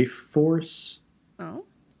Life Force. Oh.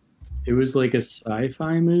 It was like a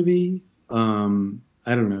sci-fi movie. I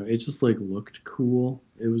don't know. It just like looked cool.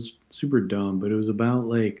 It was super dumb, but it was about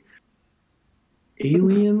like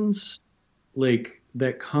aliens like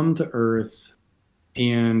that come to Earth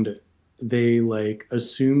and they like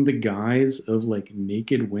assume the guise of like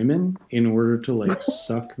naked women in order to like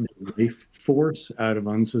suck the life force out of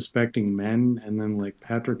unsuspecting men, and then like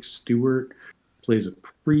Patrick Stewart plays a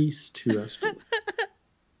priest who has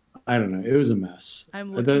I don't know. It was a mess.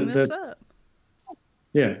 I'm looking this up.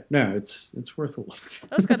 Yeah, no, it's worth a look.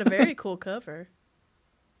 That's got a very cool cover.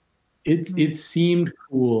 It seemed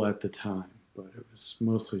cool at the time, but it was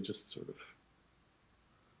mostly just sort of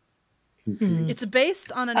confused. It's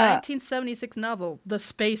based on a 1976 novel, The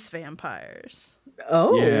Space Vampires.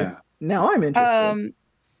 Oh, yeah. Now I'm interested.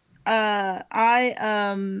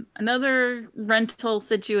 Another rental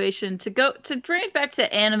situation to bring it back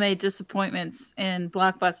to anime disappointments in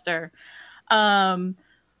Blockbuster.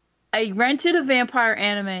 I rented a vampire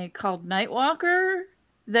anime called Nightwalker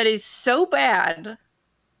that is so bad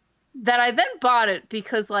that I then bought it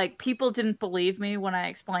because like people didn't believe me when I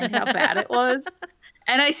explained how bad it was.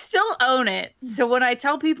 And I still own it. So when I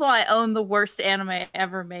tell people I own the worst anime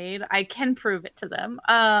ever made, I can prove it to them.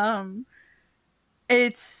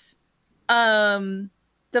 It's the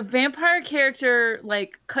vampire character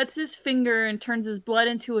like cuts his finger and turns his blood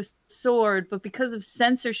into a sword, but because of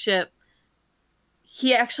censorship,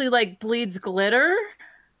 he actually like bleeds glitter.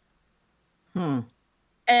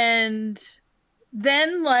 And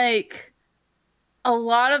then like a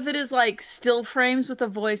lot of it is like still frames with a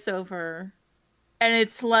voiceover. And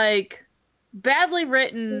it's like badly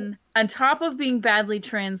written on top of being badly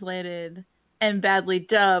translated and badly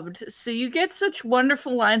dubbed. So you get such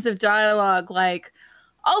wonderful lines of dialogue like,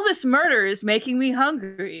 all this murder is making me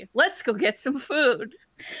hungry. Let's go get some food.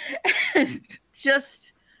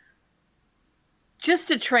 Just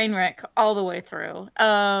a train wreck all the way through.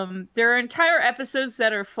 There are entire episodes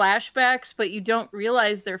that are flashbacks, but you don't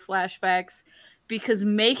realize they're flashbacks because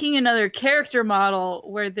making another character model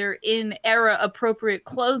where they're in era appropriate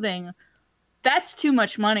clothing, that's too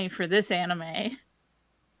much money for this anime.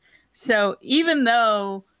 So even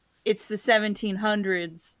though it's the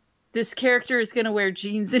 1700s, this character is going to wear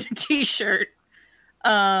jeans and a t-shirt.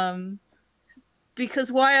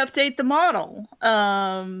 Because why update the model?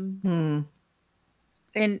 And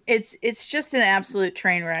it's just an absolute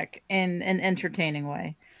train wreck in an entertaining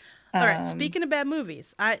way. All right, speaking of bad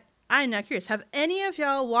movies, I'm now curious. Have any of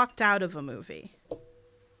y'all walked out of a movie?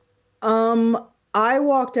 I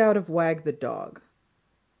walked out of Wag the Dog.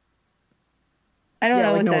 I don't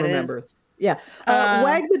know like what no that one is. remembers. Yeah.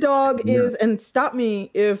 Wag the Dog is, and stop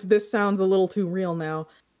me if this sounds a little too real now.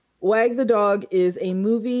 Wag the Dog is a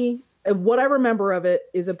movie. What I remember of it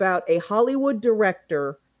is about a Hollywood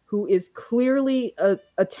director who is clearly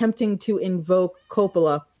attempting to invoke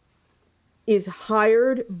Coppola, is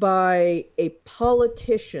hired by a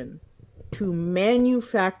politician to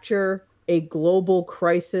manufacture a global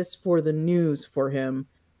crisis for the news for him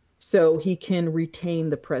so he can retain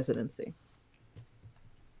the presidency.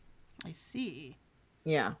 I see.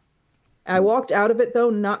 Yeah. I walked out of it, though,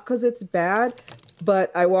 not because it's bad,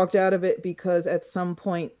 but I walked out of it because at some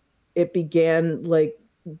point it began like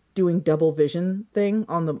doing double vision thing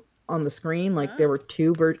on the screen. Like there were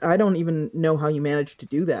two I don't even know how you managed to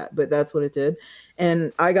do that, but that's what it did.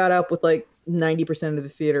 And I got up with like 90% of the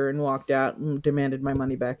theater and walked out and demanded my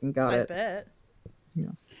money back and got it. I bet.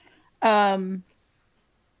 Yeah.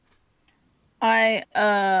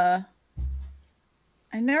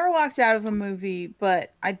 I never walked out of a movie,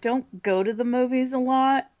 but I don't go to the movies a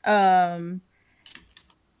lot.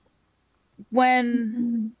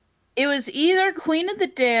 When it was either Queen of the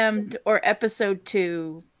Damned or Episode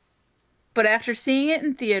 2, But after seeing it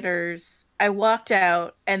in theaters, I walked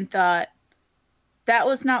out and thought that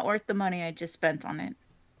was not worth the money I just spent on it.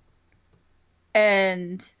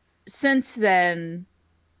 And since then,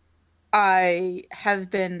 I have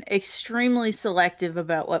been extremely selective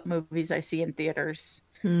about what movies I see in theaters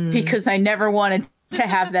because I never wanted to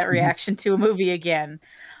have that reaction to a movie again.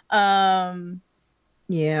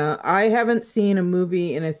 Yeah, I haven't seen a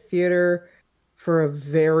movie in a theater for a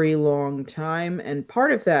very long time, and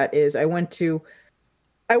part of that is I went to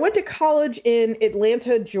college in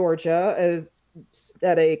Atlanta, Georgia,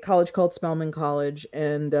 at a college called Spelman College,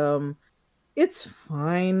 and it's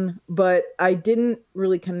fine, but I didn't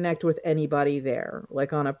really connect with anybody there,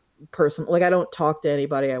 like on a person. Like I don't talk to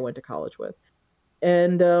anybody I went to college with,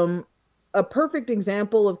 and a perfect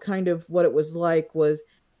example of kind of what it was like was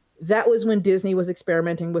that was when Disney was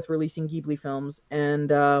experimenting with releasing Ghibli films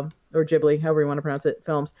and or Ghibli, however you want to pronounce it,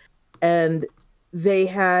 films, and they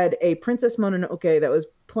had a Princess Mononoke that was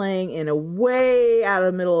playing in a way out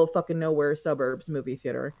of the middle of fucking nowhere suburbs movie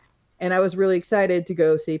theater. And I was really excited to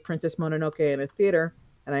go see Princess Mononoke in a theater.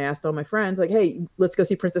 And I asked all my friends, like, hey, let's go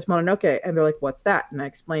see Princess Mononoke. And they're like, what's that? And I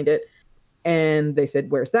explained it. And they said,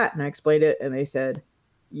 where's that? And I explained it. And they said,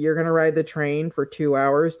 you're going to ride the train for 2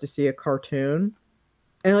 hours to see a cartoon.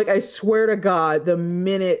 And like, I swear to God, the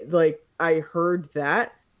minute like I heard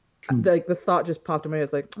that, like the thought just popped in my head.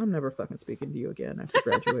 It's like, I'm never fucking speaking to you again after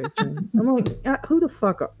graduation. I'm like, who the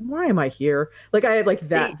fuck? Why am I here? Like I had like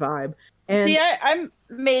that vibe. And I'm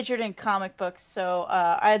majored in comic books, so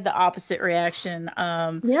I had the opposite reaction.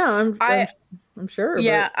 Yeah, I'm sure.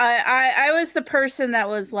 Yeah, but... I was the person that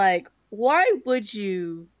was like, why do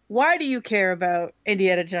you care about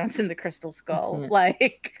Indiana Jones and the Crystal Skull? Yeah.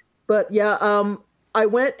 Like, but yeah, I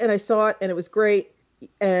went and I saw it and it was great.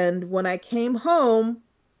 And when I came home,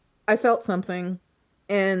 I felt something.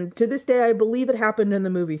 And to this day, I believe it happened in the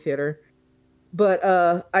movie theater. But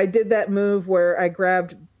I did that move where I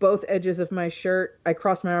grabbed both edges of my shirt. I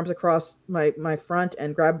crossed my arms across my front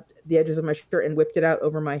and grabbed the edges of my shirt and whipped it out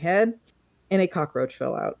over my head. And a cockroach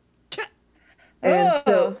fell out. And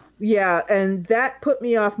so, yeah, and that put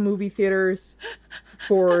me off movie theaters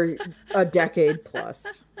for a decade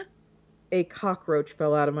plus. A cockroach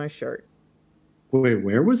fell out of my shirt. Wait,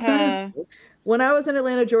 where was that? When I was in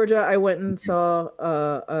Atlanta, Georgia, I went and saw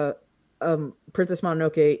Princess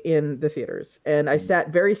Mononoke in the theaters, and I sat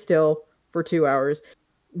very still for 2 hours.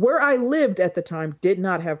 Where I lived at the time did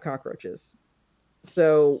not have cockroaches,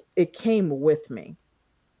 so it came with me.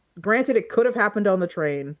 Granted, it could have happened on the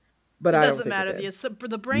train, but I don't think it doesn't matter.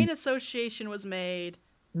 The brain association was made.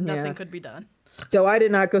 Nothing could be done. So I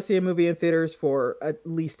did not go see a movie in theaters for at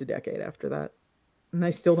least a decade after that, and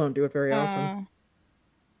I still don't do it very often.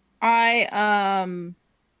 I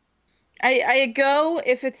go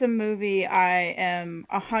if it's a movie I am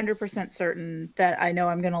 100% certain that I know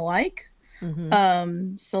I'm gonna like.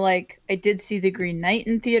 So like I did see The Green Knight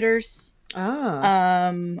in theaters.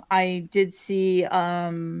 I did see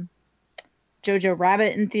Jojo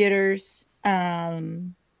Rabbit in theaters.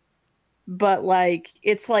 But like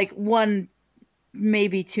it's like one,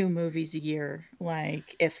 maybe 2 movies a year,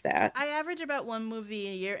 like if that. I average about 1 movie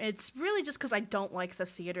a year. It's really just because I don't like the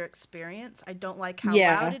theater experience. I don't like how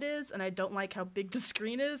loud it is, and I don't like how big the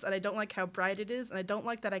screen is, and I don't like how bright it is, and I don't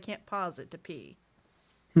like that I can't pause it to pee.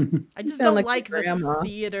 I just don't like the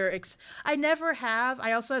theater. I never have.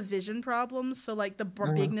 I also have vision problems, so like the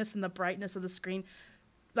bigness and the brightness of the screen,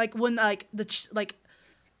 like when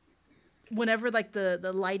whenever like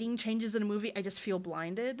the lighting changes in a movie, I just feel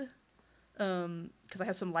blinded. Because I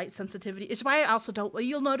have some light sensitivity. It's why I also don't.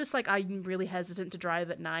 You'll notice like I'm really hesitant to drive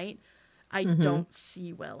at night. I don't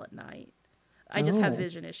see well at night. I just have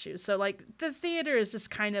vision issues. So like the theater is just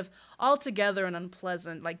kind of altogether and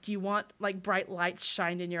unpleasant. Like, do you want like bright lights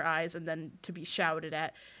shined in your eyes and then to be shouted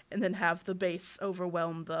at and then have the bass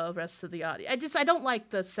overwhelm the rest of the audience? I don't like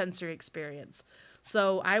the sensory experience.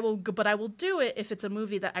 So I will do it if it's a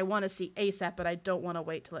movie that I want to see ASAP, but I don't want to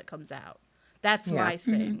wait till it comes out. That's my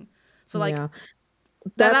thing. So like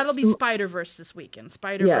that'll be Spider-Verse this weekend.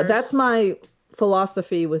 Spider-Verse. Yeah, that's my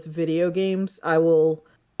philosophy with video games. I will,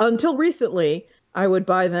 until recently, I would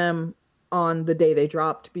buy them on the day they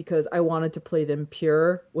dropped because I wanted to play them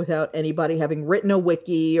pure without anybody having written a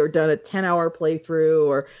wiki or done a 10-hour playthrough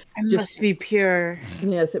or must be pure.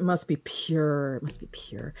 Yes, it must be pure. It must be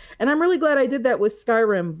pure. And I'm really glad I did that with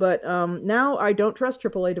Skyrim, but now I don't trust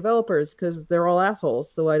AAA developers because they're all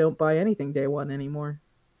assholes, so I don't buy anything day one anymore.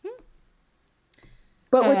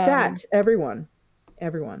 But with that, everyone,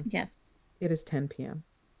 yes, it is 10 p.m.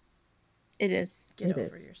 It is. Get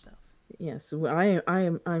over yourself. Yes,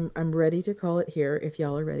 I'm ready to call it here. If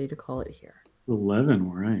y'all are ready to call it here,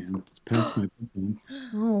 11 where I am. It's past my bedtime.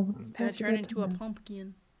 Oh, it's gonna past turn into a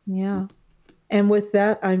pumpkin. Yeah. And with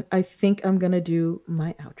that, I think I'm gonna do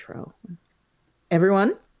my outro.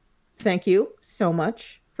 Everyone, thank you so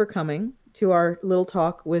much for coming to our little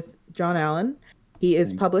talk with John Allen. He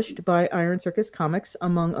is published by Iron Circus Comics,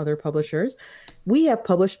 among other publishers. We have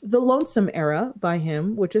published The Lonesome Era by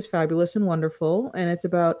him, which is fabulous and wonderful. And it's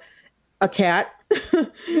about a cat,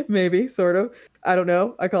 maybe, sort of. I don't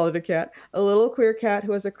know. I call it a cat. A little queer cat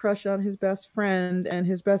who has a crush on his best friend, and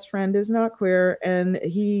his best friend is not queer. And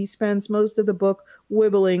he spends most of the book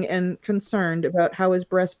wibbling and concerned about how his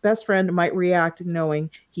best friend might react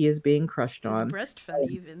knowing he is being crushed on. His breast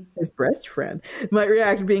friend, even. His breast friend might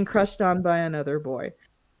react being crushed on by another boy.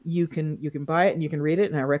 You can buy it and you can read it,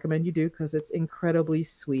 and I recommend you do because it's incredibly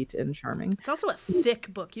sweet and charming. It's also a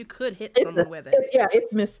thick book. You could hit someone with it.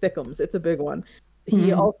 It's Miss Thickums. It's a big one.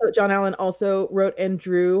 He John Allen also wrote and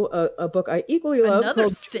drew a book I equally love. Another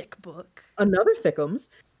thick book. Another Thickums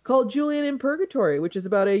called Julian in Purgatory, which is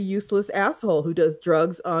about a useless asshole who does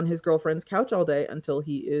drugs on his girlfriend's couch all day until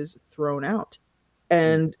he is thrown out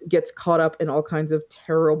and gets caught up in all kinds of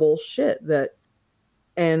terrible shit that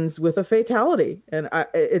ends with a fatality. And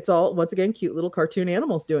it's all, once again, cute little cartoon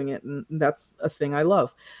animals doing it. And that's a thing I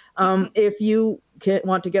love. If you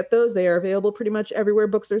want to get those, they are available pretty much everywhere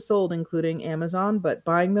books are sold, including Amazon, but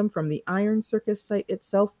buying them from the Iron Circus site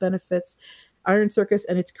itself benefits Iron Circus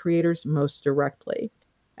and its creators most directly.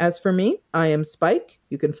 As for me, I am Spike.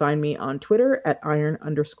 You can find me on Twitter at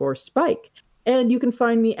iron_Spike. And you can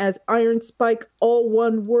find me as Iron Spike, all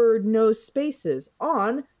one word, no spaces,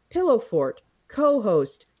 on Pillow Fort,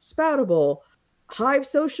 Co-host, Spoutable, Hive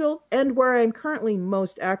Social, and where I'm currently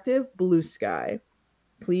most active, Blue Sky.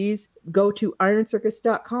 Please go to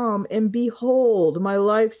ironcircus.com and behold my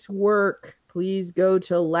life's work. Please go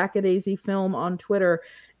to Lackadaisy Film on Twitter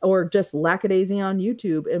or just Lackadaisy on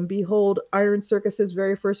YouTube and behold Iron Circus's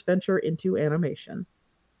very first venture into animation.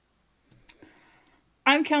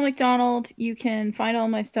 I'm Kel McDonald. You can find all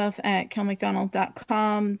my stuff at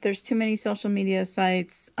kelmcdonald.com. There's too many social media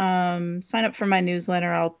sites. Sign up for my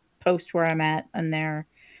newsletter. I'll post where I'm at in there.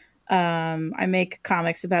 I make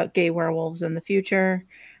comics about gay werewolves in the future.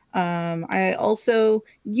 I also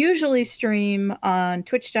usually stream on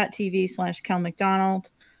twitch.tv/kelmcdonald.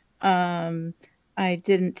 I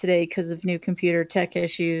didn't today because of new computer tech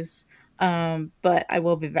issues, but I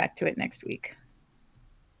will be back to it next week.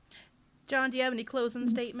 John, do you have any closing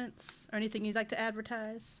statements or anything you'd like to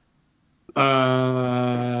advertise?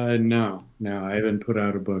 No, I haven't put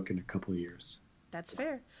out a book in a couple of years. That's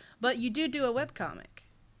fair. But you do a webcomic.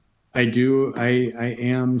 I do. I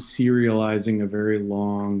am serializing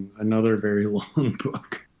another very long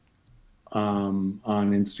book on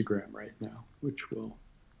Instagram right now, which will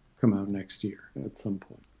come out next year at some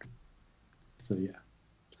point. So yeah,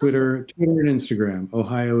 Twitter and Instagram.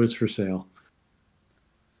 Ohio is for sale.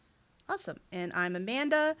 Awesome. And I'm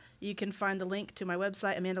Amanda. You can find the link to my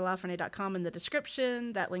website, amandalafrene.com, in the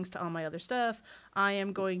description. That links to all my other stuff. I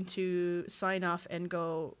am going to sign off and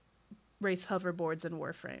go race hoverboards in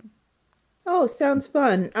Warframe. Oh, sounds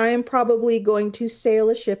fun. I am probably going to sail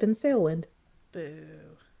a ship in Sailwind. Boo.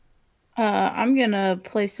 I'm gonna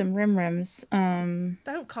play some Rim Rims.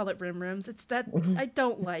 Don't call it Rim Rims. It's that I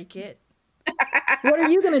don't like it. What are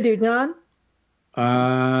you gonna do, John?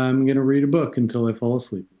 I'm gonna read a book until I fall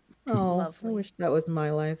asleep. Oh, Lovely. I wish that was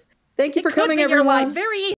my life. Thank you for coming, everyone. Your life. Very